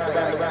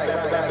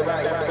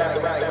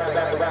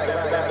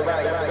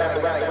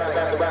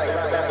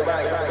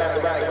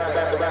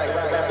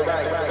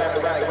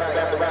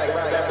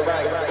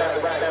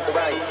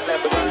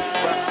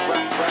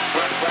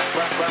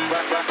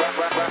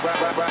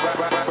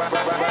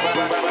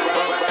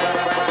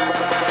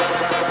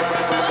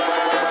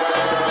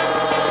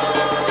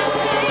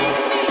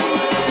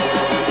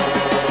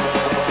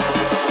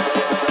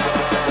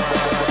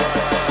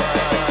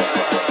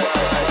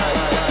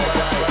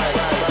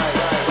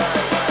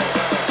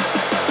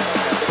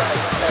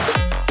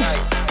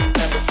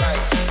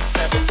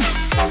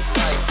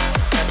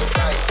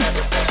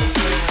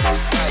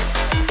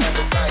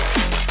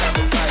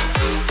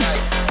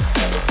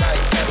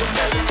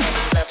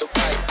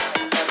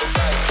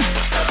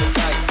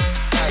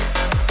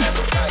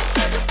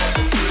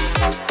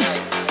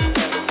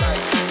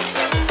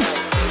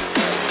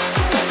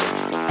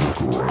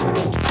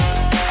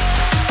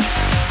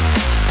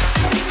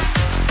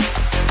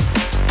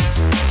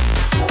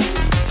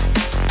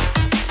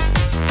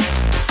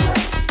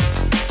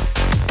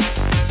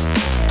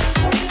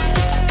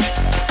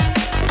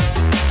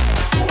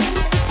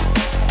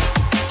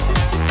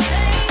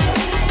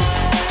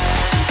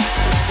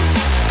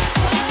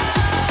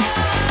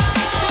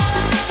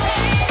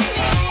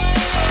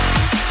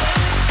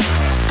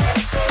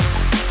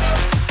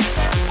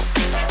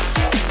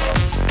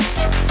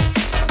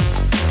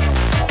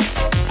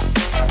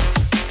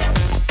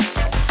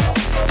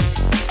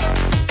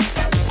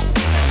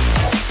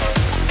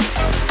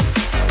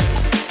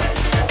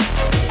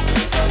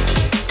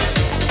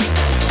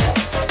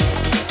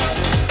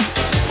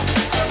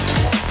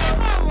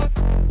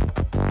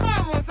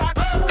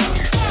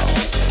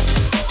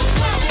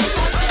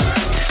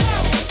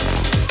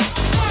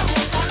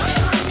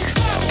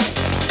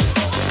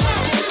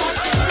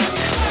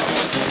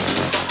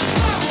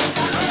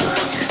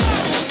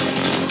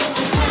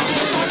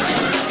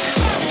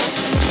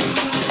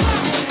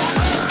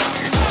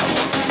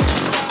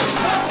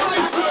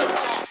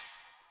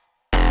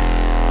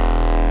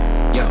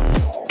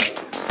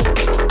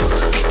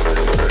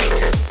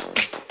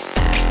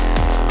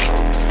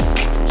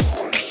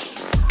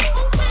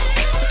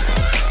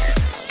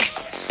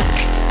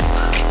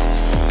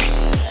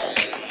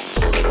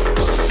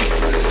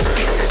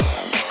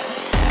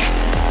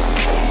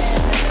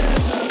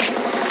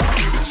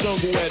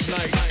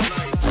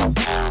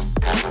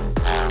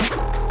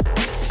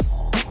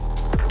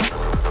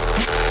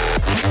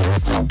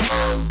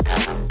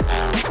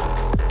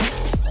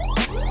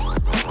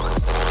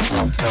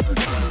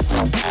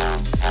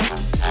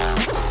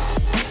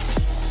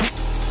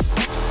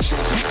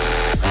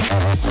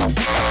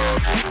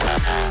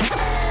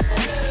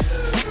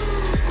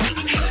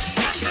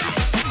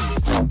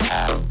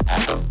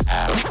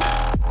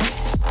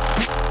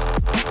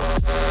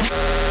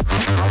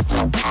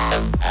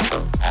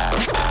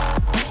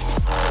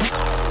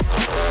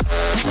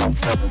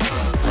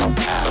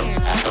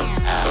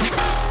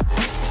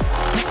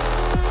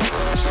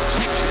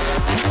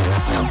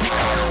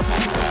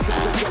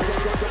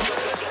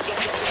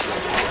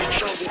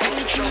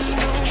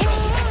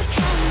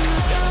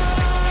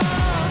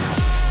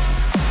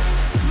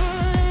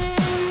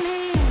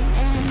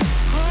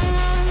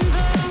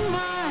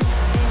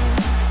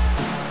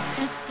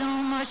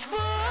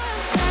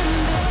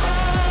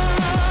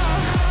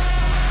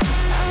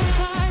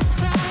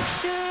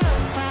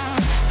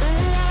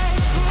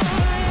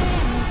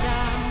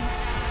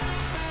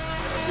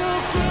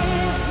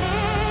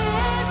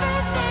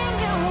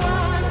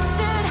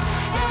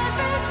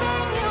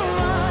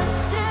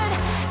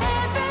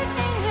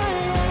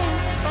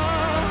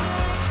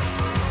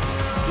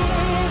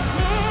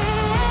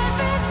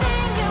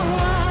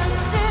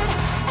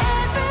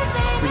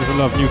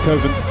 Love New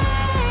Coven.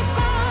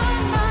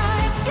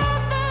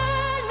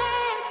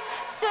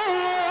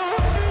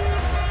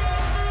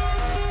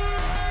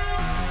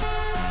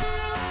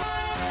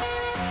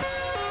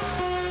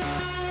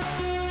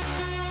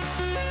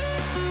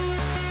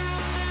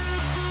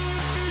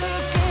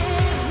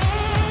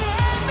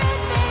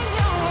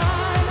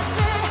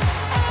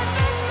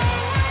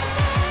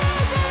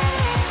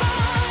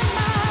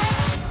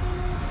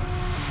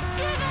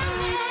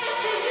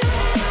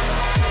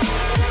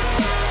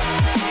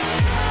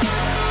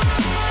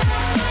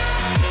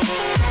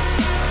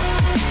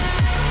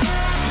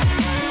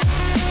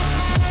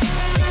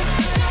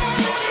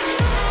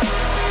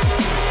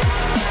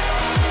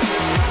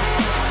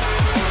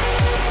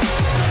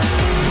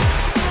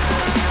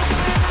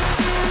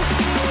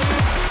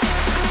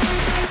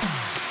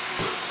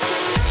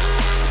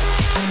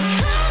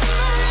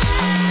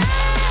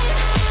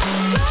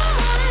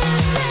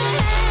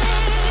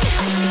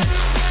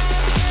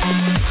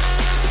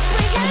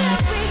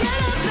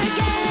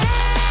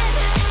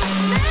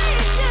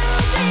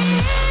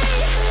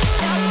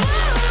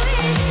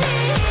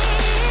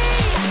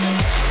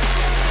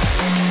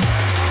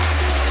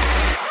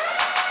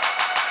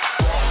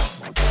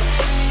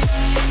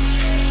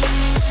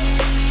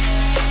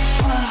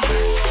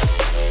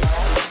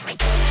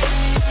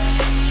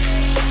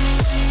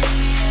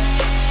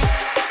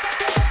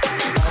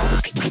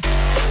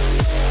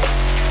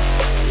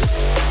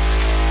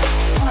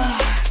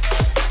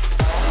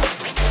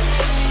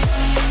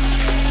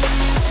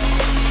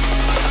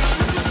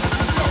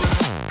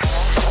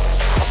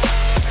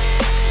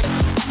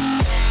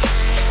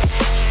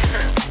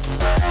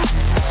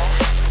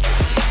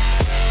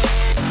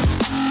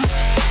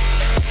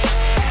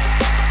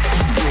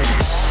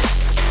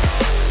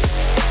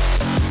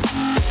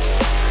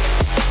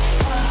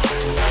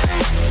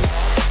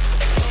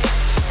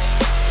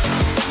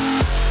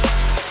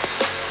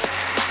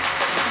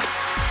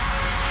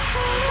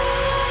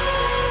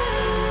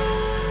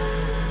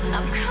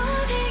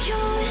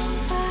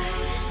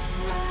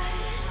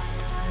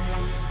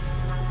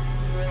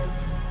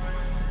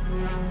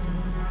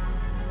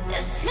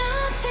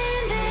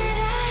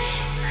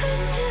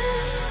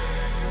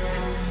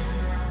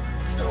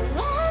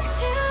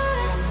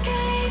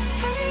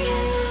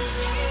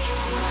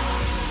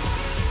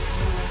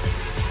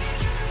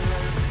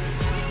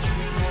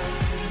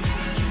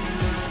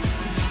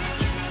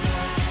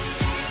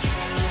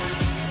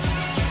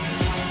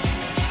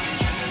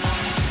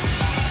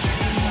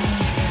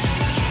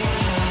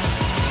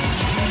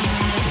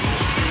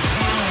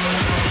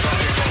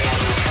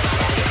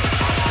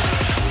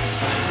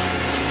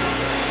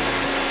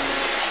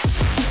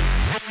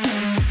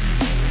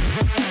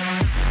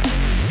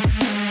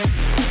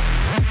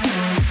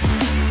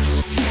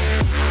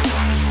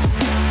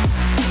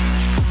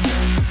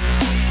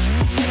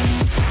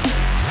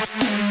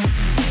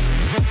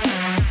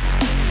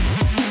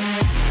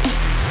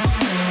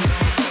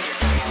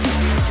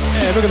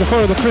 Look at the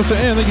photo of the Chris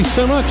and thank you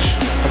so much.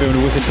 Hope you're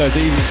having a wicked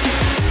Thursday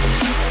evening.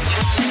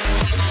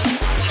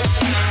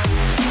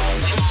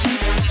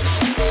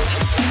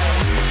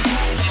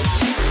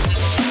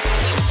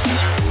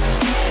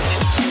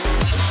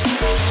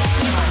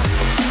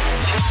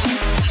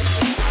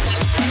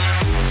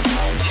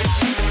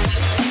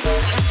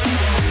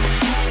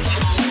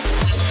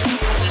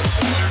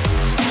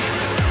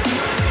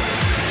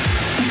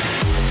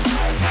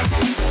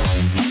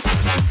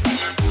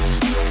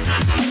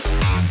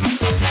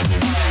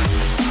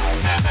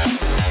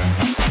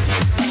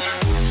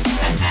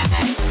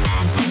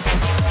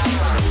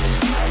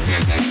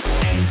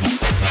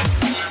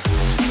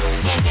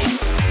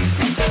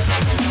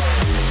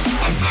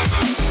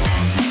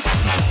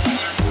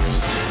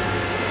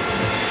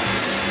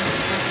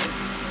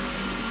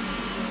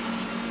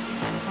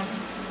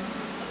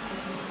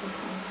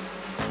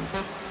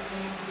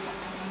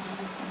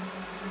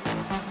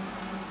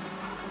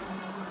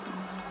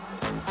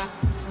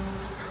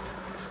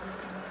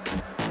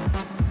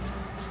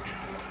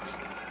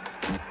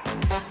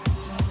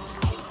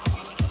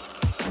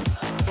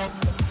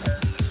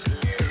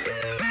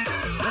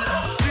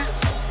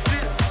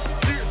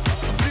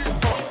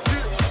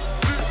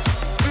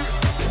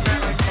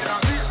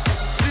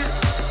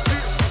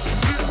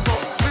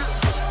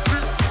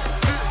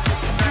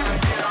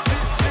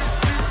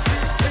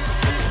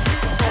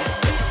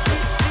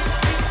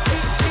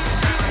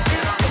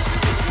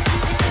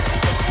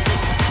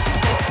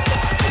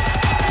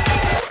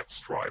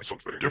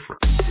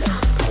 different.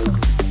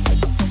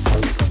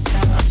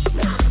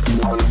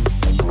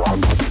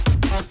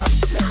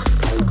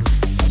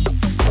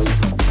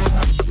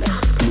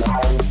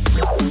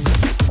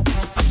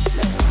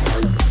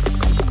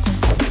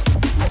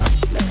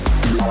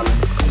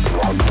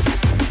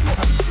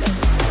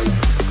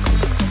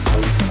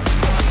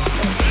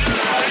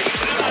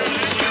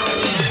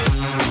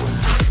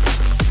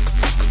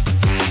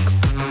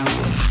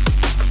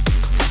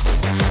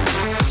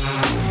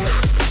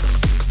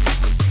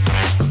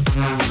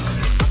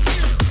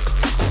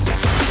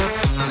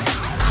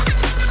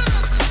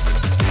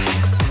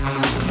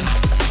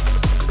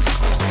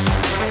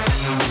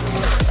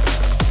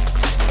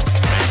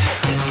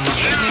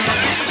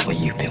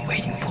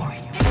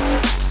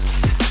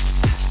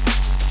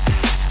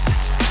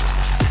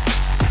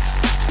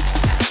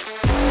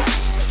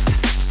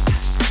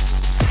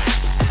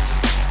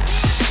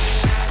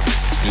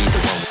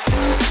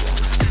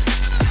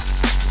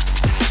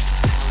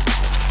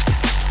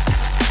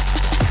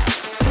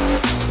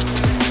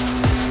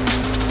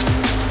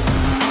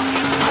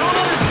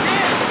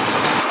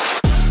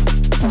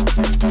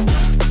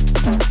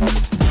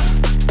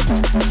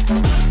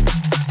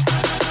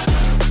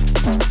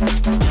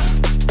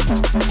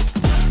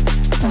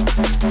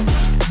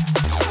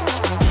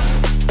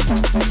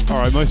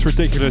 Most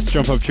ridiculous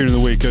jump up tune of the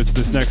week goes to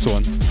this next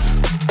one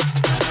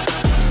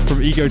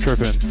from Ego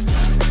Trippin'.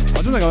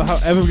 I don't think I'm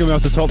ever going to be able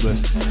to top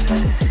this.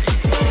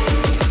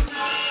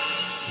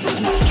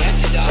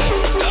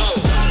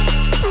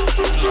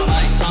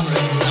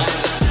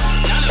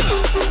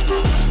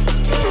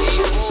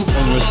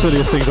 One of the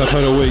silliest things I've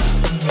heard all week.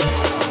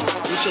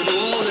 We shall do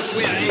all that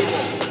we are able.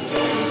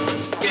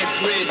 Get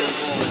rid of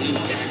all you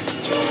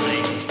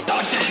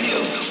TOTW.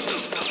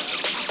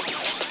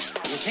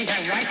 You think I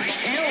write my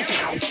tail?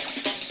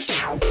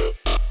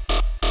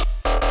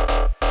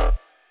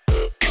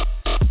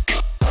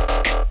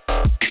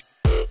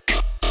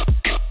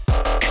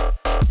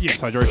 Yes,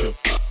 hydration.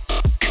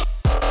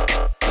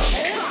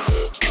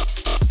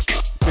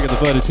 Look at the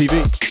blurred TV.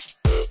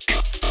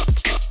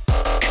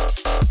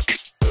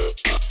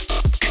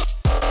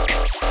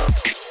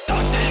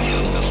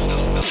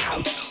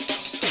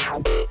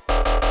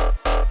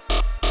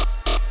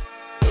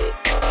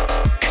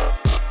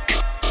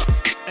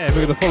 Hey, look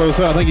at the follow as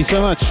well. Thank you so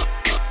much.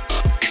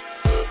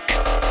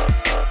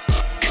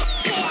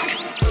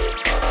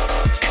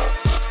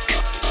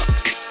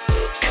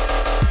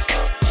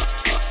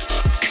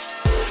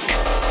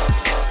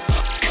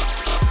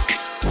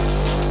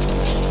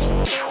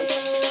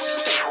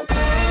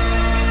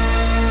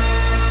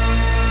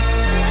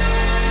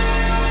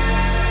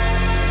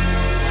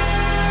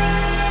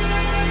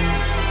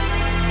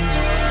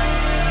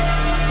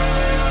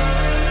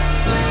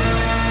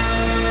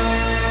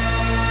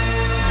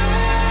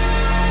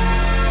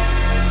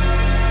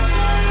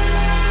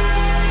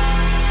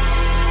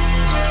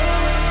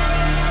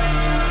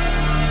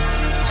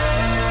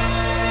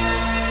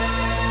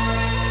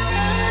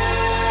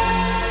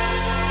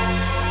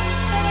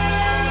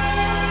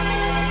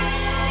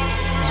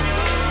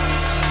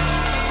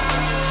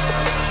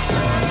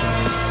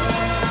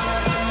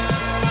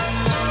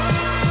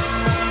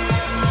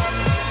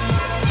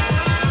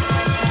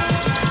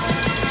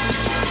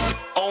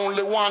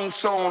 One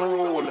sound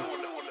rule.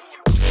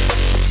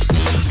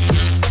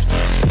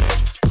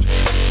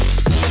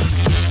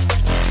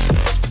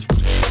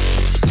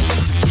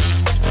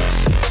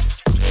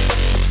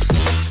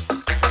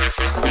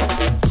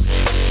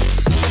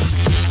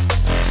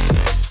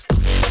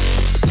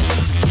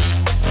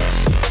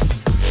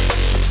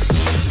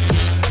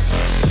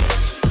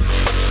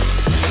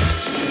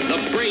 The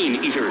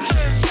Brain Eaters.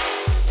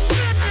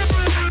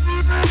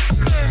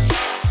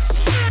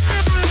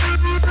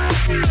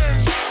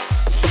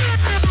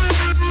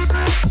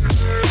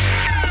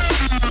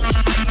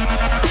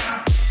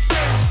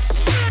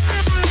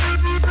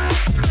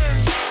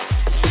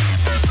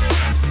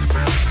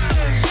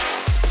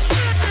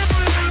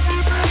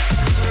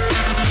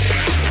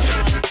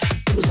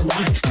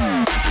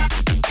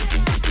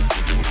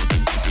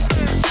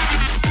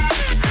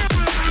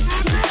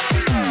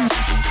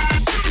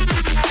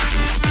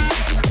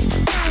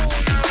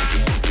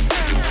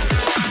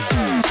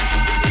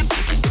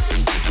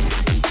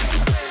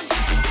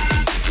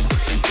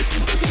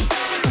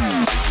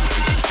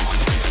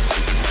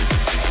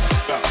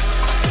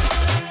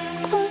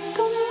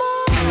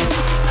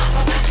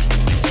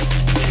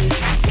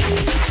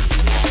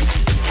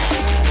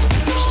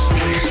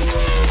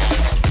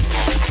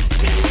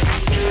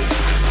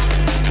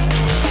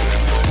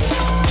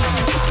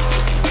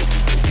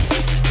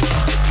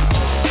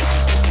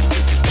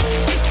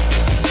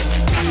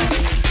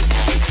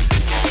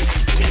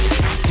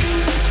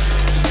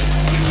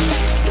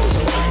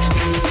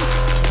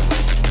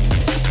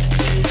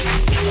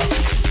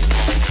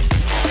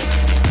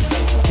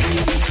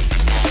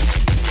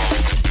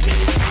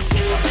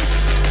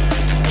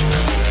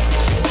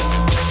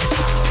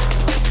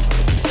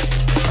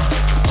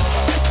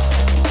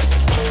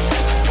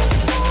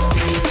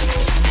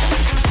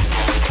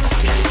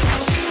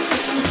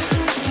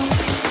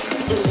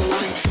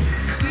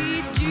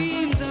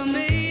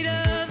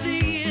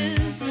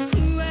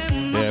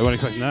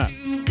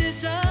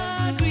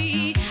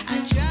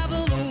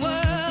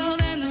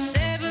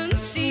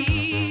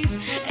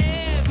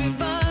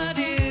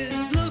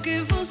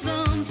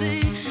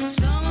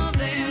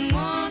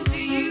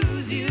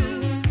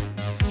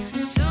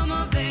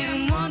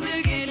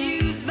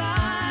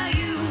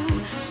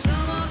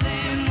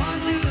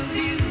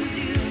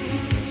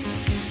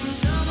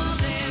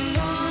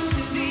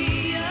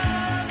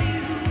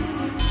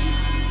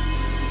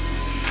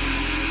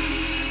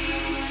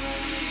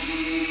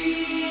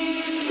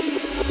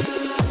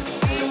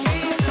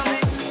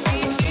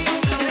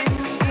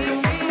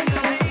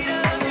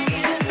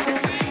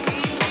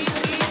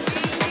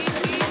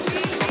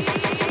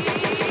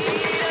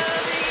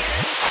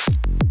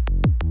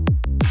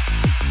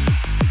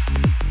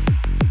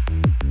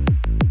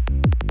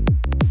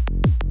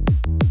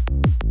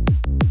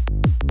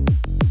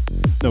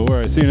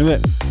 worries. See you in a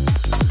bit.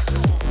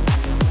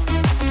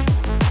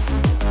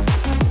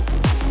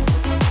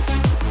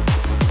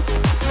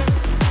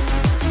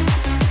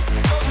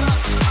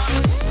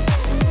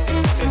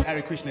 Turn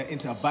Hare Krishna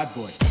into a bad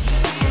boy.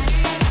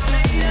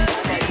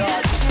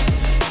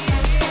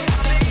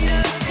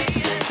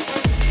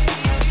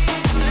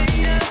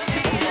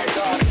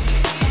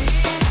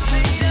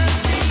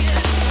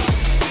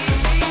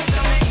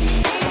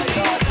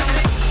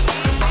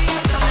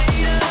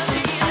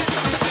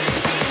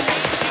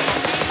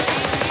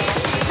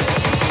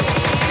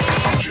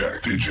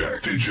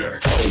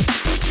 Eject.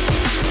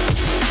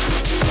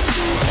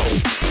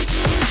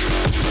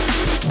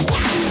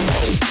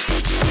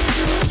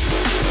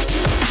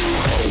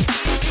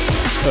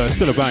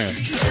 Still a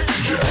banger.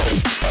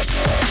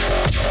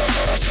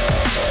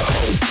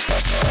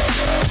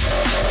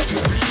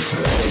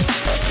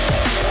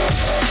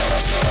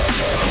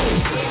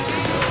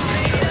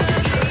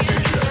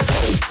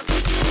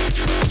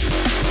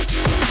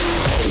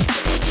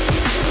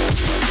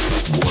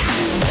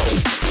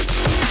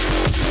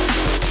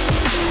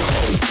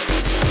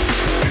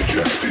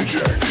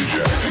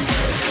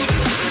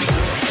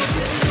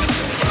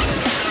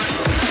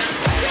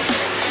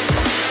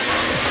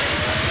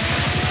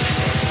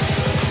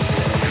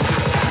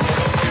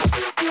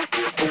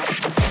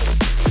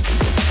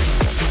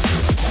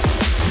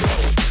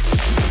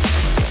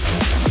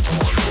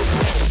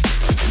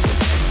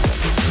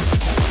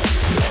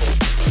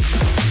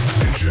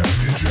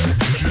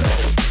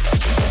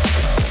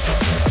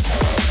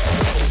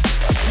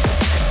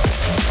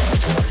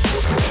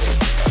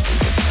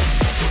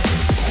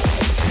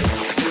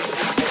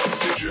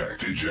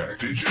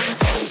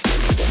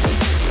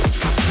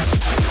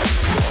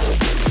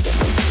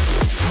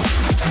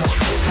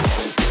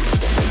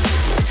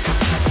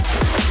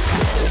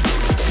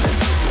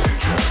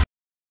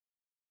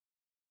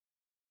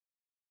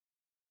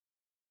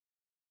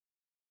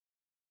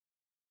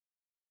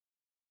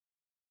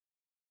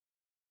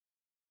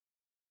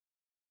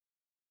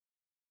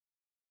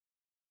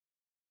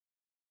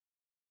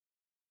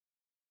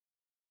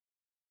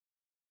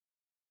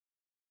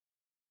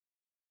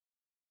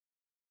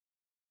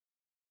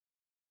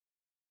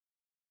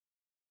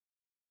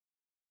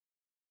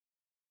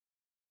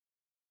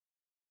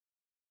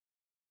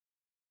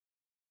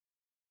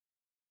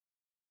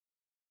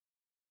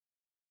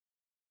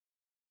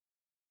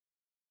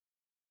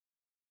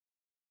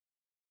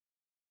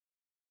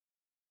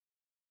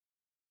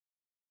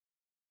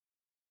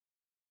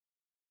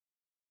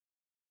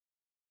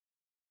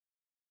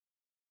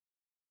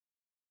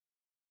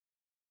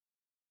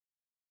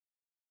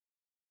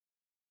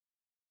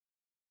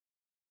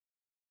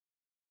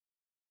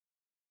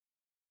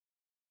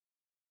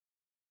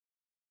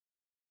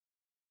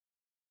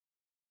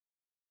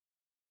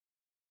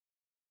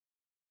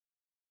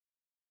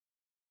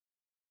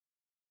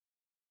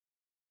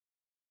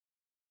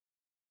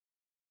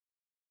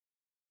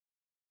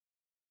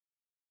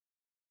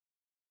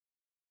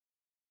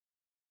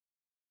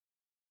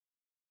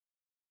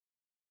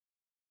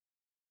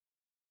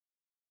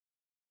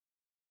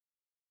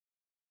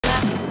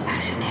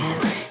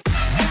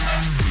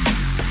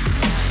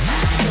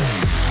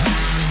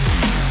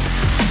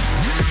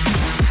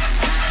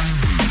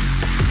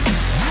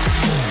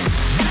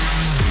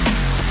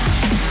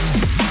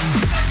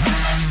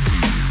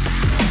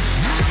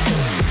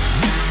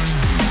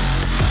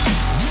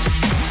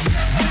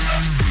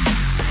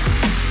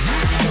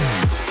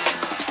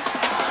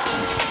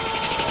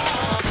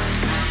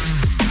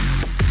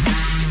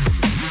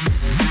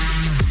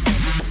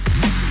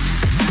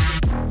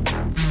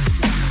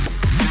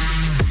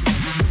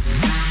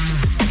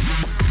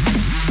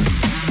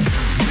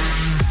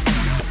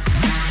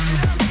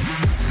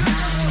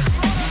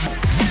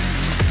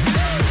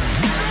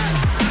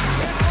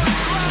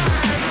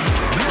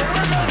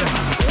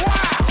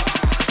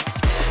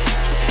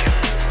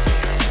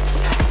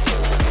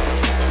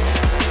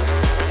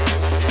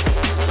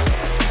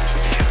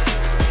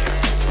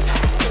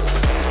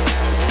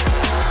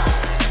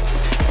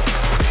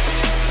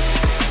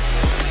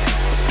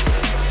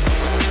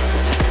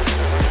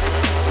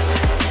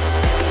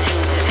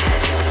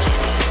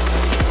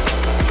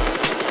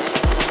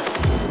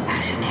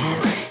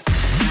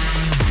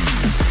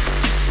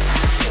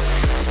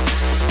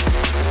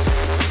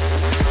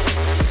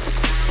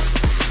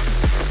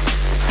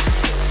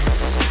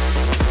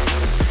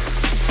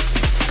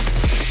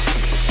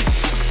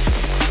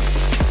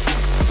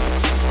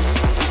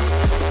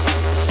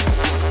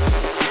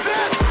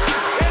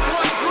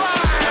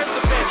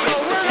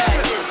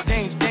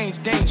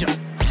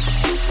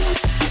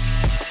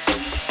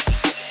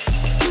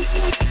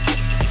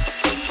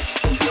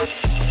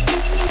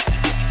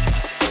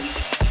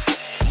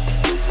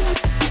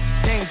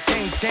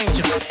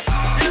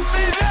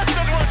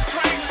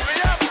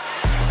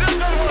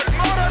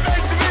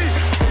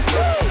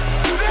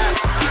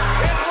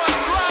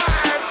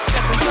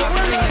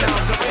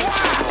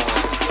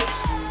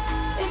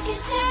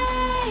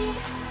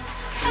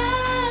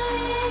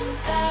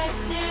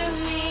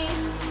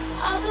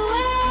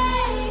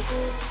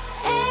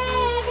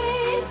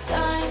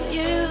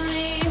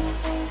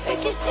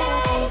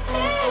 Ricochet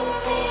to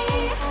me,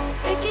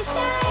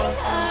 ricochet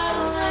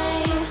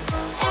away.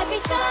 Every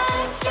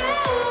time you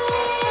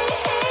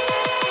leave,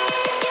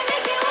 you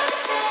make me wanna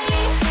say.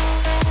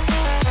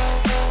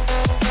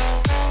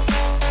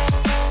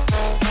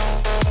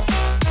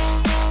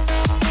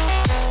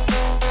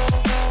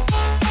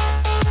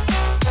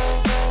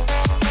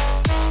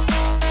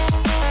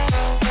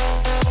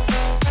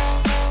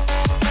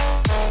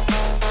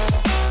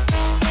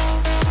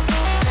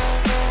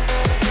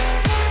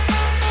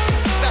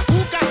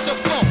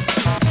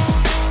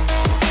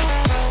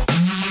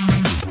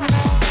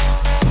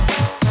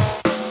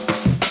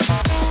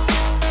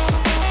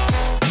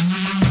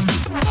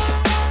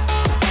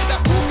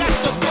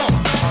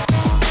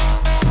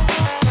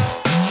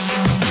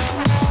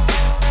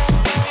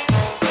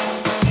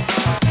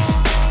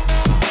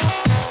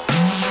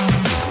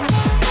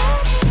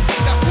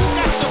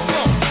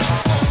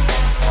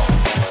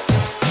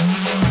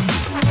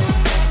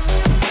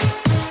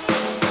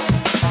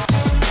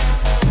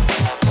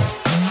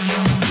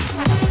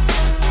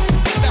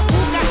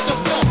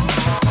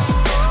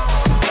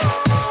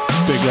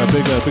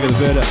 Bigger the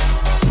better.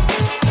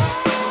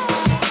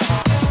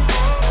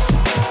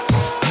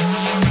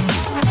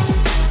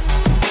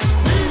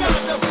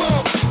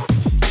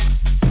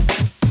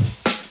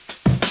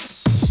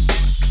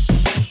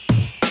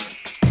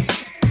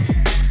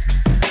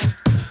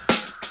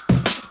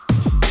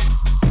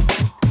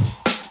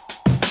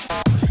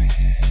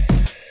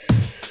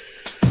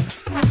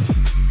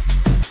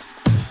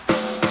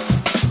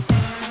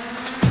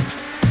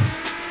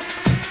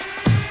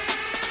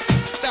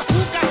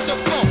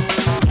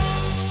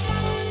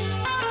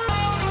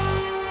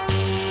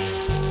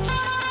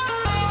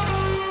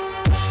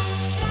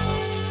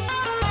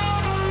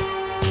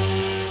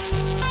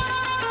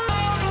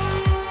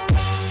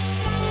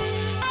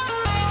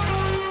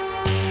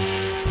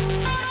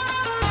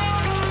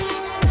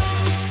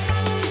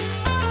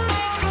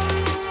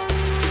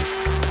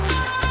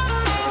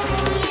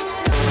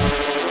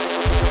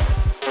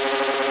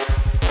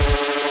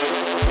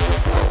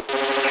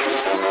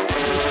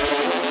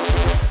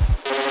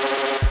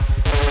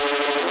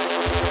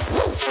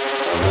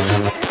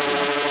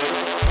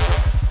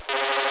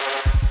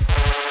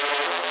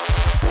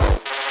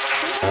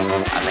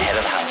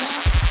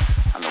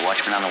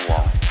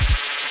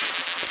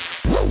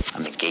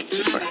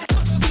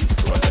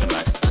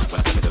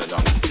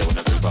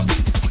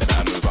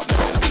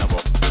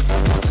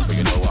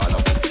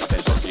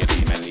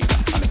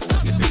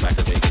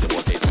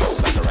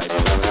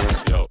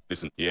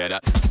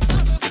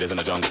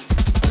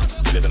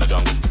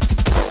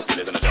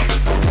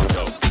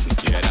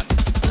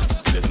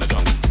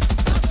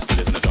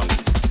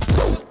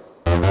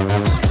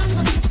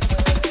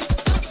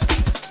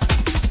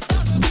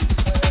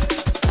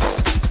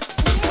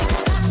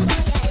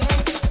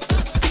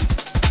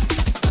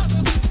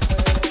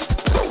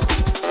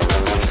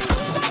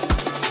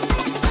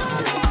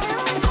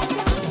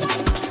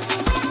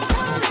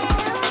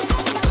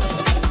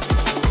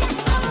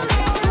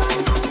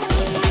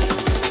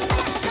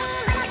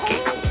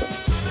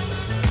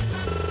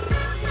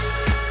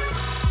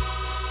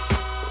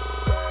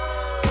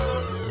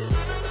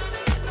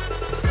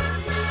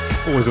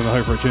 Always on the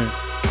home for a tune.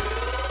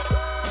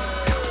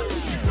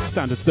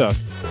 Standard stuff.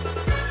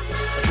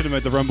 I should have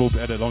made the rumble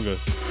edit longer.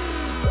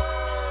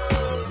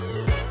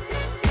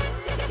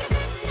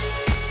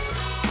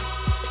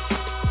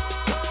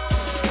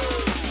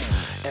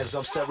 As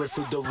I'm staring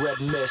through the red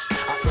mist,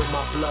 I feel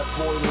my blood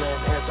boiling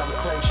as I'm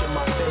clenching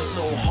my fist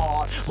so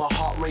hard. My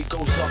heart rate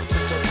goes up to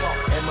the top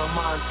and my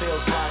mind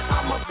feels like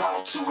I'm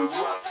about to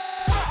erupt.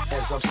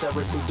 As I'm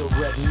staring through the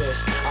red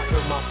mist, I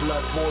feel my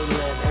blood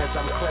boiling as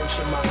I'm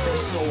clenching my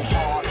fist so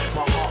hard.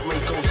 My heart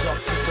rate goes up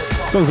to the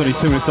top. Song's only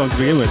 2 minutes long to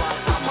begin with.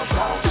 I'm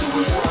about to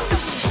erupt.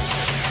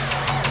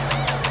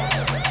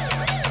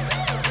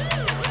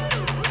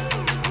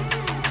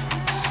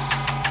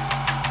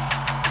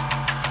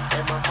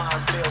 And my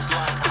mind feels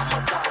like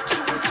I'm about to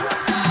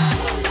erupt.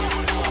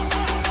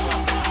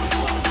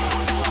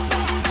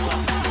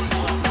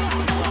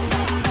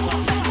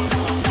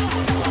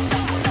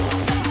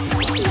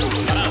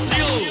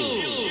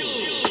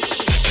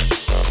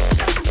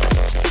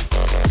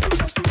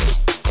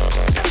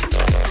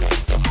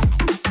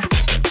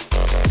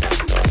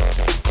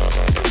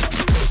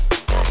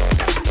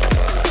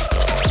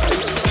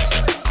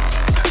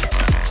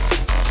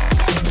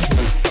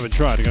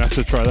 Tried. I'm gonna have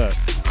to try that.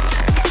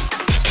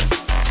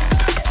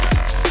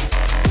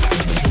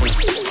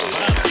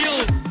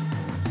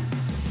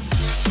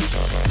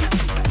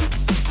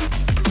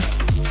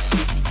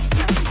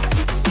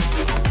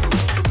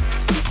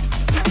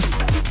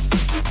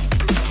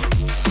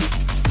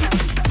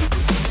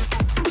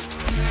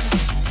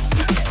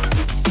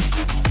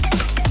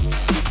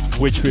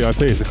 Which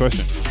VIP is the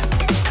question?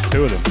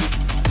 2 of them.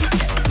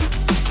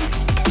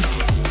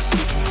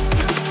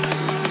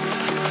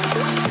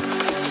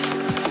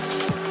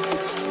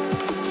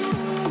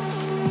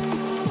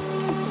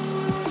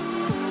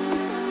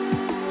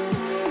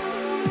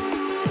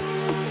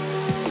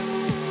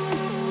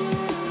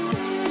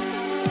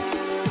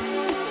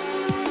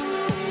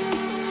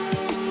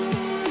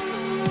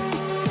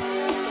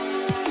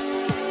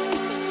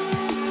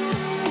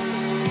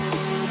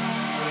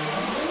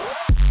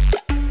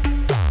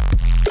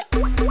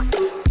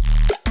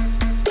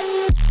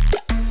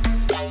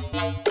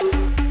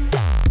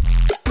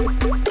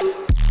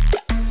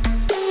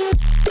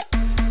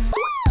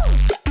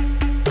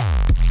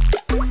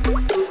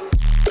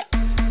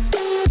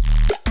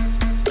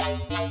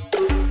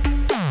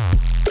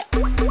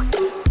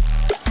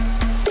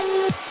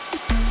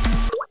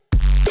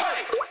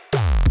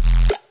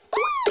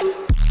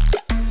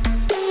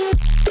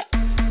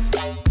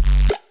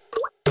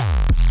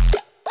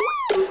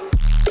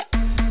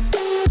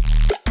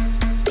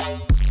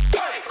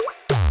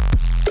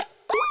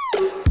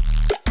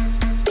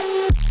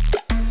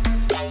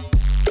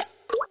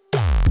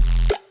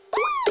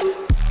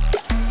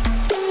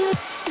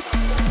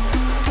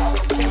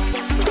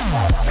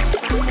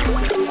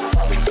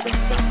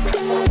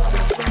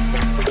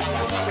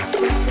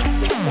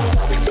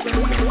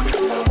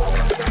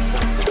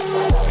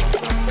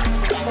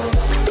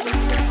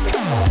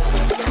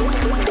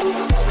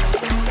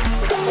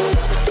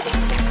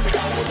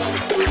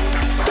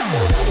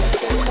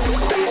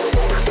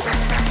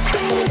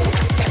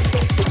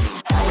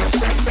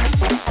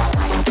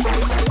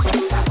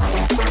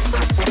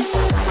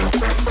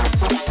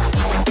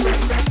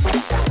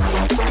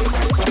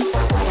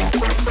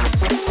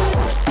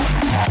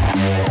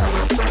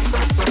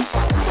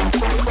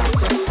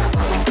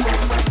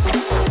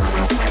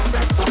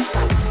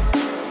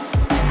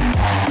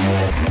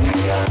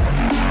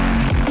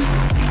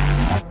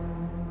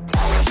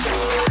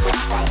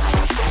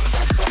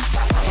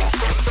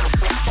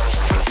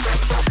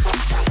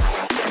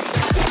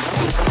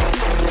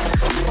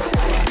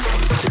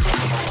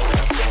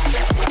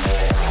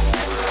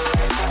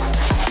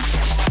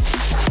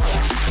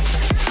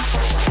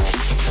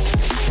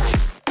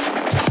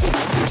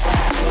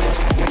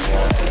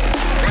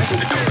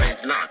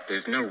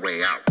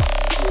 me out.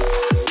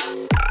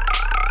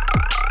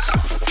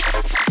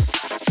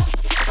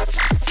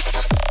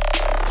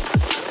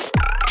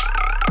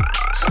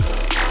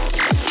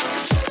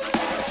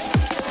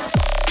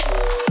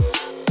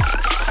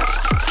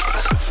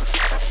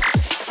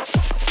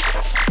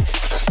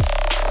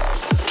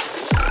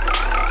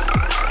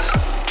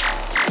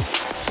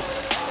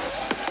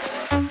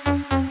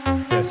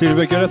 See you in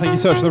a bit, Gunnar. Thank you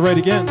so much for the raid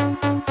again.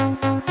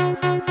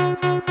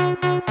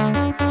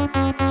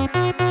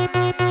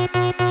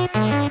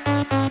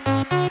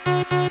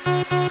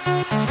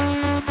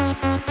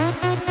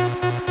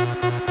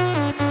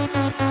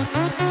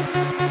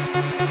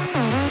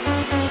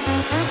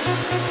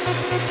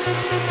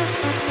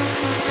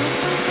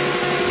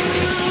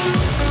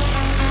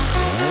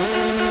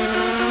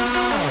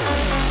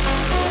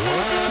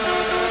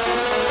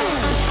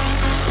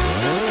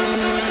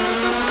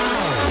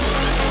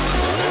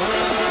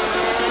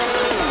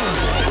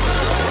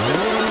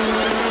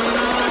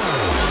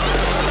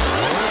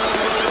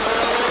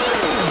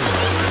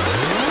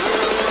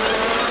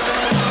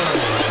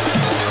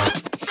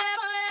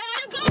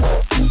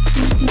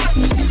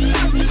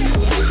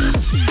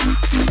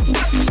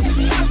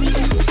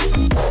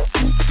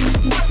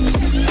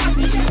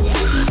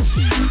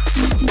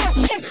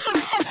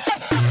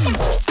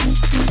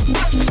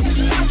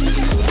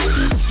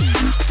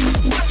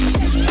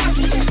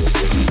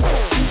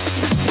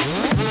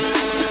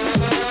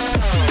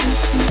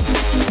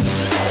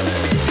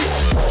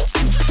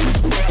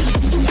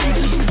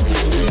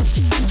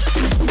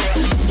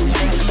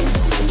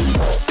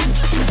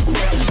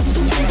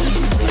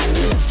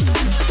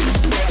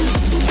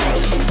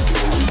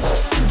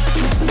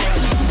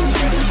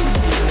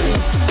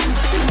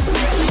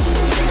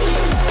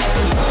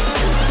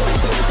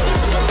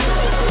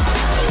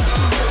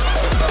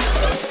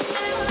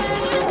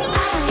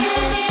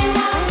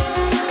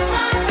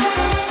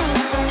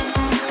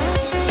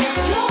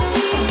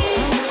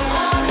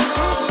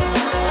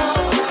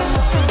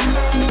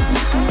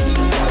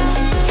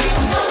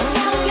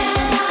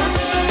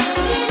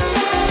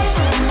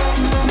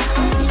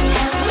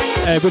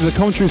 With the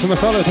commentaries on the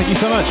follow, thank you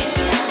so much.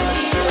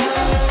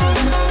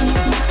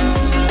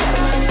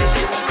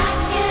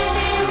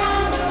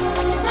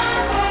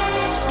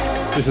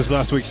 This is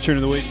last week's tune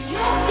of the week.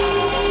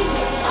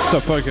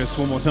 Sub Focus,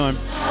 one more time.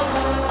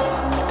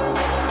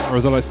 Or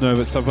as I like to know,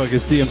 but Sub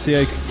Focus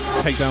DMCA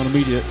takedown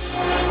immediate.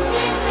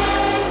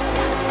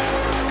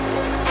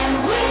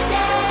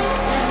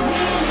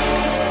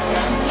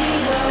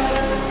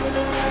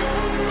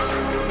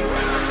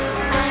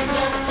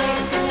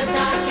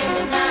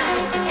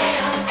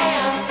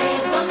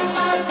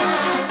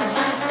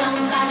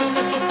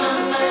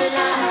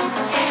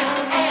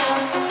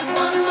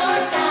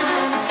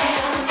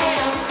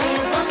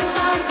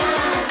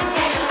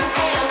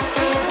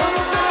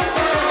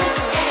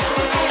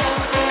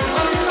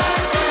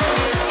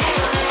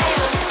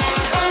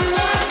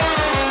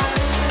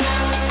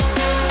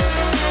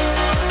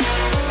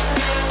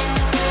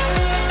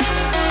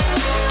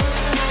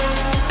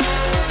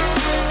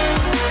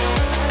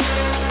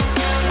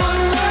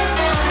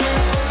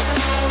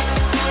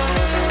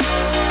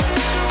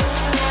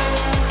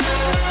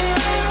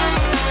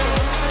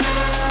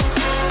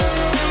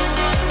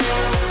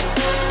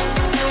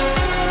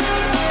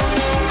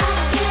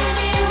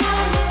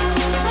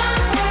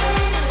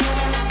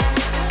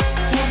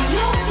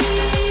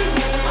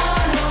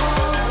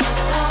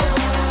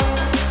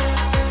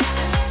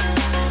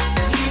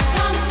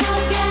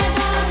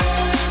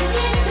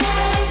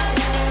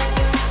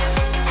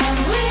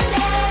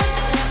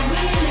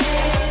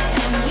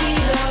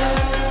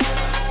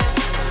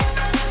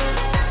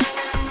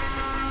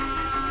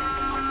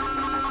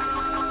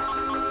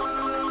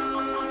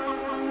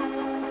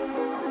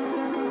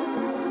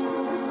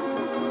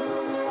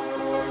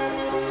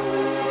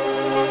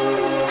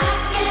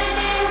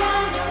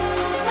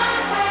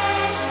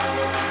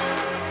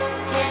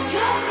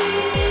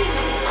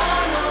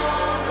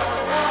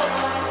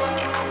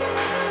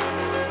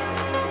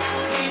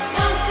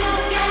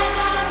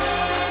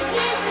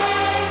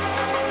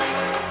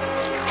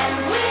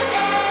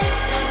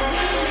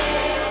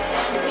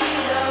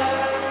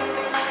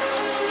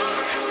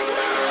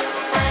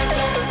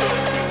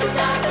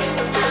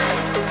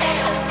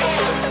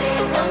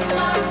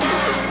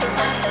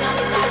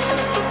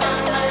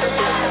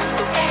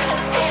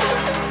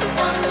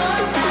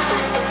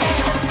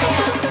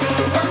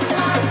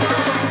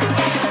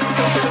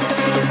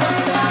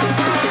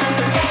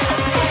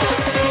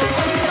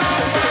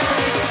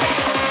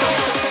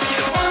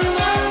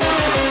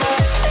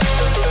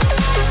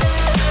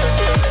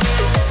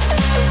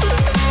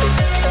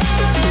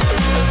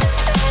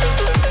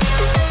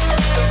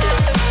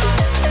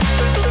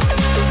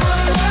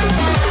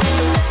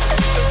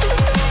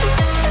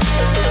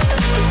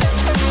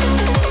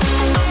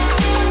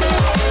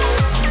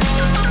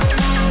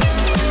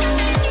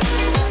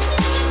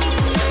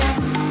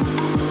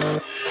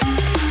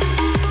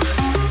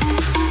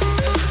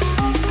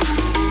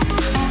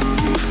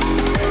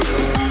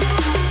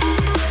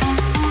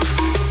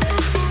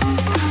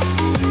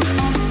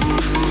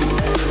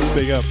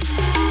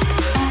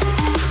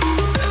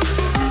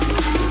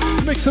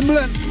 Mix and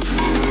blend.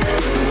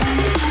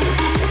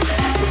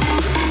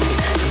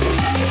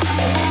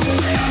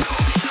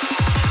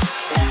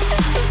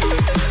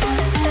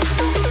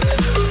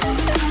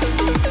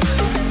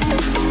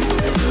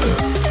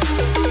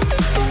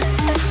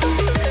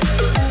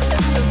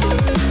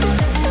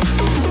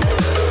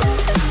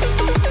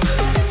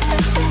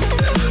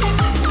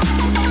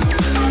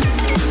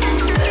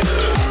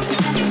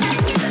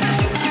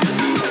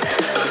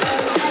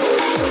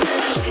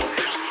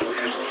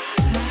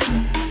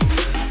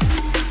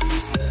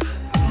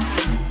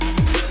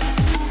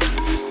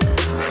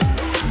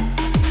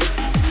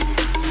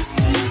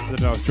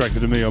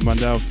 Directed to me on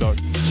Mandel Stock.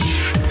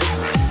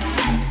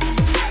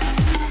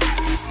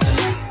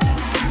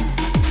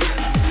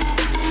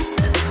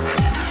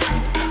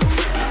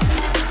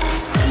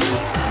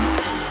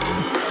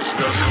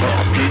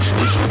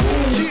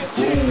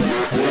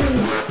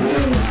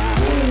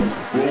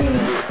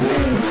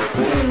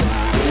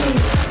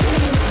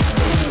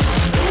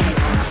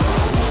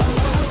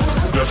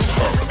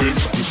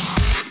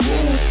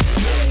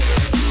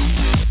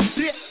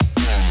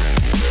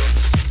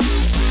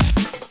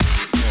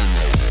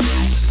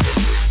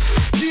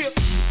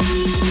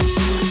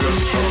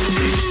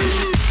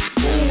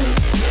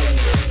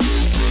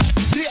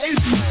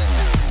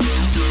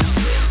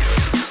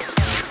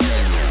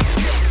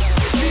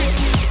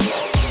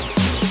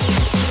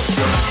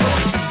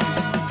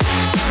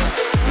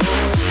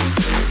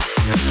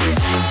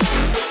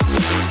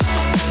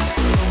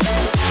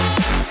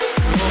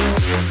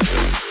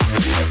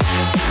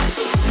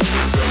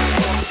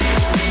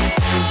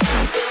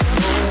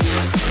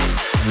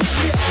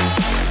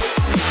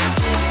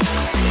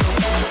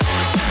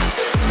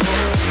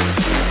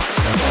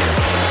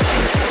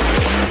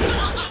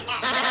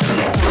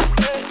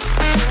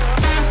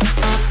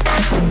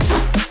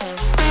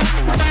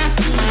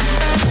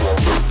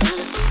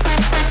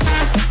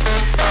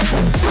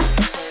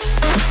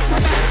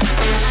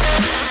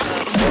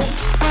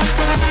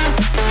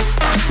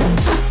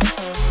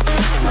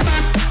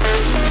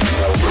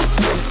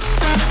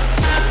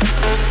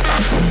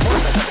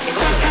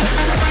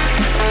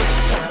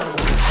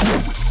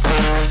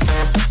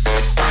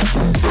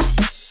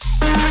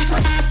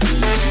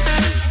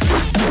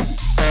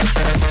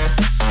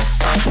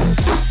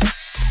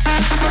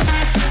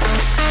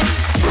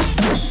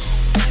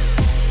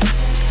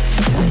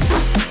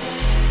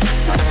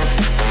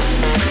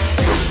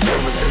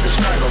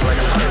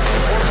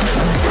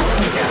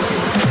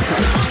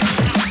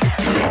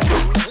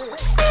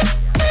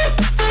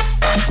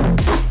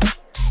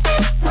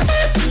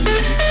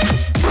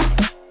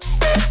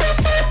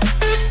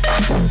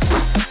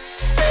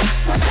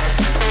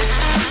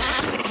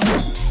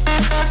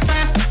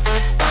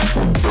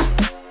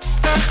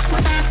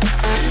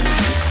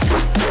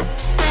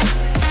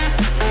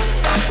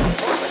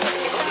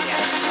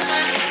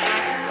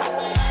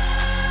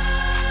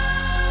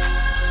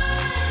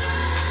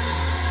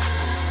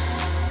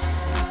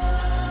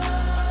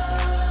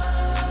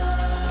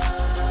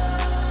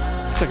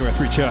 Second row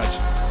 3 charge.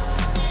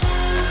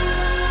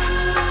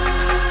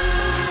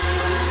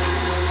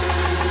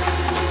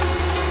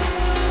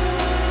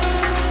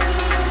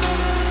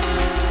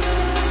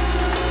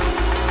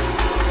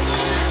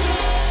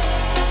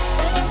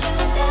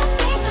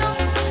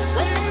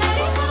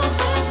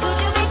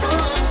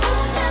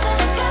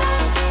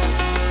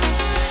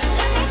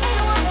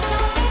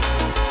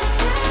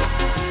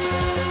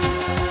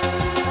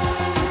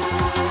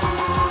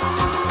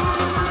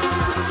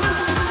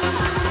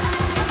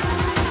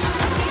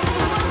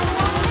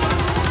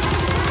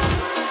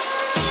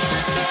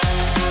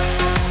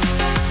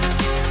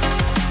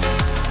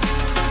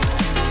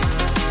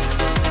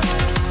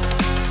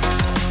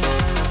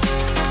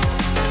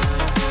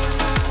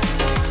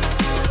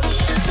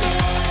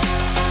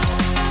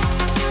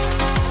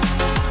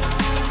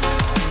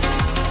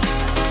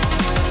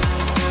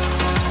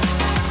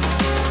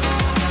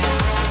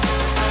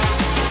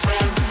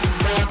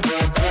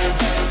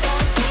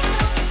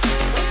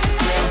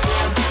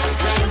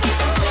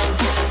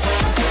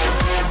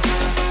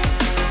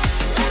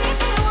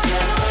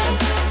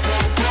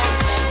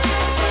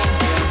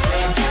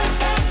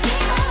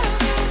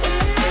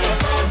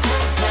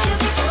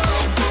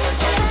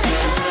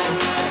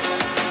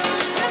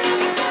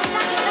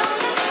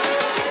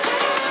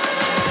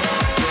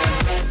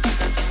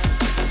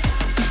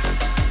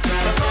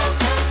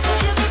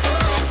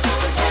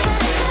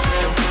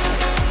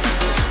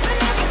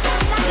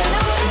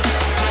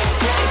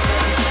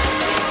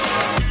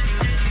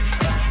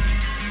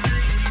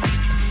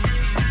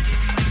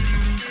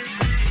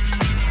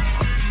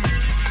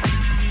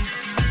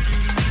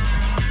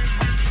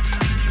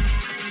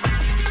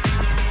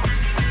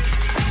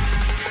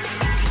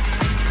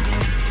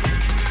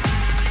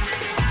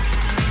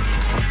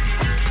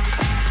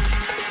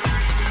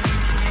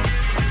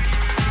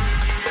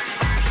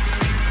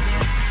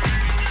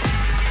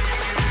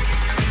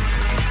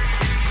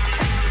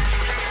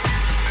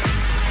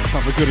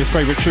 His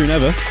favourite tune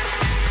ever.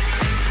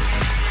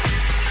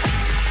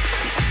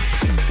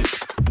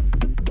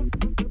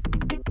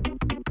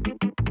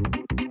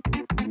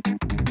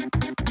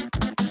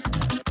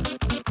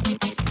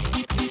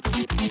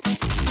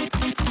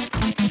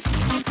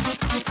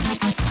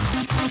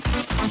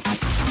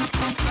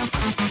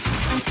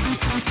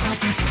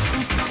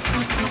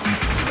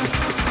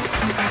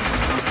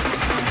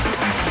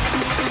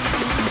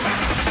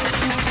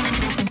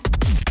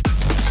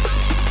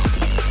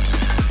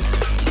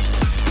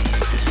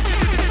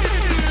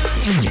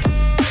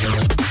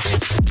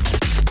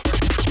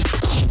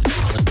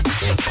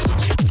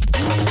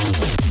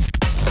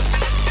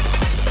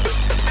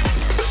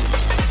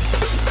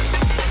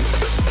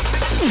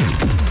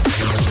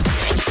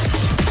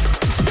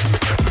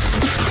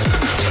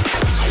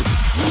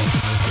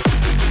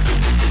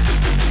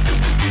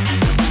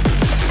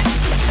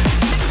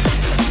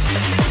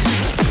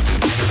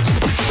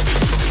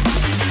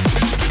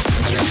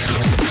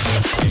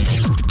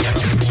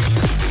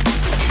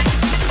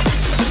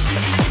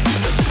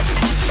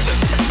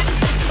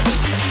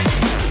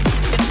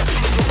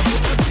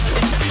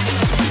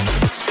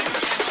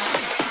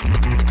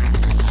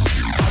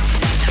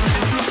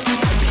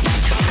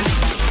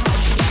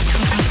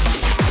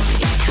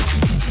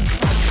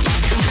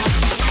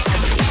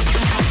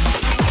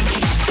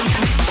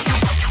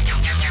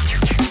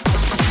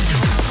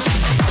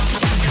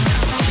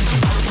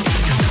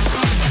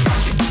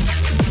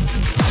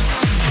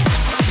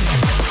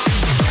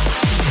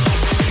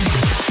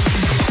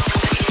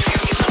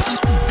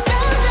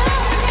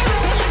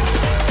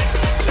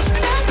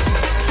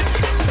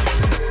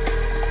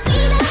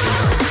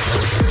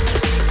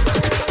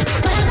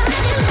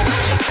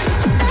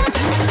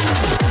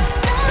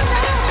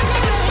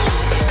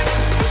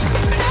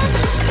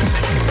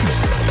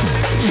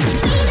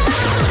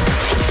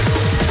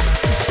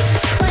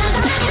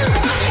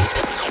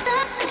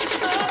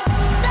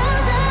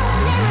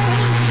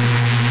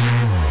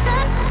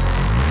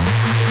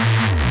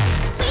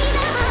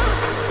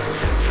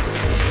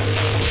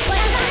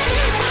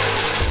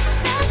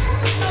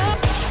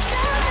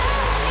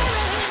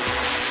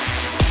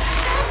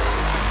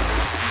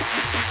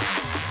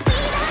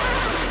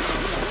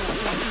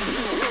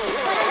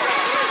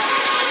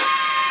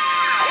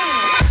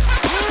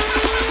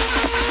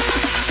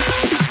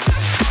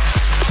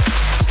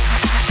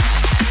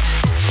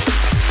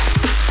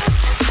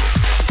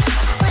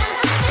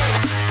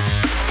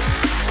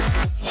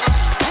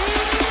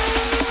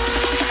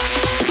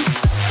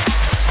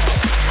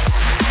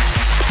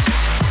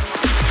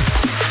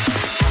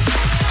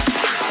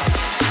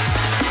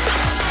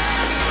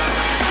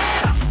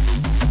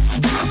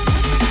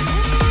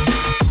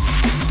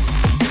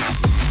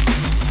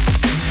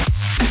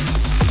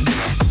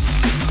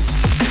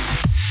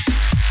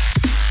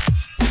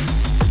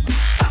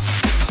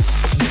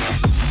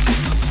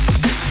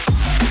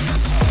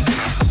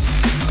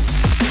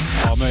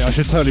 I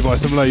should totally buy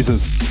some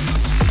lasers.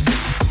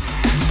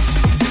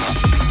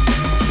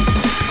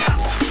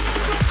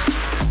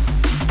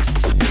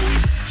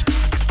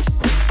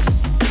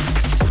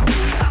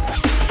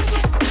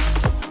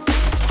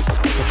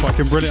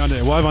 Fucking brilliant,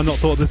 isn't it? Why have I not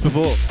thought of this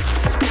before?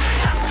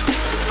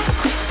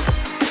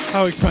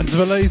 How expensive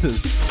are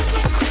lasers?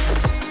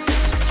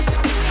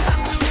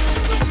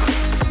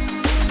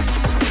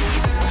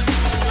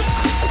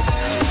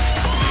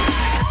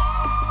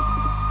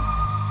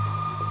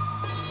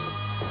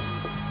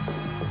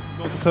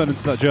 Not to turn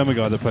into that German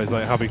guy that plays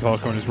like Happy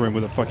Hardcore in his room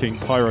with a fucking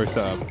pyro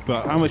setup,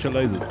 but how much are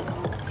lasers?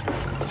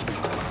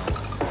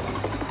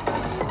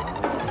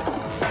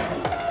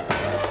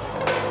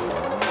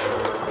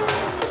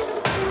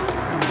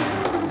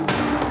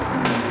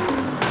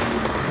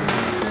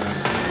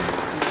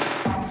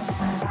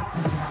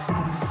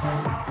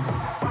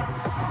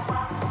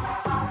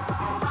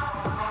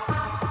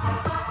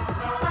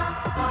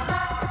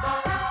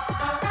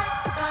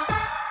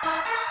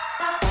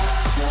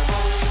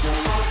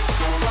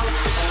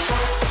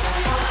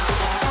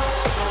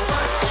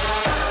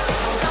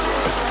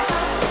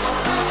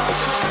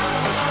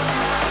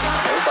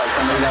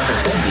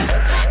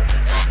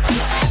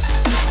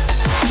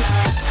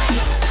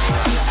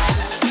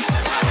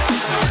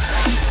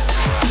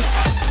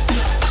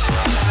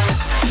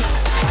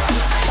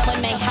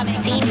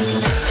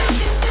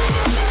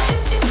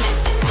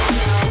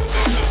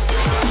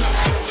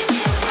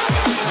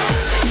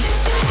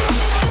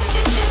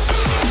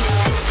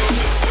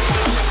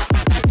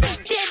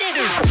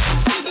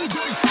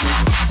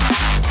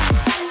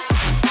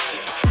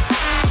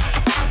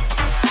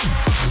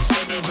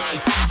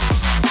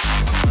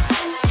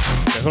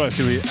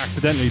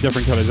 Accidentally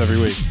different colours every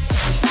week.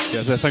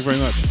 Yeah, so thank you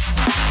very much.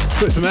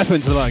 Put some effort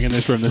into the lighting in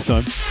this room this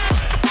time.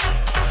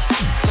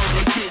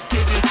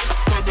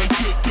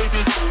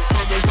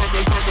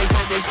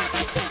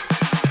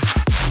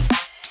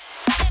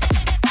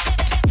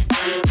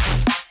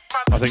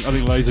 I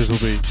think lasers will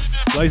be.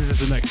 Lasers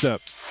is the next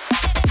step.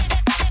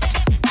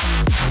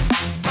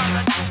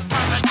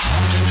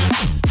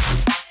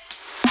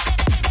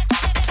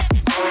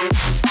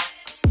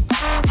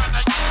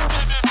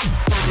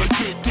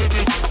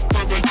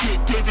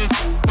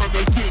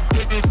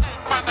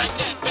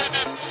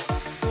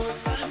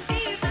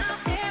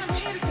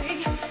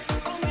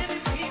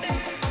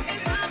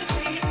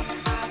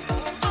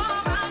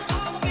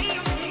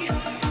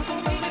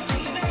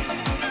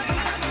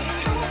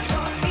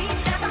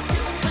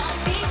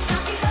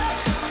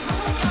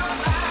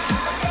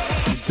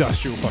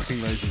 Industrial fucking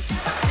lasers.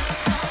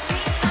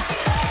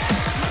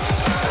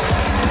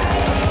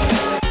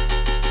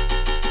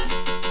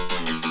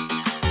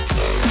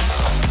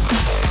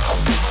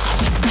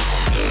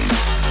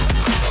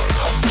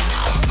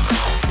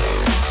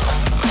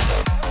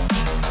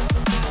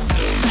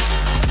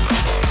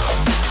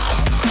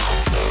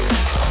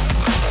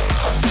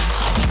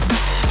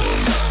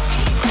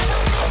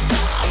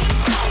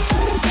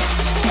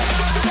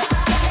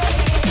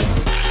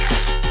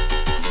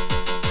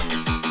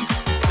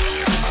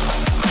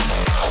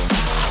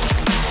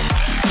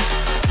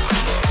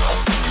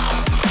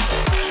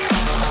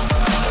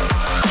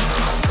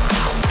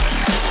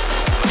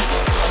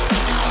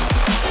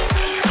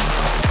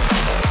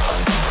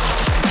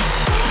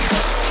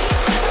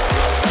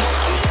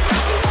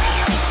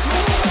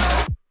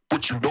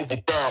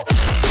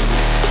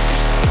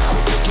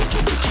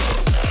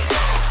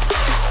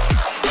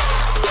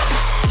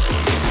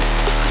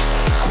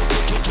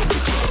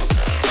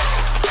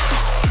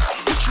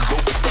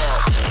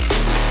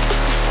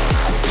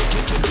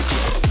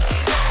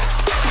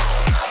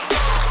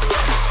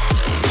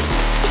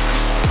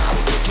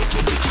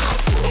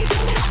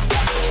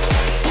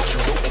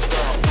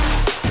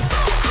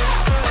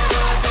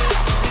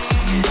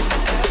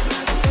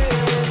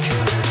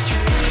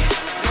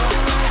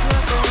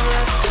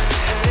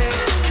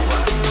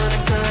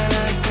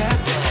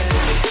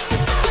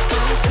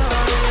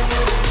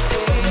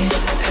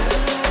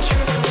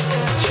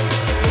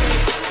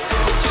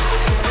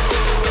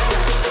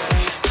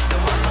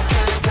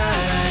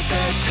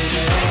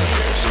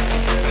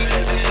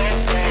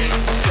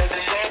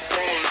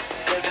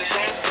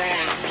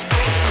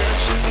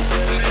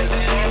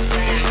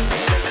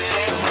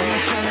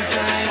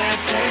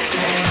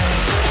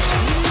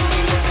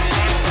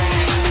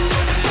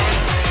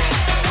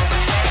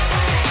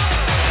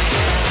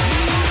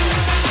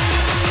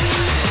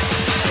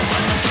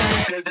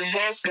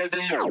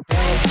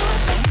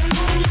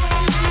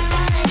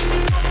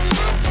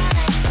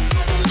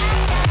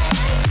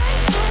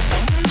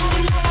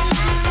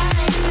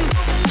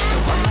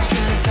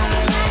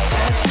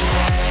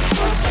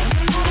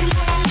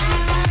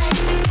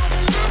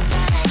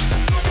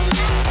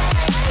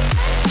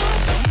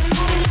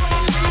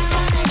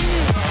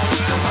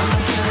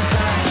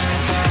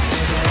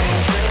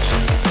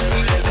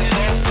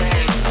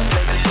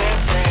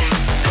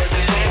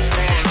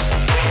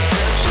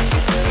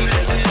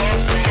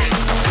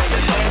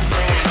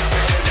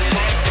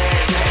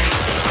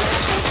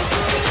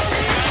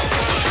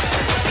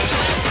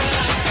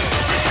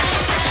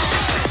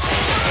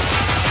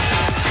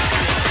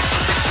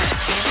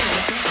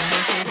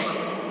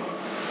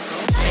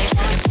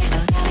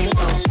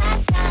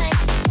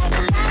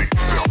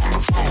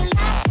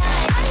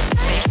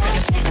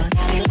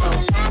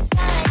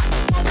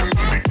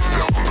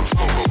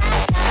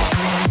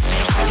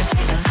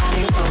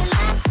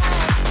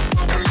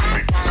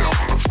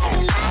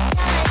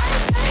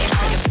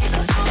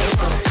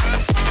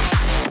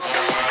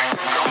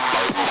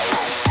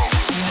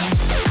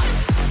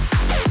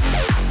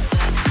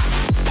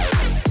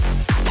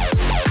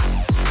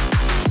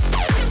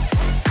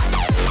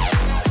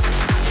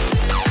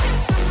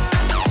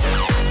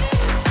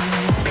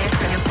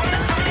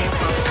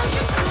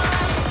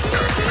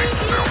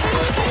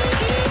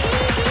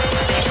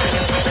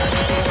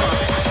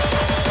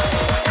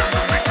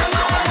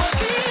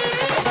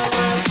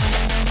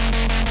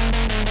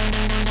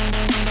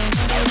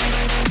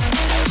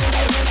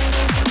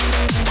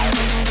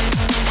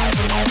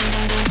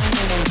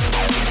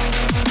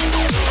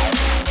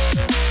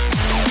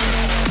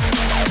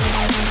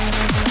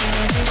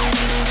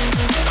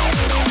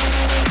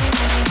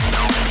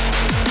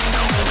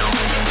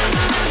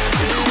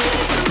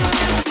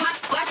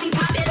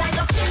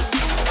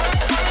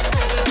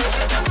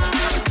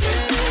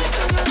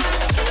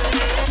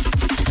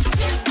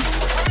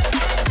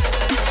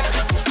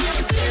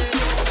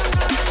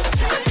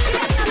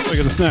 Look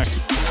at the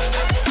snacks.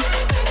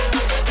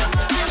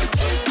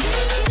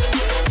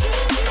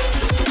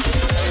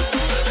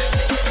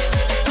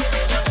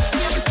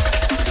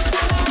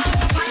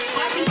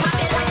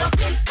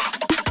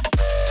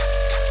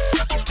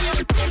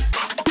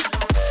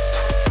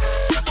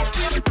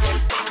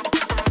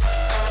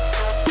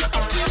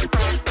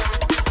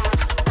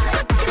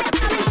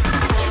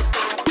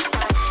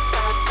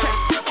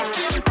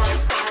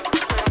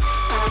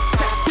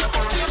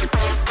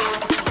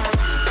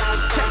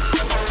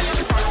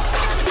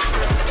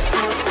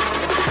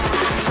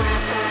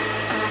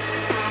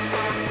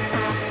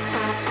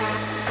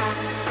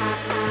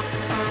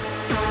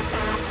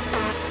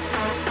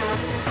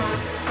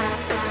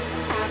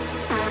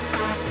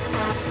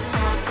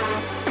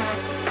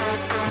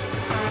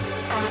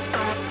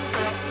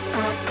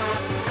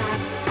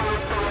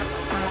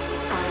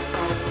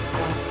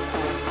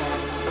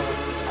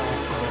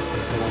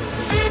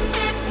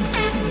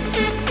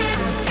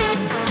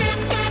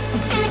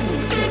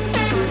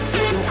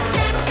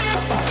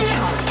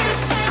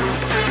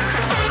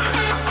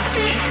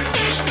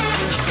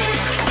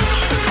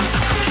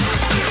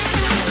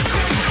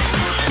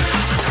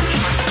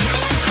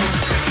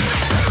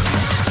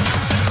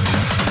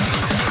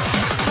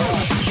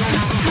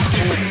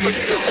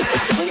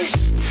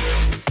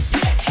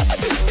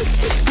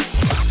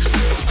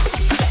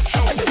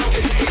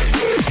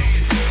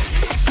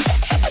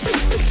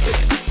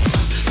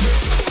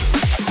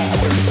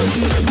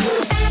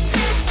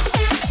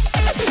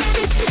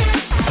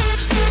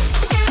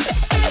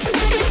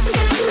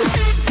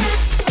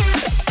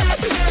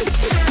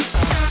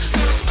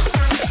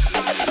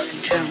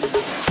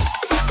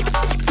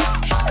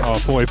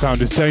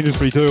 £40 is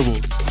dangerously doable.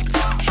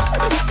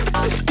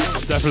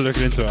 Definitely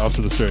looking into it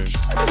after the stream.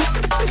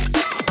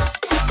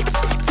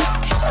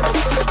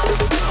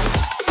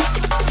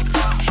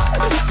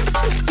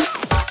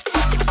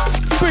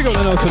 Big up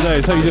the notes for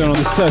days. How you doing on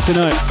this Thursday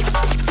night?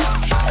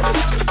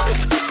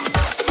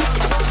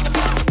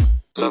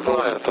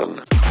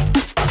 Leviathan.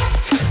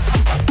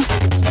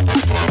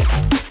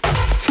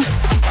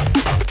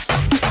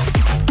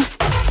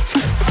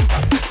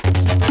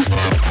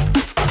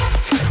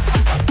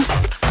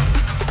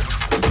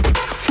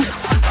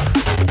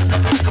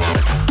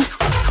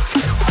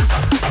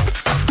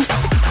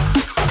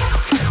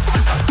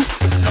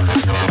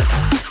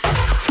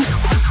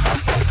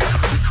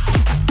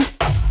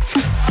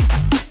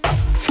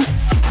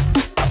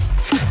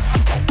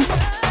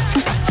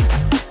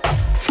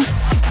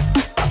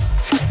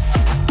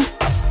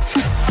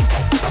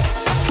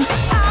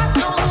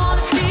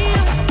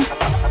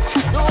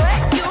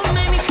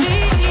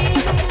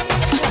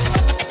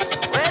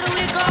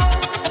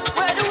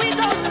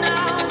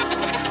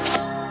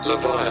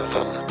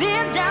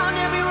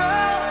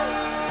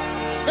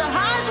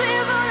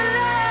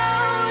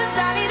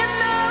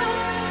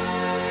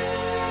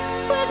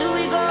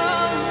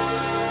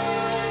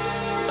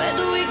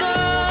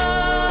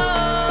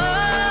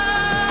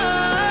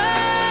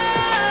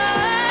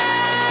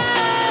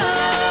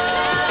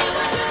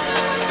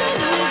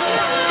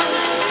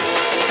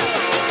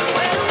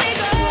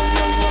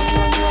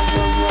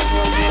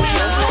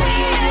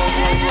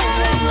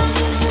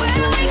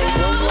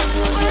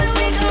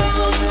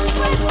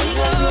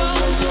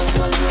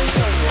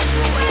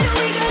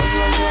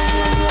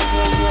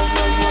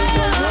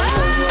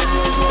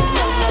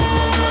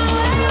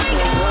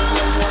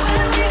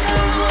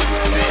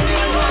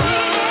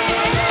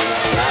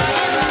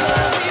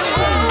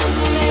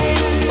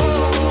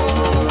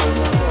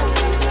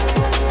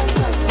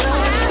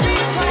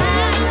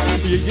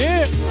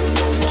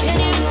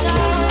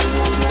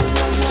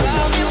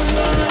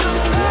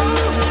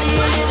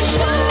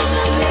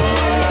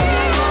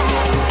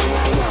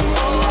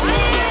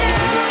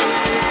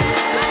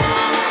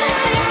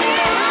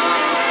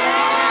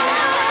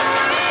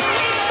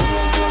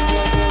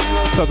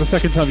 The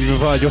second time you've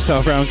invited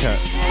yourself round, Cat.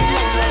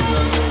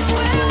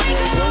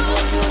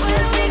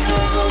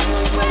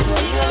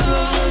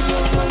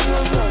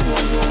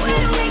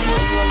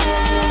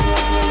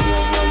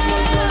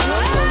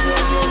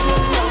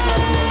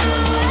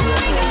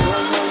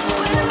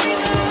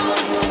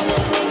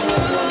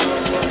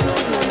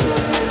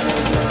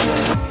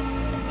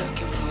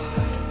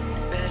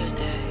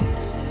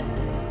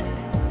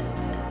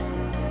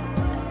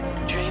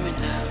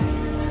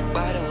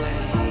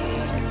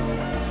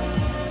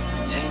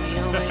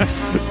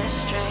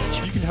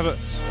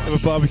 Have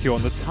a barbecue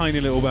on the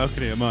tiny little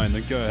balcony of mine,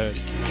 then go ahead.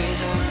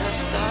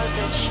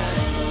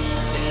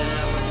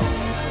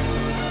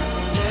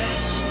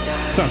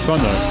 Sounds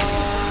fun though.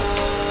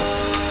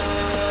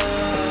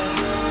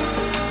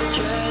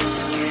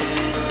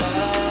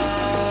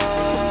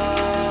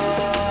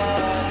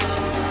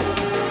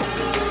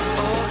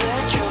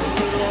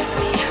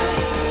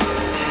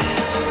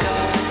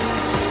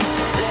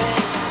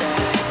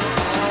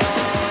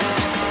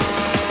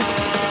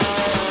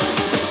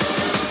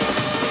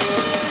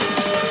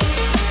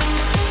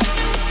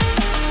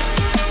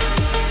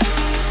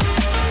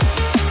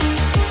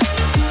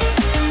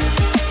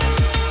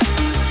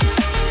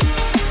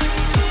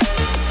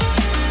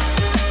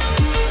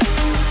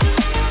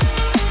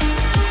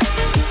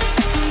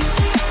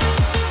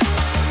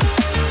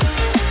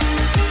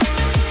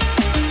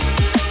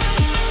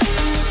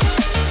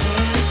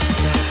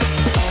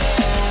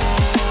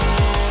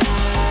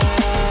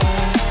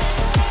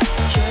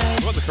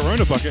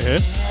 Corona bucket here.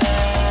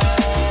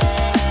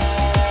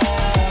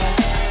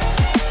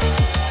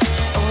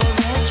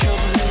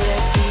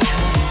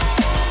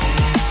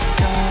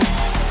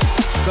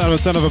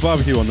 Don't have a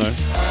barbecue on though.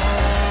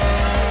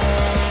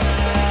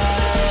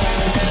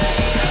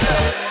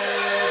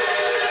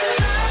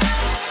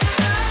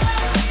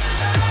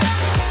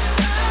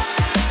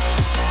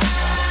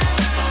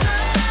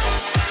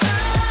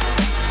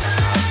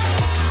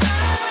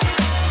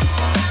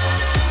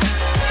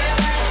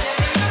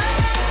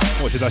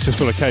 Watch it, that's just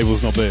full of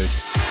cables, not big.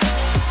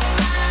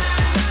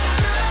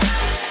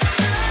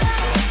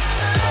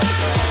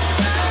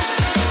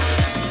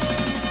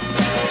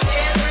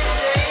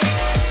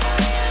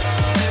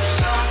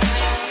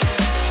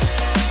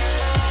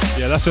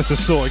 Yeah, that's just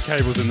assorted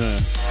cables in there,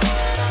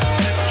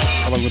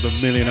 along with a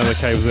million other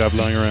cables we have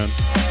lying around.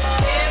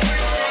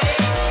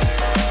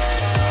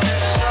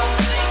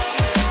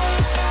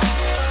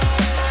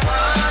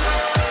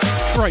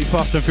 Great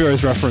Fast and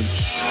Furious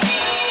reference.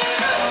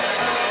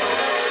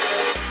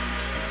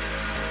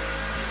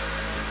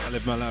 I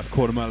live my life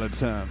quarter mile at a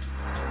time.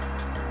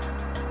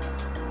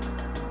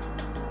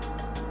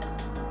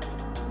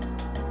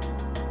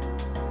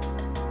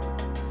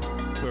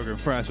 Burger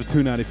and fries for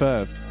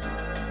 $2.95.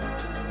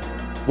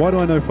 Why do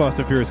I know Fast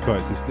and Furious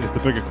quotes? Is the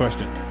bigger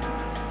question.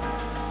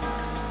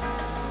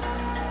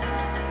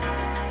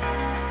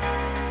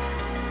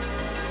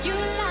 You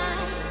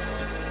lie,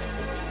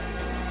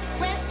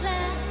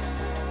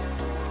 restless.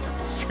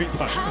 Street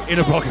fight in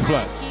a block of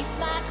flats. Keep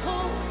my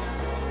cool.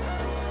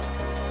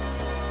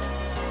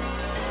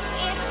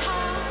 It's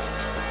hard.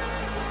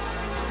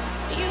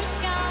 You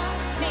scar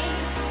me.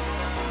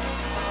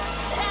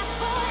 That's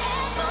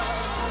forever.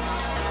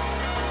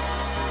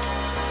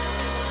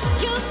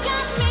 You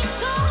got me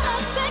so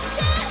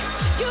affected.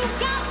 You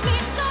got me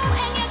so,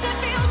 and yes, it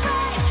feels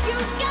right. You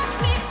got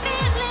me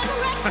feeling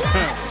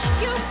reckless.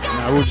 You got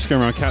Now we're all just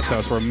going around Cat's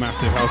house for a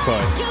massive house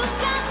party. you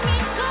got me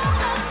so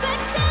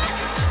affected.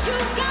 You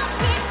got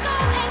me so,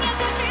 and yes,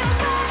 it feels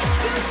right.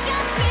 You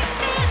got me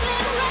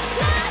feeling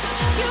reckless.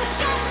 You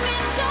got me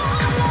so,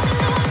 I'm loving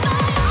the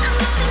vibe.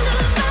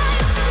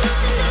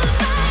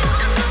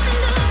 I'm loving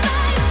the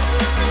vibe.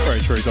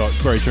 Very true, Doc.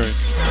 Very true.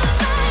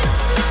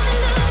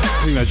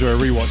 I think that's your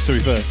rewatch, to be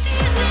fair.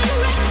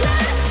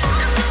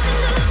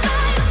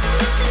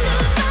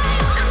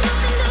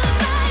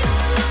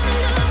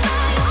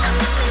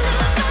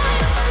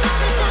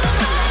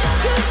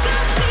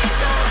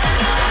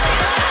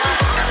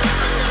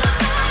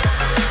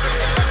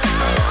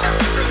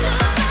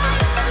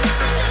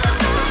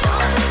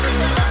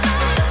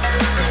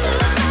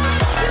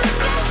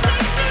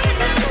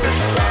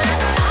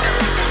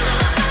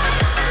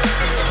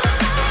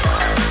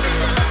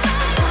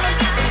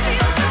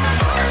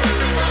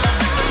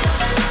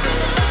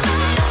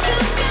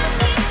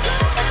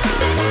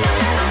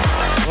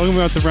 I'm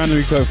going to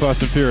randomly quote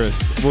Fast and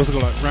Furious. I've also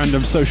got like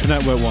random social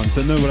network ones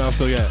that no one else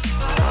will get.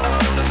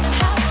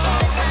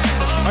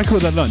 I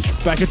called that lunch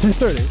back at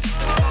 2:30.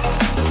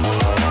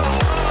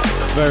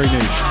 Very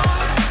niche.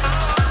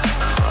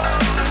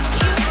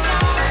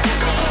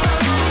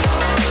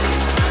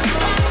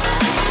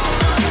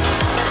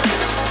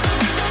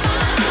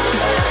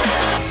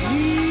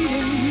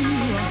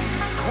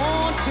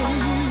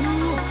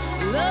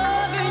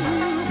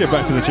 Let's get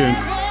back to the tunes.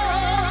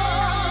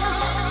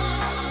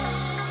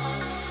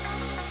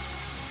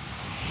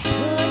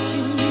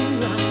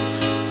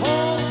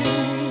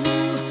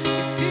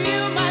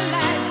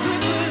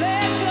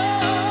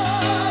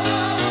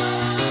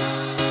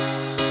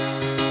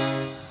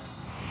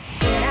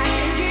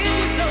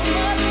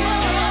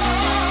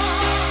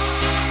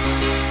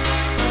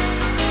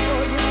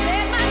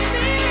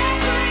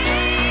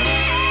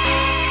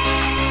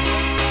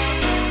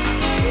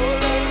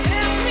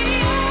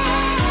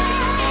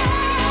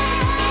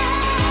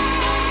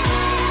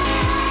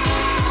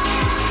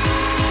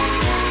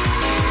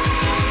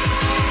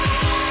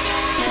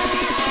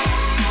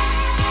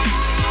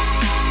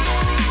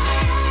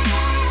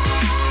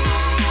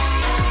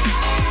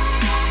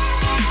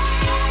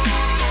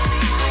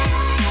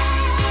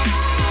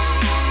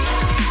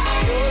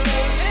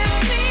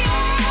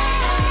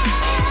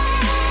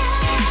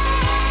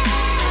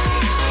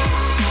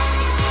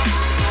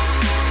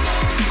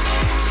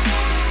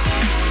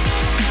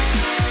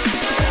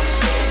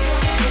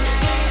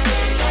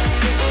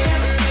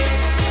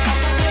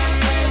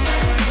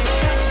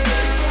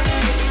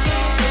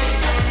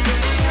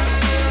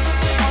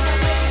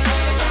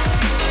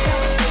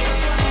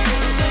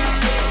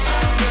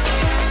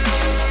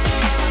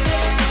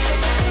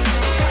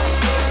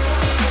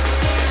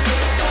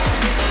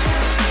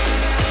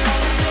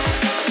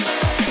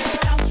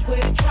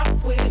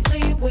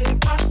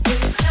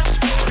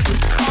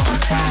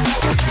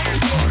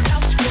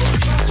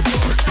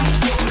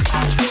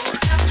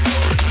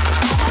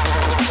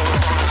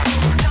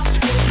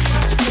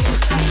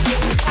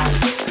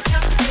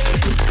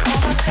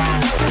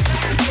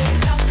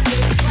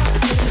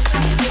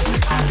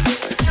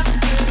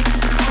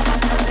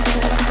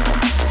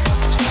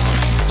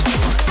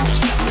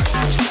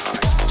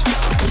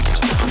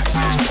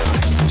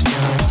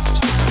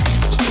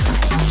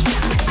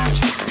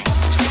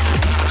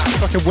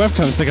 Can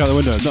webcam stick out the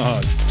window? It's not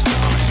hard.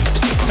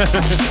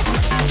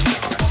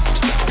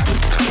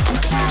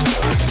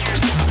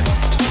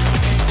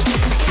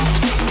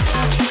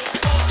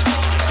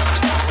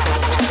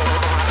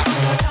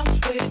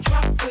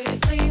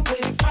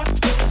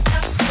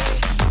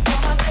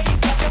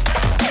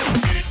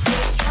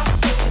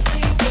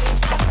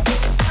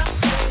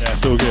 Yeah,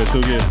 it's all good, it's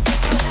all good.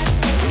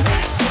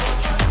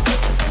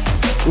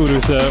 Will do,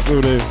 sir,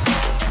 will do.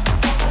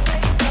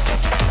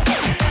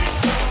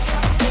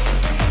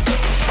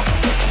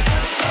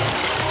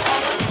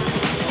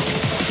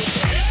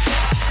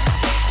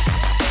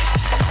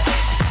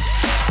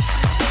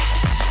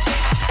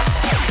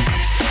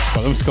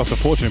 Well, them cost a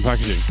fortune in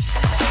packaging.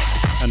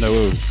 And no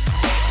wood.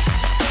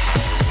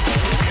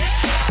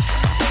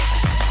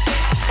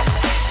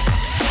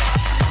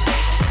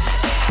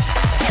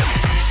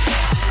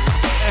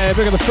 Hey,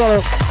 big on the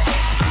throttle.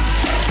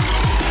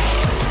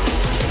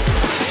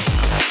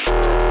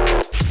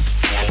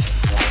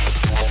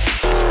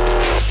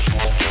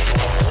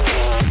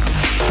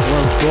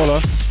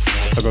 Crawler.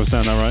 I've got to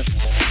stand that right.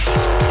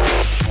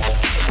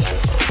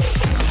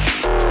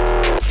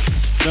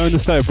 Knowing the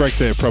state of Brix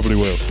here, it probably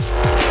will.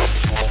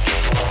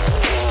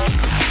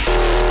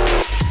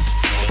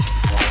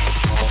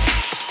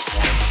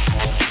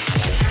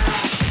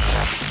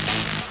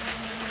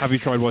 Have you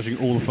tried watching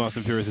all the Fast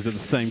and Furious at the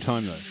same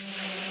time though?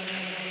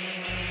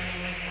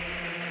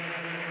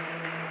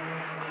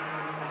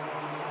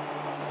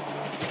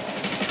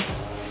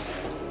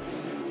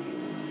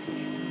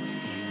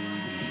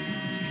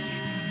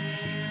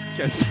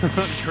 Gets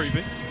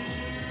creepy.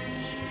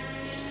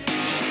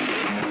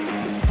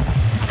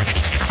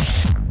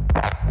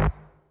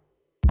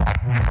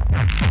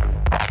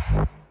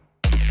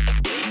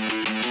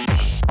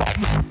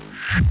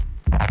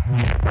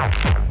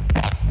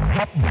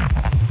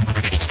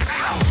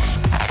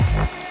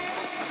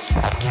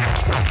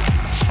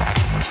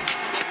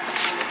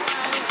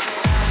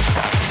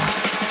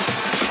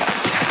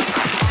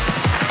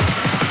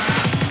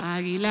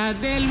 Águila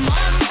del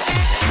monte.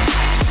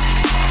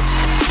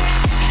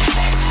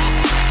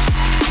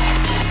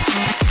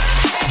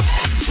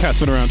 Cat's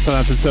been around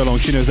Southampton so long,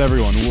 she knows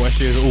everyone, where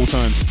she is at all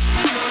times.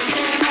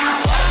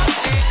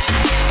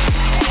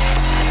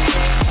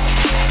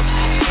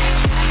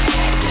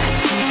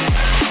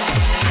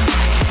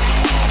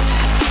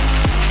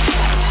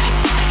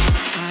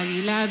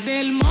 Águila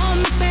del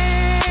monte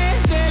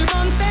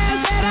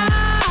será,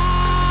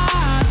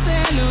 se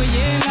le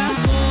oye la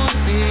voz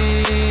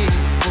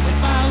como el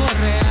pavo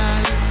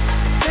real,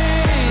 se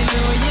le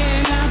oye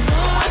la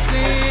voz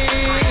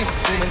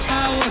como el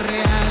pavo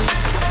real.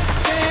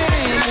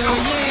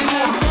 Oye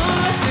la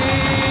voz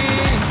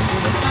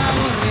como el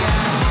pavo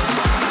real.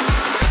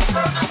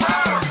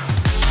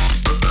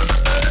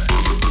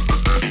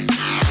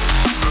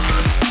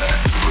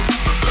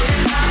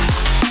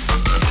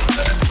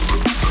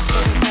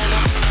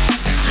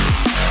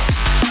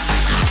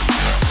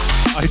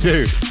 I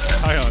do.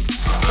 Hang on.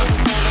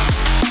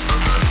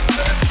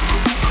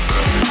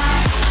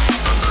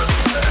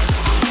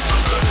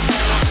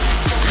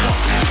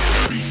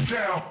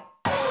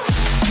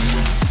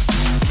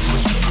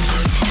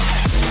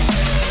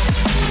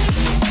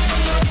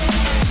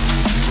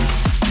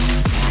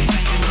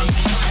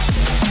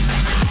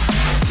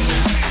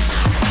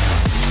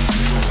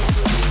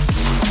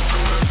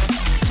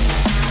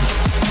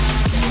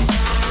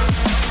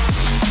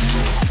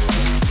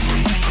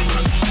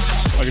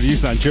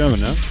 Use that in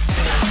German now.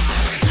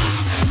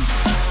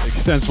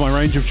 Extends my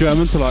range of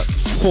German to like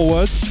 4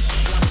 words.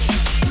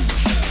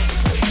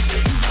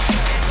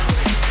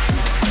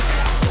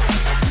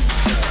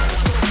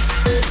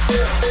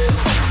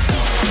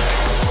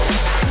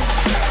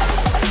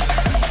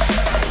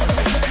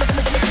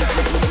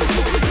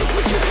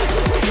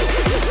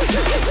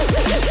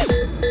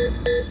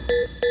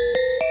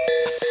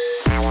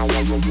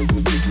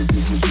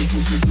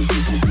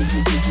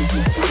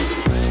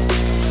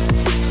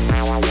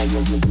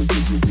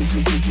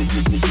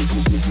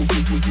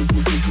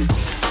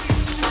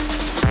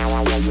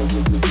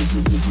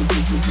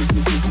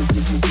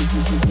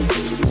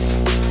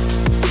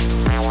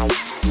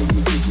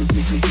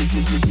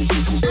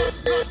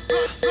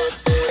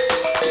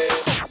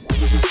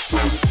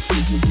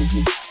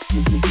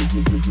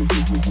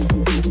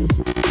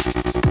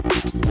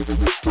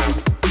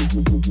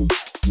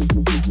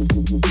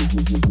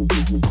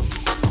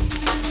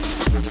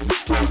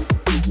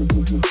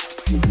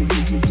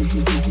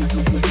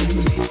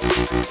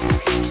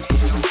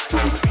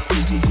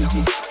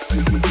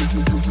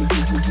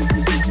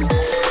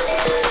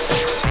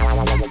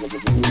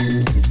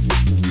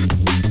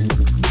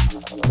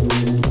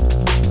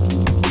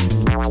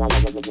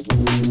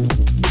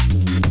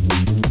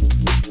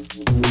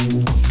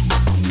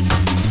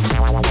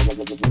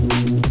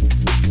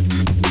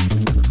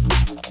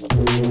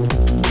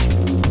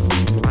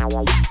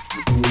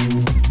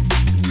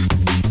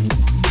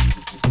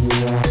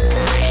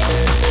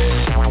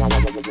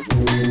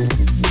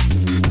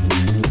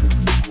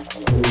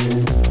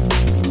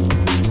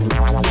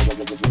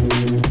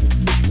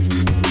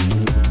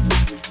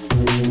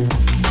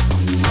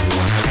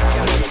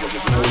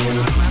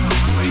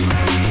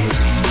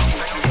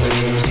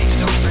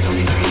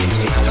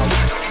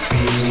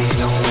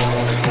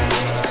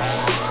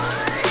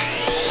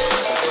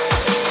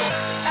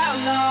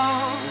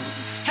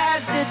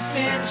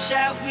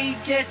 shall we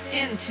get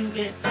into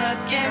it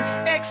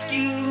again?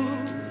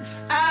 Excuse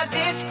our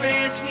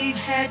disgrace, we've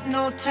had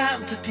no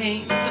time to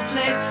paint the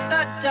place.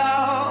 The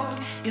dog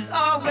is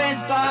always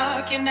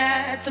barking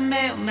at the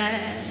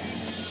mailman.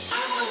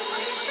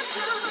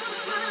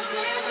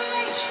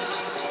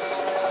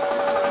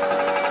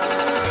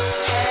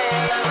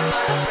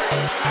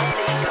 I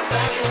see you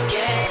back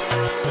again.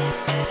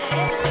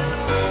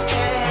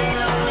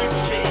 Hello,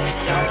 mystery,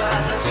 don't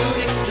bother to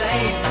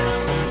explain.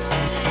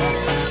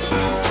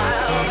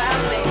 How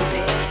about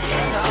baby,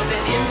 it's all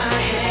been in my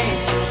head.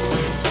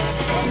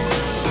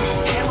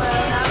 Hey,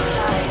 well, I'm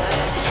tired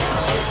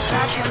of this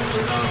black and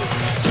blue,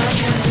 black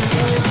and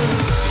blue.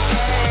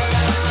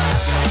 Hello, my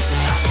friend,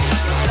 I see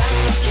you back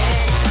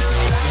again.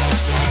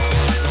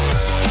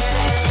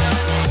 Hello,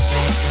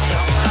 mystery,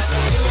 don't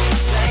bother to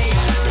explain.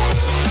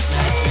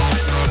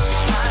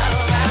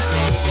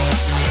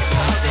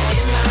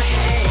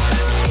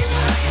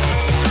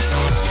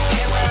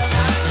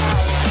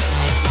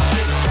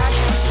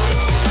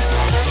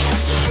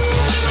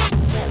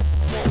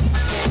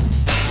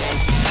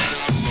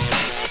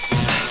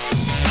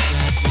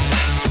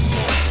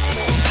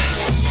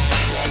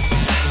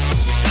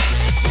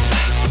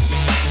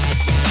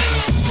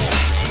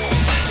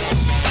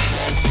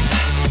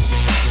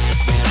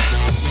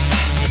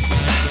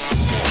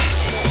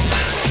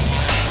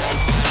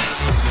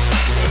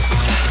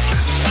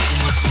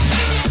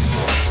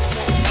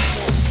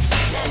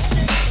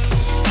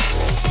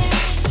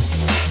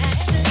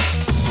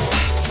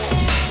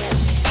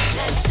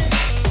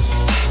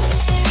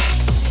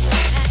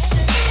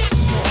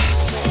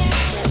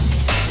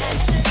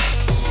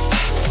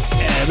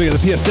 We got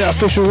the PSA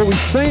official, what we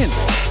saying?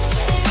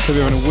 So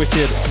we're having a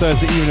wicked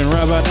Thursday evening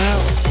right about now.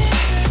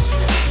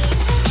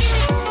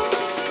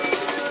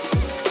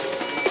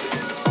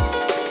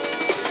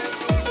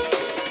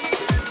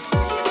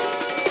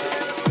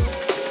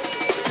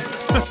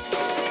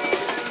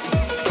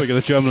 We got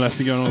the German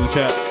lesson going on in the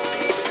chat.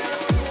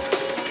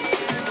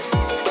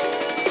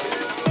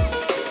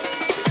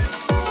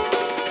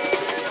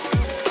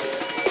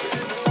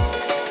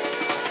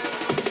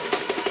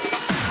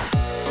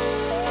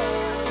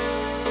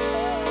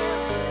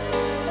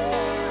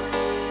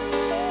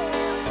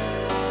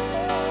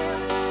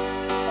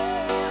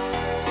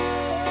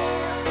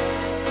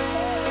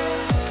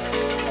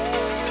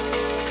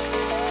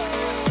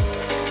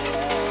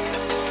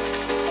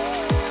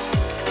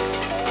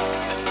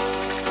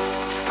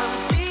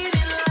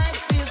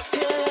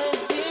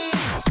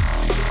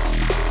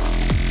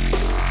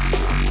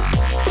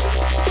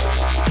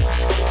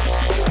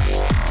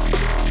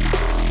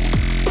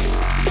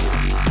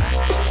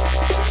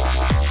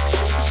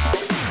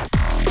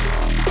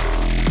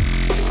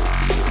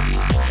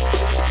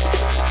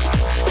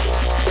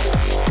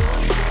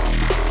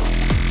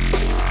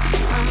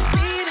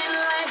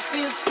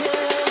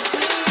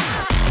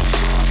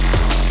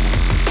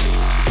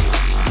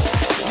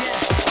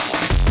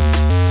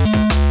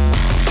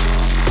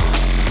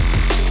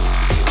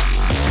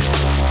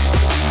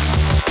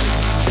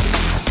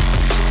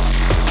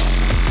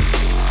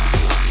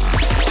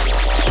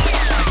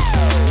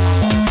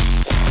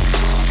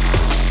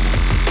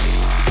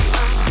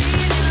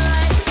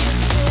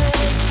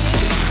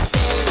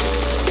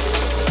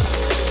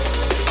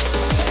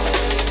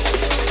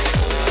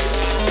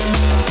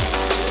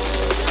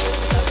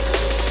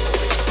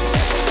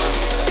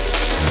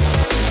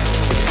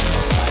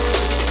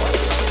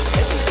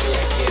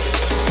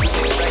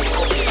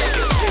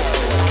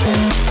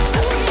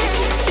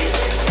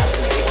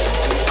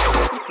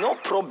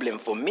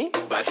 For me,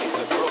 but it's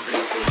a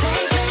problem for me.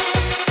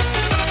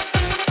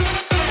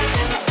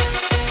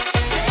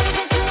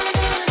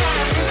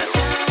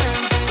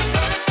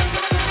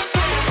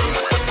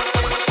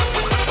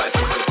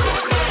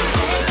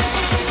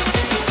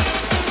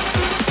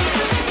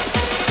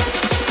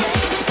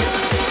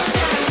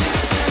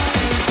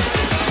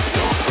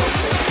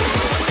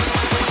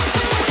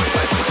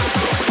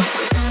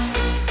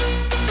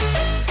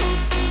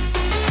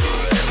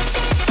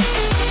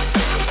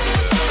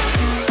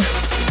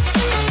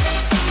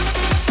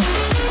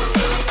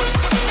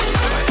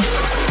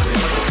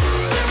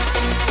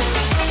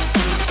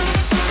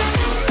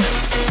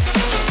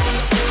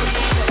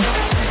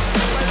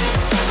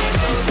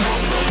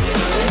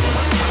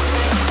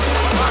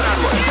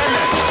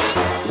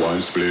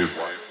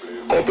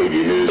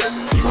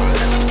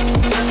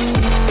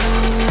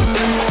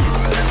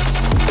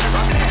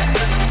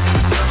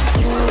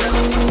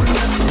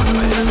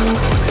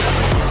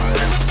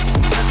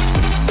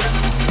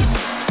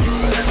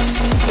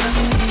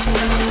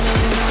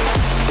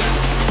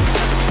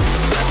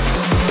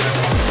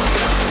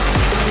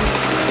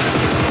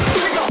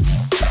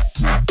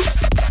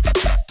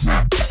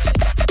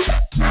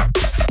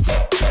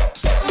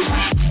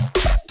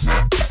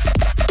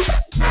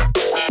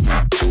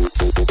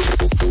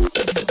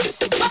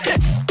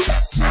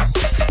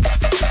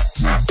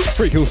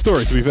 Pretty cool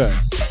story, to be fair.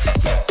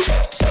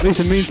 At least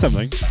it means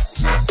something. It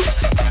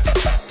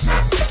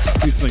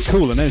means something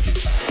cool and edgy.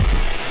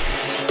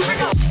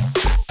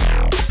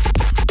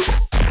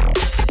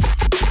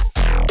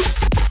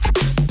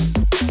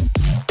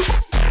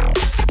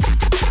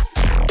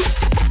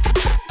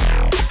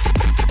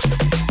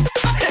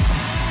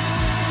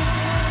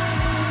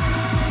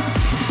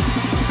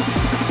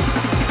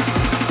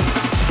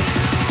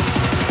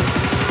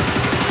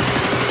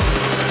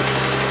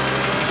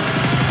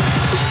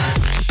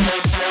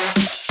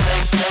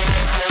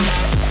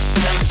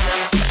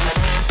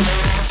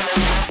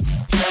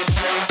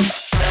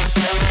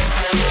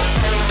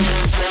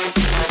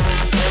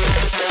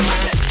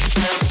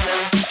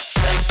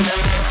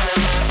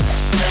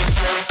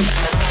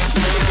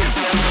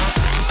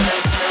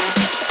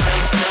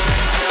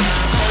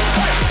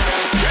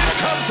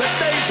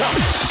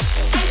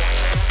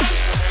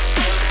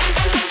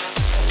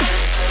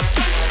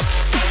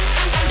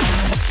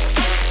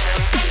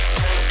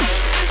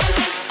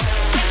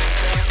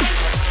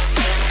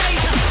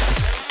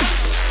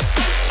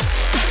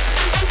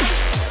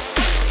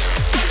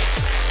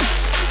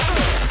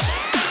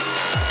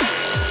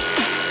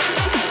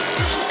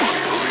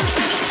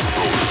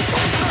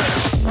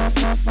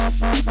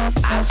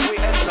 as we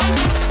enter.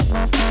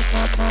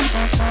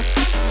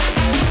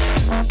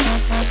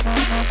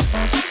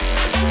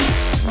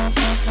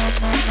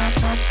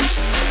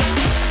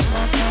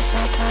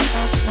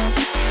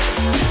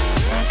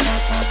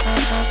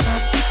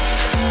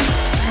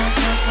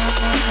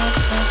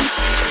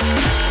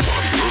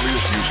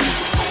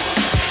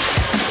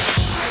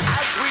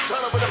 As we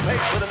turn over the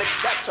page for the next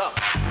chapter.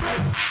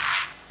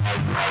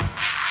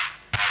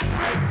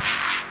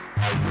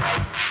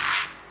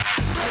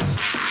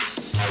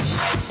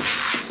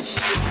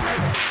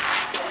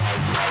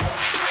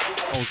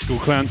 Old school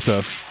clan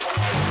stuff.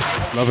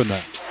 Loving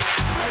that.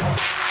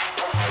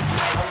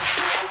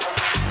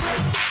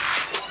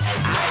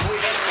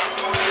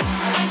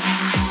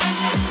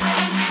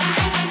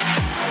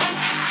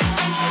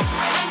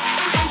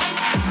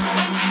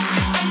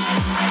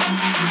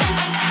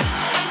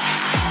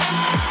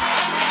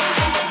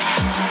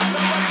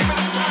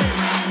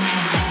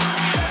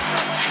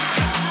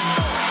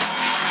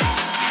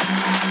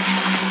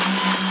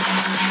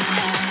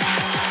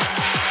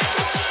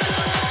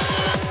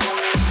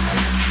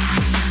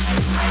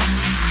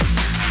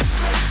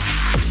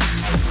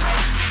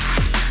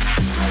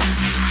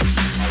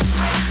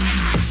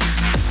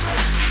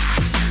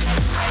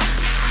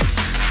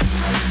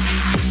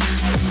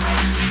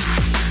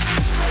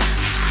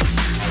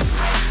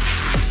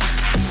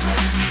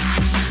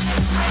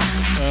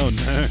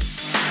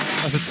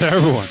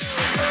 Terrible one.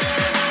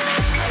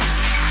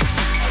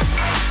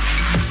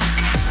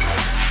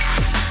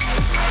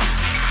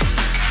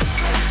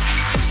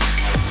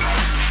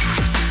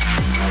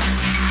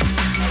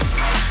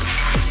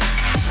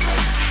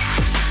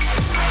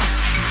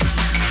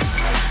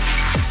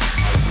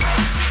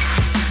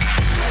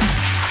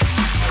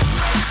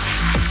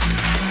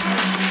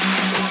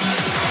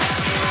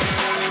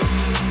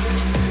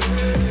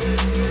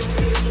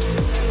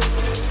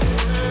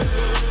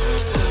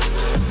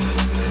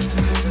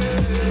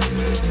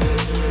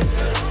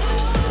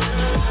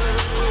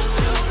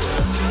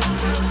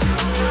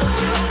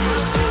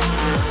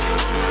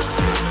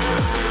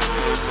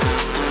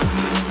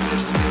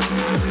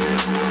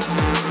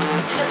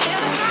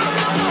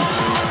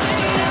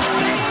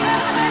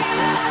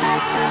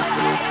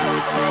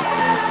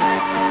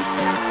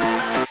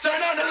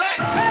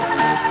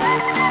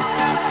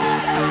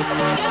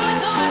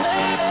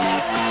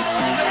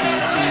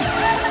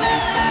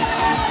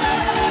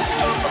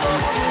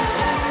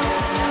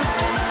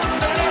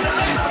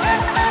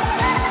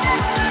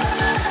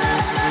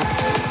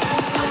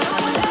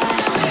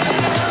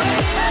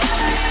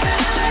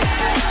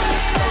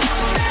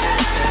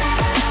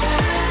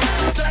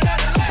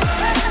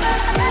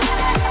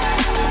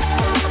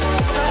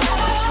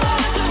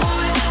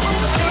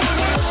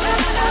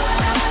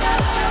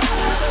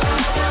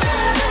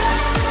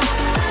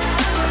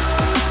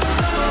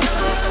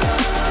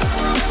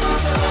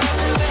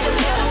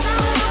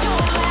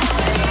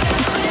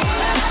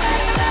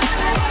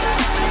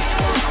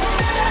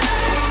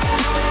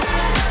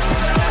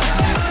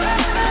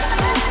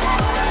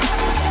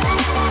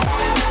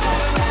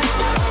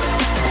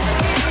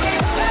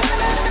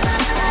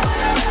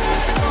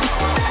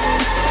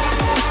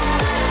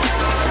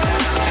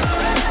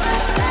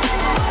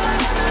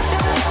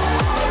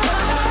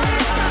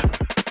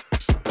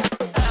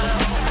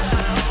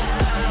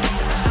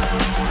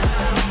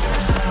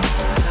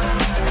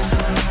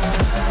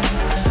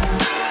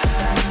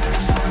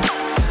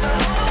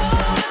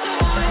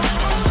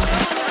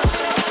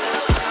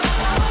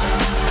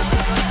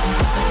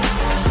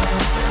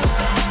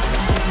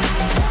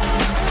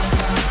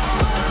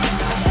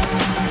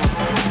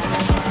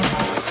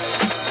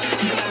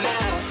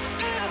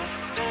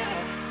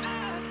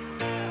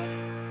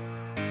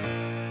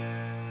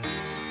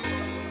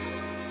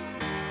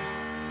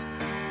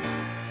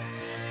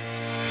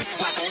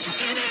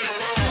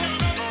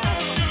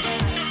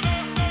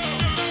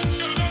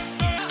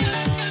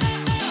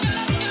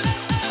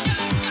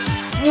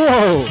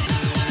 Whoa!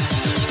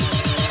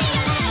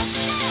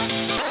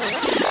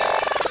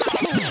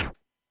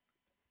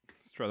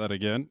 Let's try that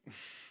again.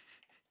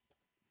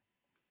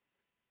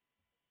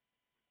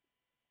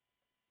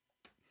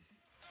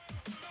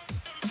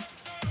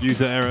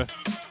 User error.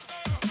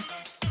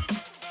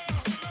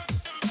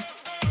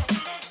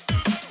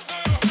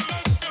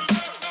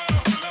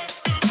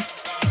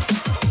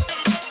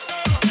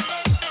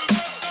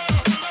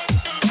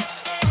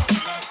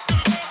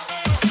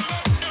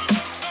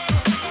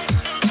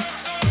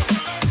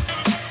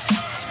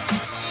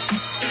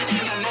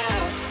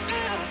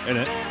 In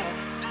it.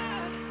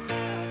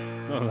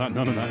 None of that,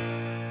 none of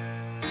that.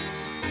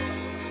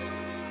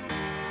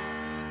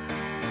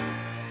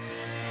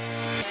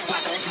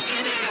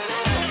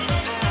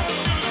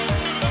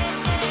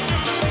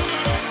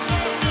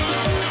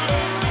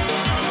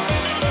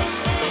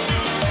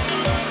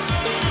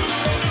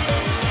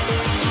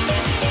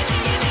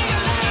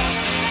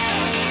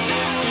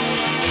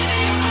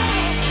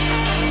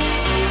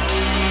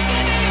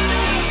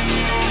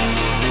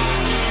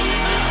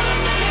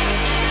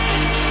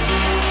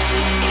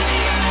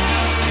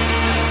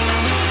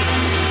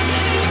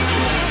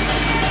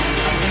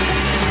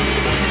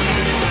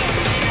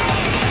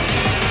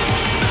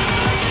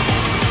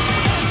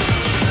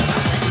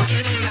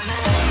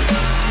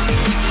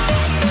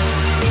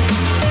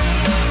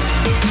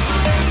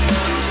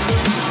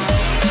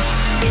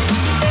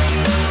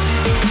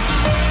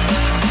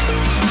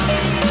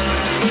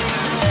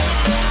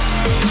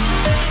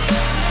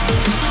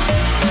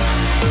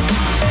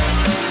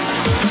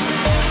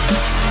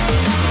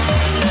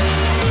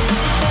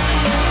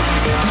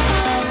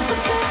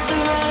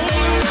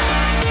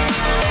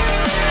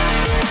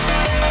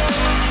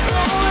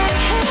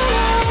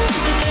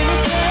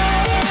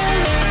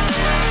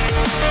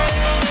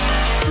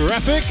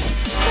 graphics.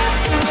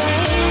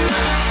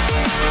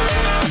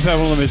 His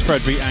album on is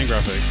Fred Beat and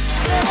graphics.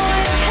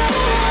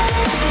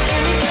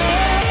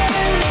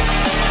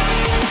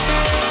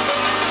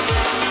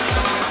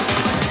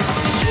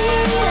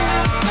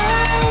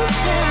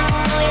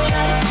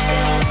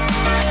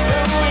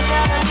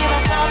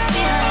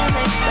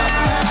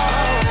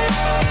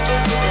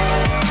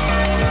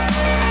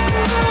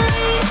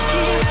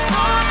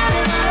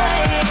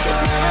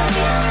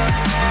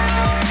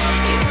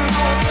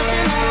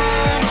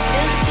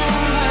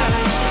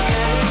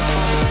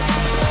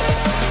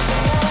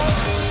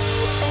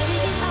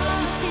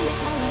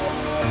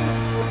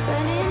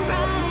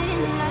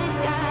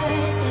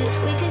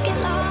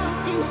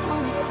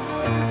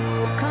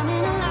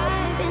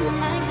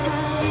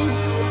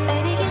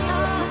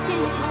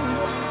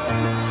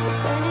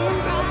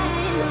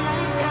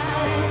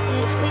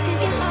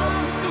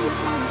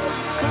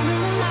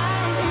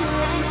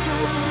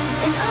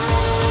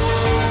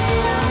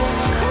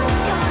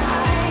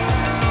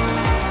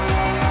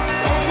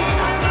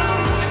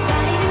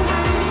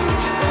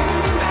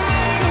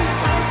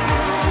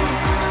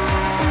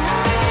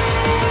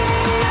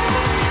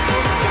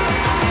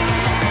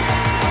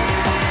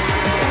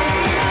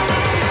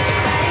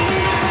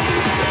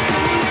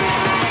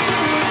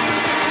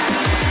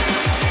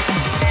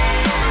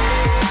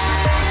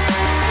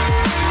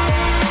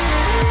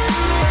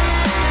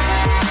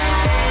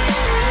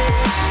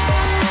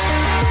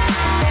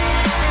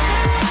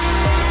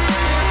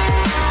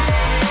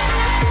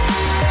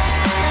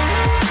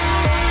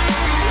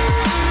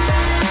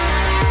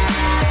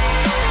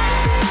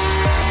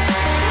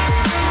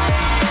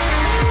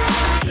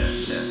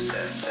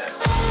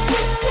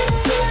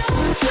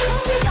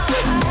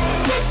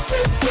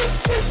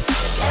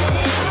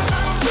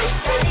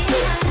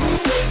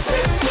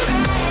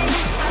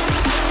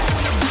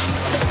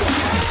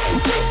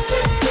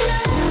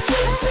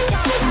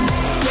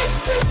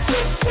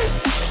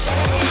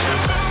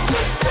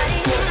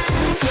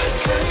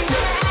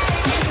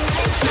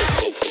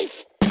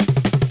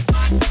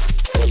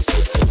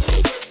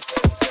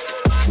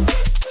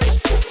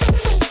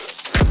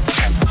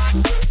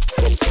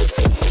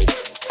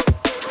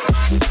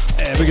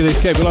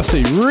 Escape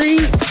Velocity.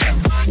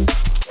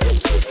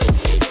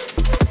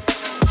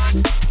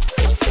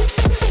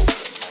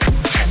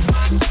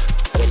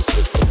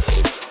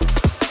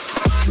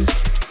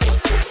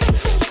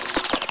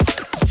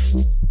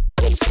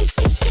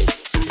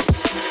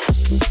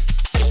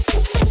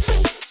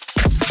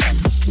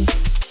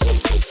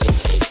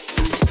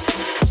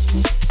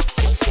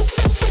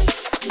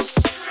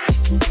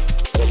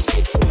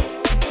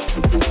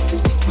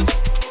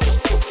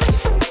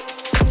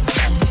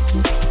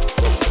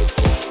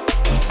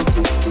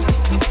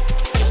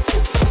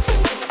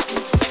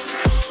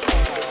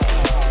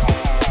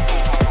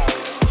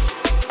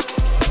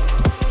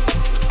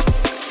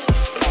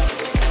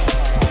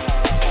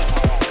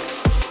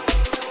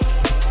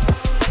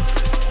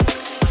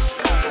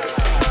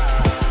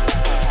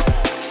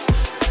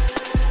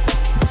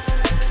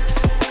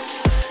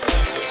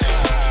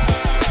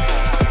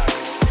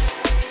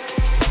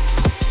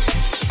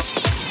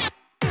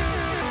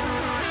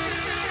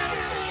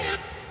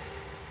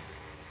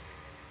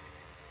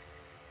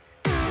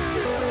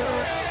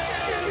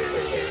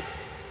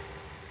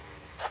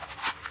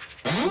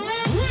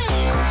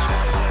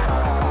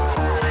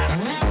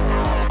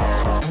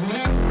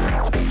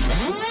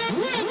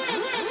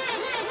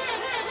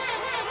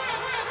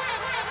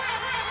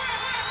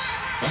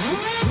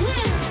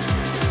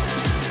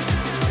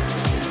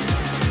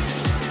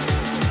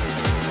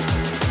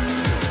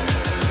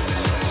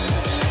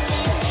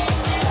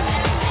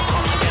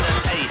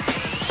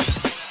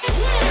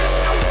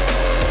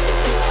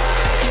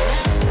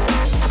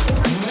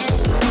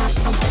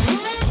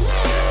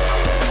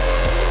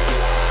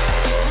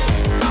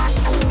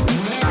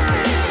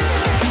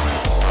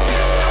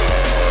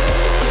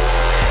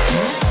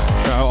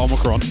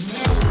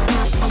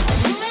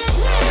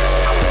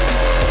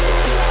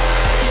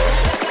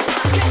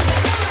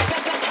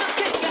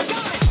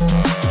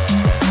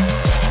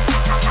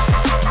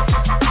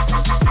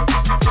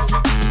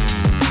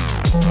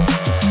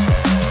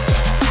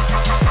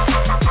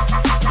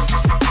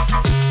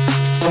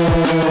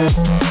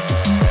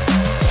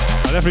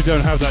 I definitely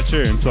don't have that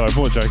tune, so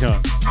unfortunately I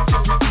can't.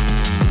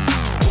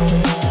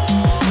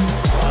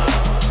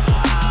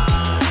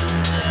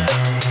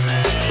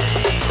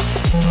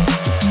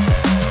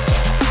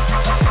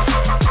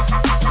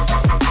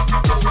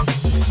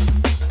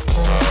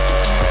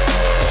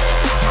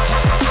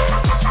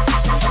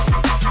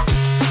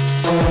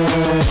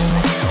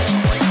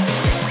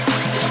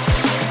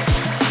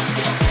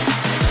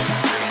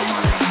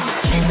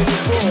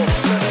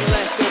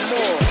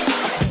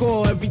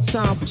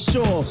 Time for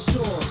sure.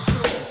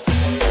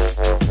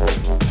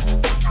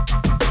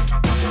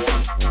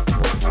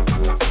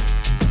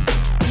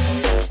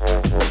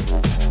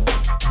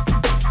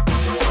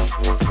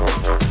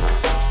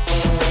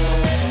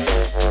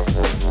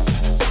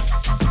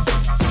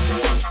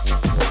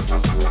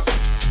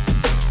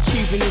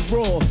 Keeping it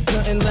raw,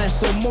 nothing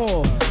less or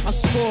more. I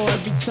score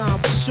every time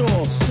for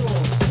sure.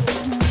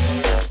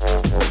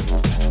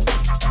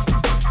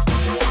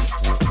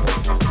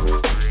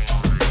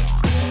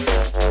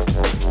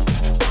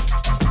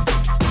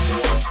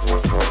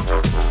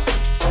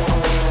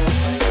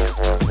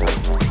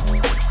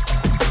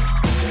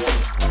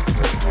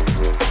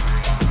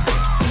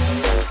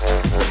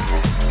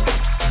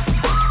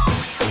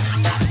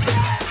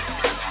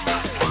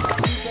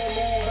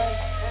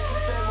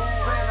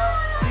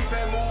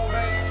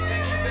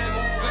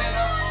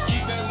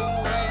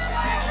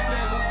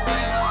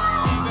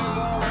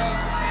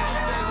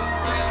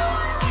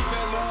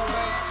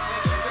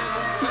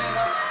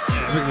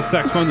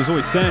 Stax Fund was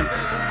always sent.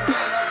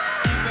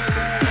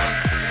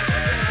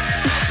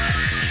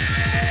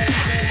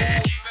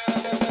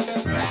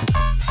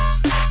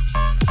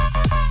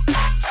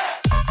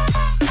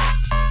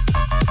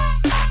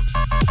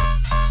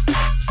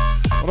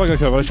 What have I got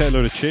covered? I take a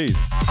load of cheese.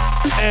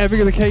 Hey,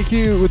 big of the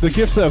KQ with the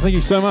gift sub. Thank you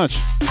so much.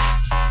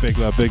 Big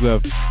love, big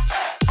love.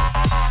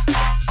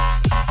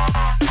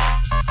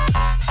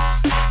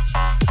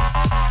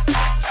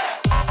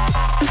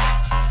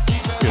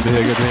 Good to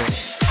hear, good to hear.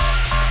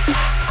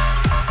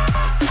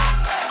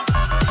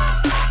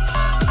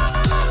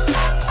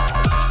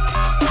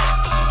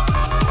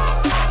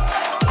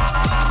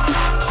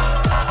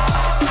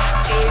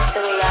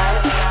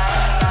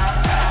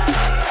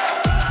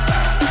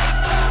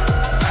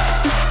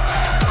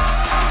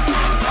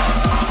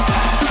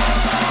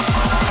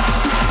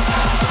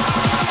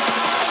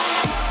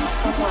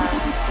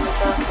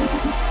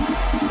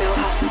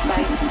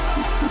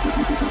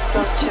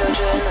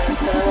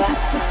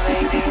 Silhouettes and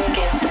moving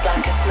against the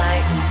blackest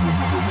night.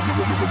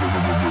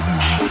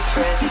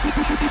 Hatred.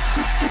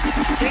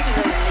 Do you even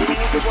know the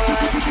meaning of the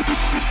word?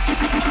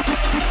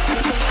 And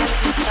sometimes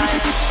in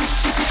silence,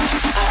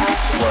 I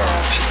ask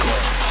myself,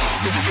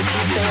 do you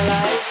feel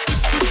alive?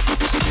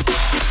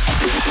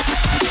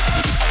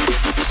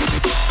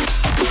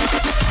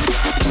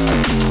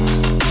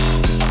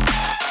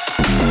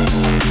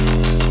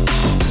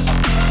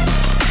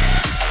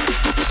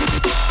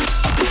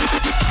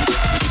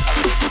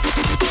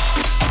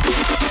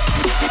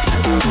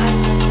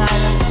 Sometimes in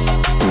silence,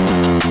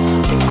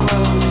 something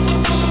grows.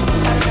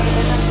 I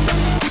don't know.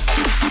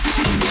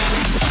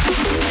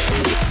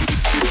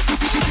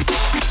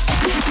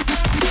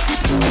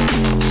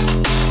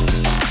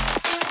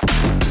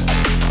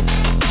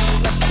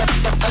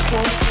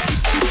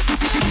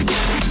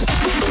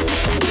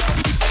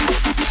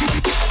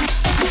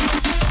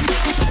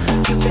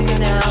 You're bigger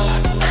now,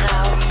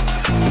 somehow.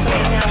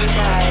 Right now we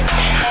dive.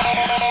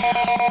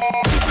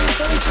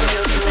 Don't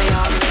feel to lay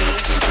on me.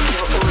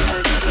 Your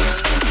auto-tune,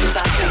 the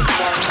battery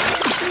clogs.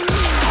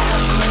 I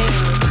have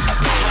moon,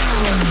 I have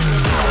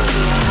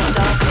mentality, I have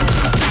darkness,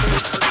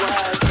 fruits and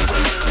words,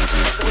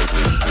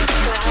 witty,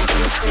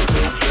 gradually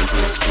creating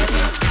intimacy.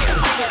 I have been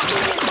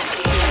lucky,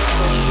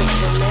 with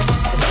your lips,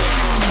 the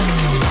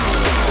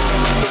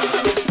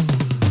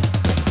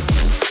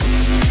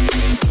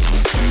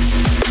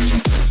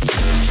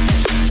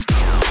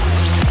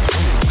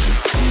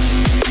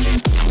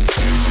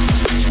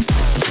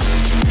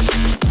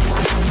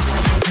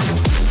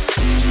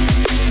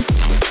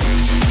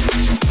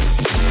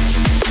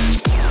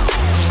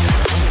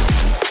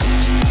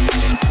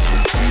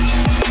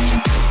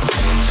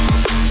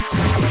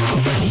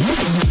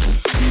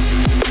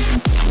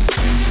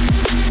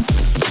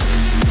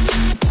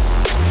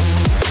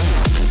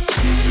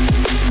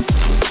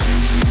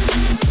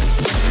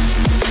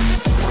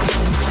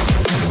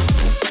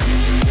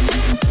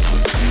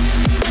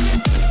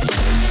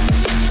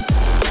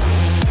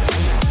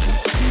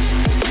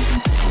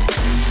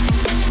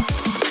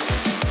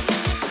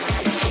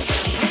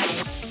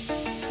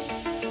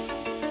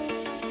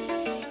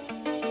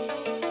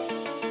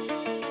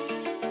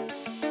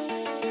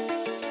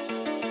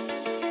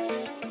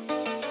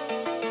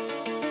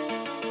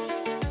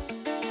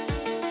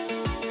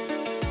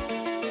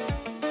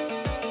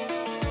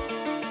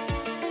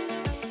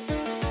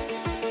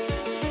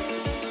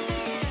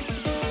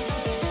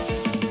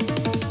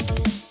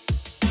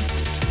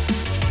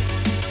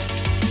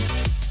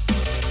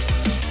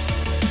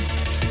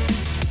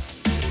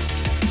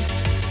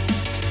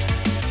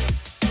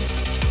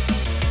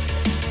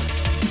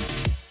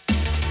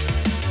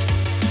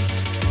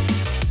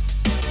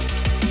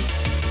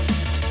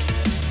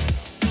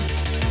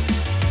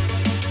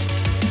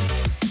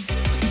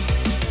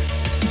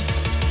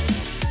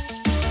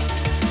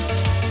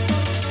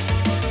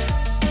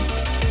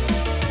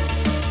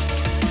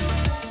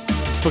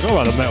Forgot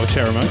about the metal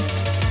chair remote.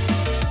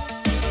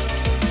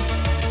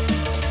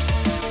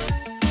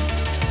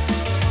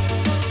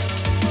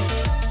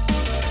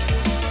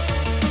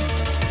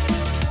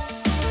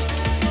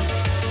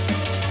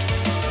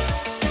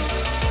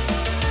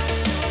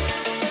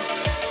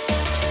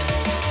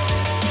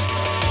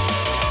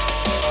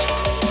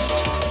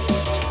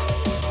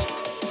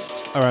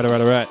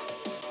 Alright.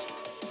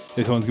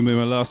 This one's going to be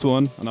my last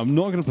one, and I'm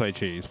not going to play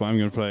cheese, but I'm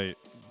going to play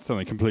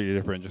something completely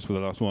different just for the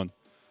last one.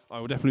 I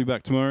will definitely be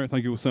back tomorrow.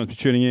 Thank you all so much for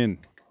tuning in.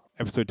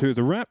 Episode 2 is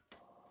a wrap.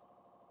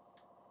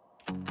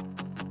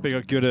 Big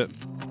up Good It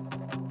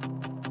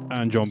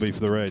and John B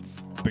for the raids.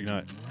 Big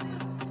night.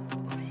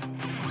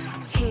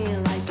 Here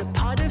lies a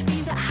part of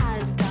me that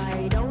has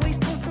died. Always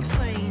told to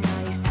play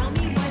nice. Tell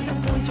me why the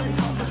boys weren't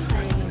taught the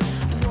same.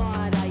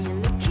 What are you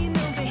looking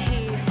over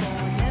here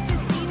for? Never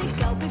seen a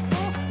girl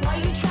before. Why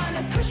are you trying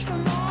to push for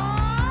more?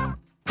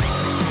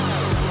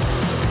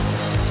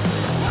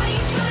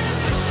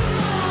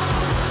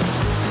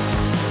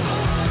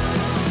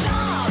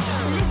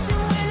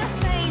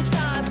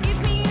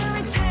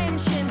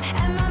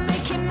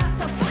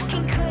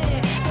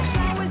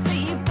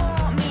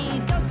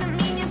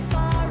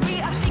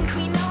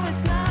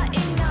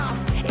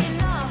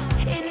 Enough.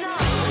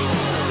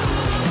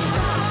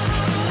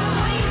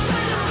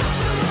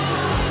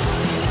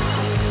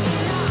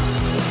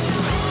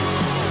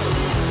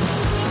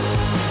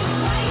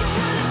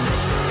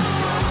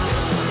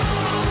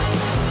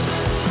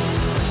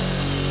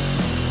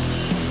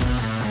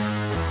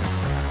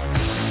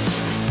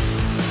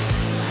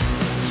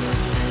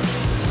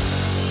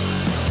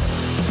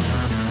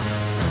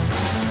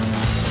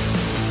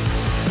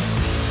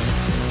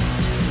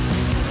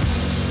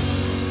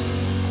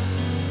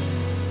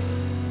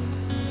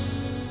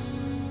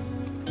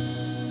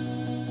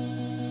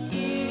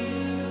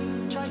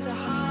 to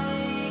hide.